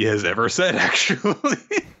thing that he has ever said, actually.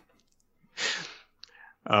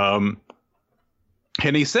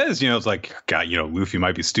 And he says, it's like, God, Luffy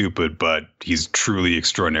might be stupid, but he's truly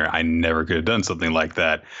extraordinary. I never could have done something like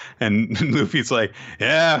that. And Luffy's like,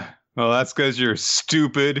 yeah, well, that's because you're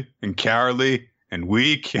stupid and cowardly and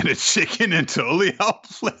weak and a chicken and totally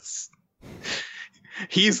helpless.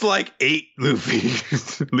 He's like 8,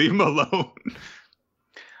 Luffy. Leave him alone.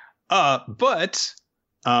 But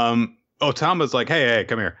Otama's like, hey,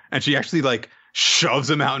 come here. And she actually like shoves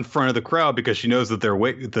him out in front of the crowd because she knows that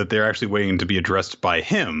they're actually waiting to be addressed by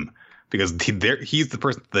him, because he's the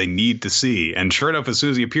person they need to see. And sure enough, as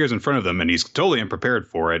soon as he appears in front of them, and he's totally unprepared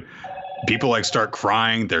for it, people like start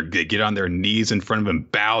crying. They get on their knees in front of him,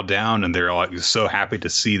 bow down, and they're like so happy to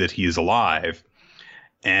see that he's alive.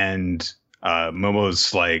 And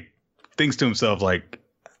Momo's like thinks to himself like,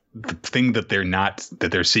 the thing that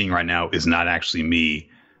they're seeing right now is not actually me.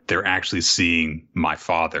 They're actually seeing my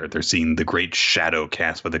father. They're seeing the great shadow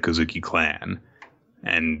cast by the Kozuki clan.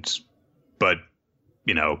 But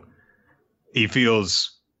he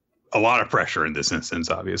feels a lot of pressure in this instance,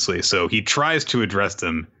 obviously. So he tries to address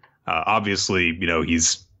them. Obviously,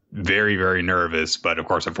 he's very, very nervous, but of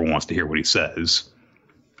course everyone wants to hear what he says.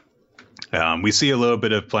 We see a little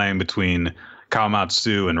bit of playing between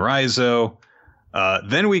Kawamatsu and Raizo.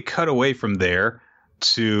 Then we cut away from there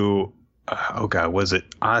to... oh god, was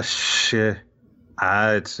it what's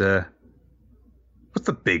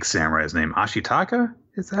the big samurai's name? Ashitaka?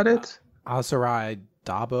 Is that it? Asarai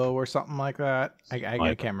Dabo or something like that. I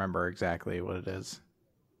can't remember exactly what it is.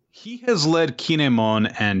 He has led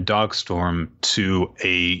Kinemon and Dogstorm to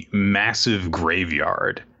a massive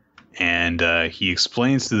graveyard, and he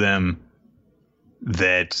explains to them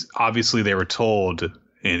that obviously they were told,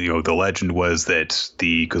 and the legend was that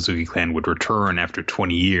the Kozuki clan would return after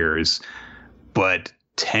 20 years, but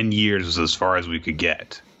 10 years was as far as we could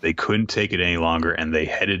get. They couldn't take it any longer, and they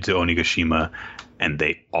headed to Onigashima, and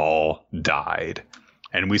they all died.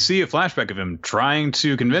 And we see a flashback of him trying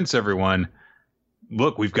to convince everyone,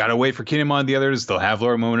 look, we've got to wait for Kinemon and the others. They'll have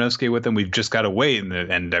Lord Momonosuke with them. We've just got to wait.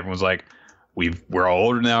 And everyone's like, we're all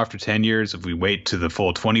older now after 10 years. If we wait to the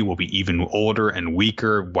full 20, we'll be even older and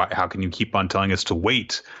weaker. How can you keep on telling us to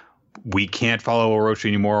wait? We can't follow Orochi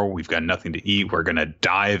anymore. We've got nothing to eat. We're going to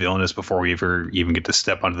die of illness before we ever even get to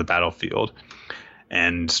step onto the battlefield.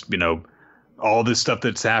 And, all this stuff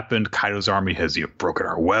that's happened, Kaido's army has broken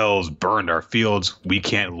our wells, burned our fields. We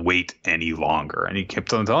can't wait any longer. And he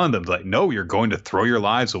kept on telling them, like, no, you're going to throw your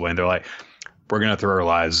lives away. And they're like, we're going to throw our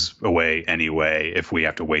lives away anyway if we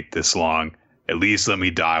have to wait this long. At least let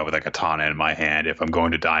me die with a katana in my hand. If I'm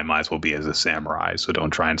going to die, might as well be as a samurai. So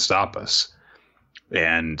don't try and stop us.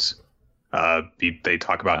 And they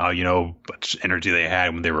talk about how, much energy they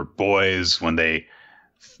had when they were boys, when they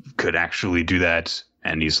could actually do that.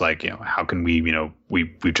 And he's like, how can we,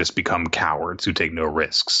 we've just become cowards who take no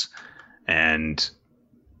risks. And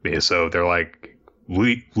so they're like,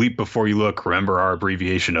 leap before you look. Remember our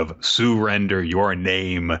abbreviation of surrender your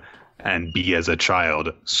name and be as a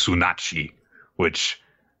child, Sunachi, which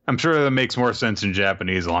I'm sure that makes more sense in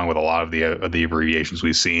Japanese, along with a lot of the abbreviations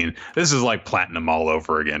we've seen. This is like platinum all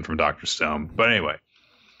over again from Dr. Stone. But anyway,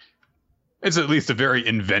 it's at least a very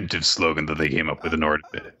inventive slogan that they came up with in order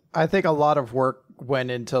to... I think a lot of work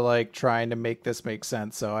went into like trying to make this make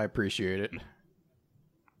sense, so I appreciate it.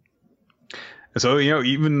 So,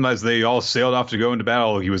 even as they all sailed off to go into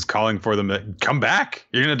battle, he was calling for them to come back.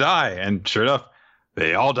 You're going to die. And sure enough,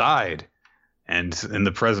 they all died. And in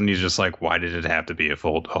the present, he's just like, why did it have to be a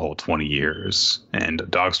whole 20 years? And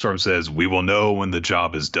Dogstorm says, we will know when the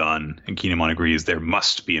job is done. And Kinemon agrees there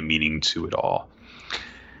must be a meaning to it all.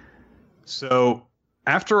 So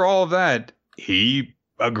after all of that, he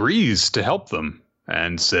agrees to help them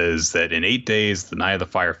and says that in 8 days, the night of the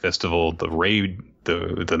Fire Festival,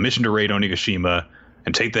 the mission to raid Onigashima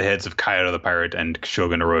and take the heads of Kaido the pirate and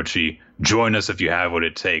Shogun Orochi. Join us if you have what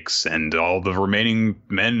it takes. And all the remaining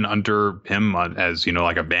men under him as,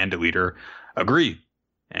 like a bandit leader agree.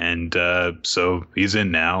 And so he's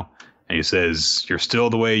in now. And he says, you're still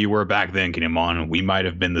the way you were back then, Kinemon. We might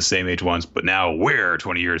have been the same age once, but now we're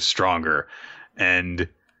 20 years stronger. And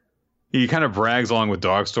he kind of brags along with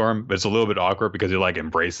Dogstorm, but it's a little bit awkward because he like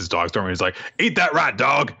embraces Dogstorm and he's like, eat that rat,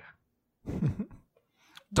 dog.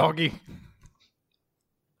 Doggy.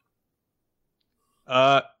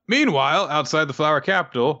 Meanwhile, outside the Flower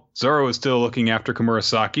Capital, Zoro is still looking after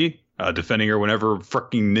Komurasaki, defending her whenever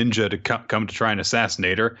fricking ninja to come to try and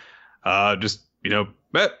assassinate her. Just,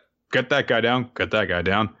 get that guy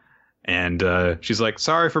down. And she's like,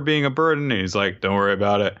 sorry for being a burden. And he's like, don't worry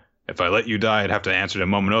about it. If I let you die, I'd have to answer to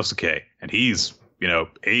Momonosuke. And he's,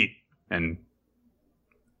 8. And,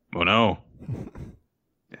 oh no.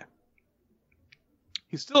 Yeah.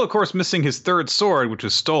 He's still, of course, missing his third sword, which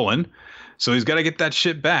was stolen. So he's got to get that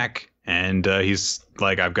shit back. And he's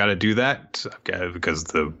like, I've got to do that because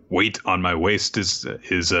the weight on my waist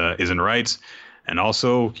isn't right. And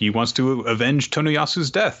also, he wants to avenge Tonoyasu's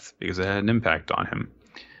death because it had an impact on him.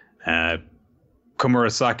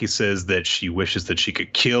 Komurasaki says that she wishes that she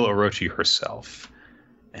could kill Orochi herself.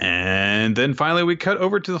 And then finally, we cut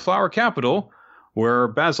over to the Flower Capital, where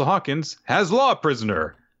Basil Hawkins has Law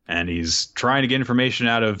prisoner. And he's trying to get information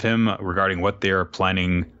out of him regarding what they're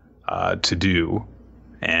planning to do.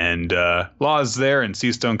 And Law's there in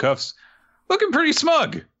sea stone cuffs, looking pretty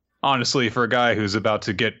smug, honestly, for a guy who's about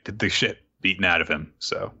to get the shit beaten out of him.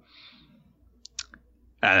 So,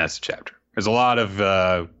 and that's the chapter. There's a lot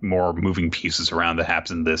of more moving pieces around that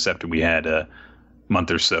happens in this after we had a month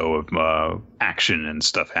or so of action and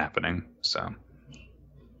stuff happening. So,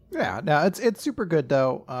 yeah, no, it's super good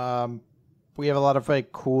though. We have a lot of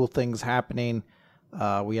cool things happening.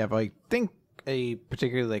 We have, I think, a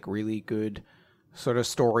particularly really good sort of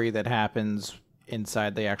story that happens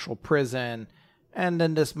inside the actual prison. And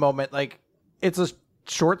in this moment, it's a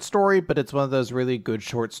short story, but it's one of those really good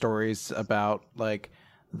short stories about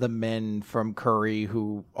the men from Curry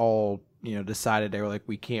who all, decided they were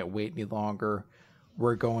we can't wait any longer.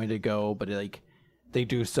 We're going to go, but they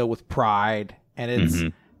do so with pride. And it's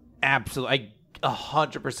absolutely,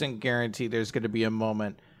 100% guarantee there's going to be a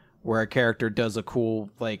moment where a character does a cool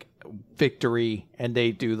victory, and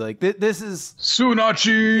they do this is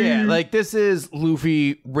Tsunachi. Yeah, this is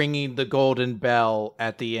Luffy ringing the golden bell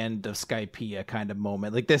at the end of Skypiea kind of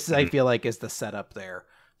moment. This I feel is the setup there.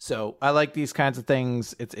 So I like these kinds of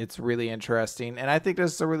things. It's really interesting, and I think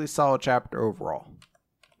this is a really solid chapter overall.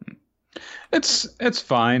 It's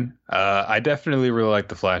fine. I definitely really like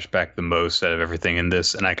the flashback the most out of everything in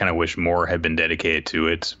this, and I kind of wish more had been dedicated to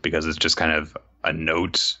it because it's just kind of a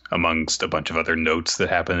note amongst a bunch of other notes that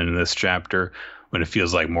happen in this chapter, when it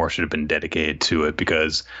feels like more should have been dedicated to it,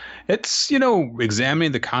 because it's,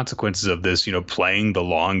 examining the consequences of this, playing the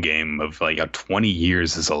long game of 20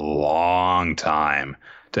 years is a long time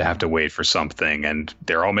to have to wait for something. And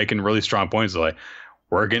they're all making really strong points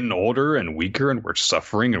we're getting older and weaker and we're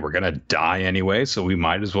suffering and we're going to die anyway. So we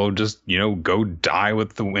might as well just, go die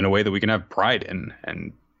in a way that we can have pride in.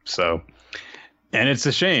 And so, and it's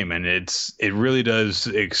a shame. And it really does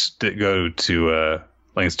go to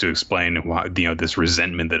lengths to explain why, this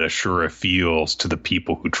resentment that Ashura feels to the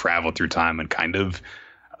people who traveled through time and kind of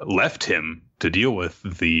left him to deal with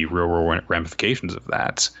the real world ramifications of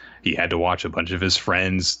that. He had to watch a bunch of his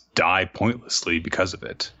friends die pointlessly because of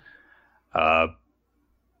it.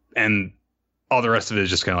 And all the rest of it is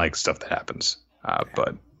just kind of stuff that happens.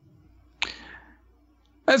 But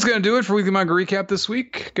that's going to do it for Weekly Manga Recap this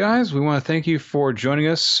week, guys. We want to thank you for joining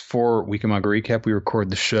us for Weekly Manga Recap. We record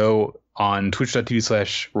the show on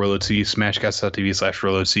twitch.tv/RoloT,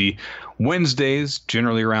 smashcast.tv/RoloT, Wednesdays,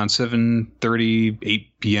 generally around 7:30,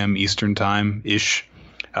 8 p.m. Eastern time-ish.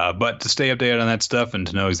 But to stay updated on that stuff and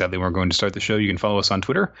to know exactly when we're going to start the show, you can follow us on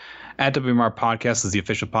Twitter. At WMR Podcast is the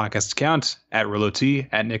official podcast account. At RoloT,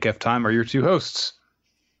 at Nick F. Time are your two hosts.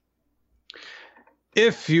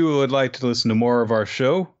 If you would like to listen to more of our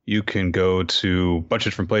show, you can go to a bunch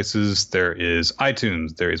of different places. There is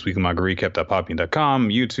iTunes, there is weeklymangarecap.podbean.com,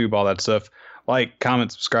 YouTube, all that stuff. Like,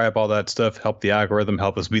 comment, subscribe, all that stuff. Help the algorithm,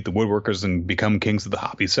 help us beat the woodworkers and become kings of the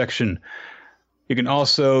hobby section. You can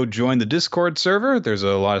also join the Discord server. There's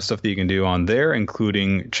a lot of stuff that you can do on there,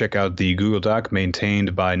 including check out the Google Doc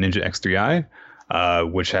maintained by Ninja X3i,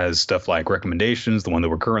 which has stuff like recommendations, the one that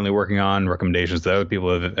we're currently working on, recommendations that other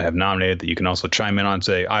people have nominated that you can also chime in on and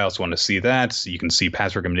say, I also want to see that. So you can see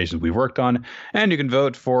past recommendations we've worked on, and you can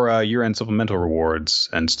vote for year-end supplemental rewards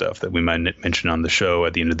and stuff that we might mention on the show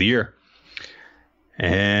at the end of the year.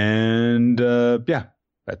 And yeah,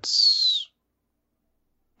 that's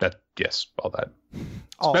that. Yes, all that.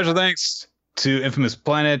 Special thanks to Infamous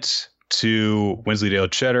Planet, to Wensleydale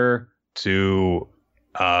Cheddar, to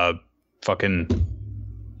fucking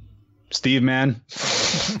Steve, man.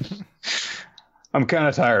 I'm kind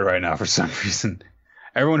of tired right now for some reason.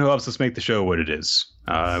 Everyone who helps us make the show what it is.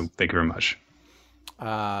 Thank you very much.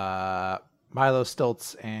 Milo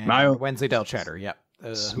Stilts and Wensleydale Cheddar, yep.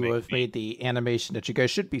 Who have made the animation that you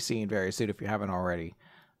guys should be seeing very soon if you haven't already.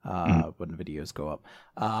 when videos go up.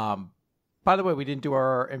 By the way, we didn't do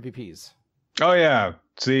our MVPs. Oh yeah.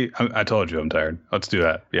 See, I told you I'm tired. Let's do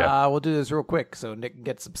that. Yeah. We'll do this real quick so Nick can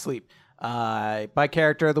get some sleep. My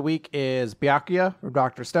character of the week is Byakuya from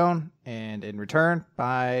Dr. Stone, and in return,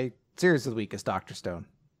 my series of the week is Dr. Stone.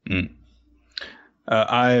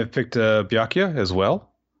 I picked Byakuya as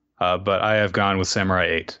well, but I have gone with Samurai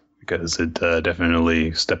 8 because it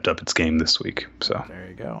definitely stepped up its game this week. So there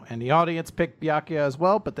you go. And the audience picked Byakuya as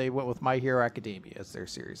well, but they went with My Hero Academia as their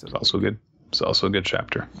series. It's also good. It's also a good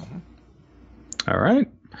chapter. All right.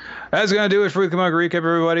 That's going to do it for the Kamanga Recap,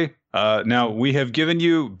 everybody. Now, we have given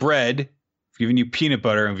you bread, we've given you peanut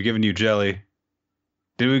butter, and we've given you jelly.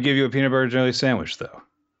 Did we give you a peanut butter jelly sandwich, though?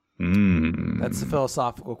 That's the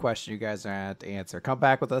philosophical question you guys are going to have to answer. Come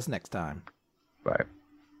back with us next time. Bye.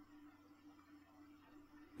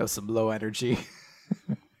 That was some low energy.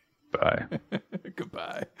 Bye.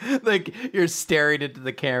 Goodbye. Like, you're staring into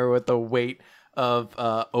the camera with the weight of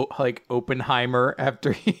like Oppenheimer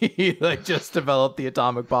after he like just developed the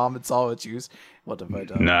atomic bomb and saw its use. What have I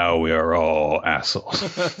done? Now we are all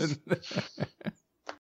assholes.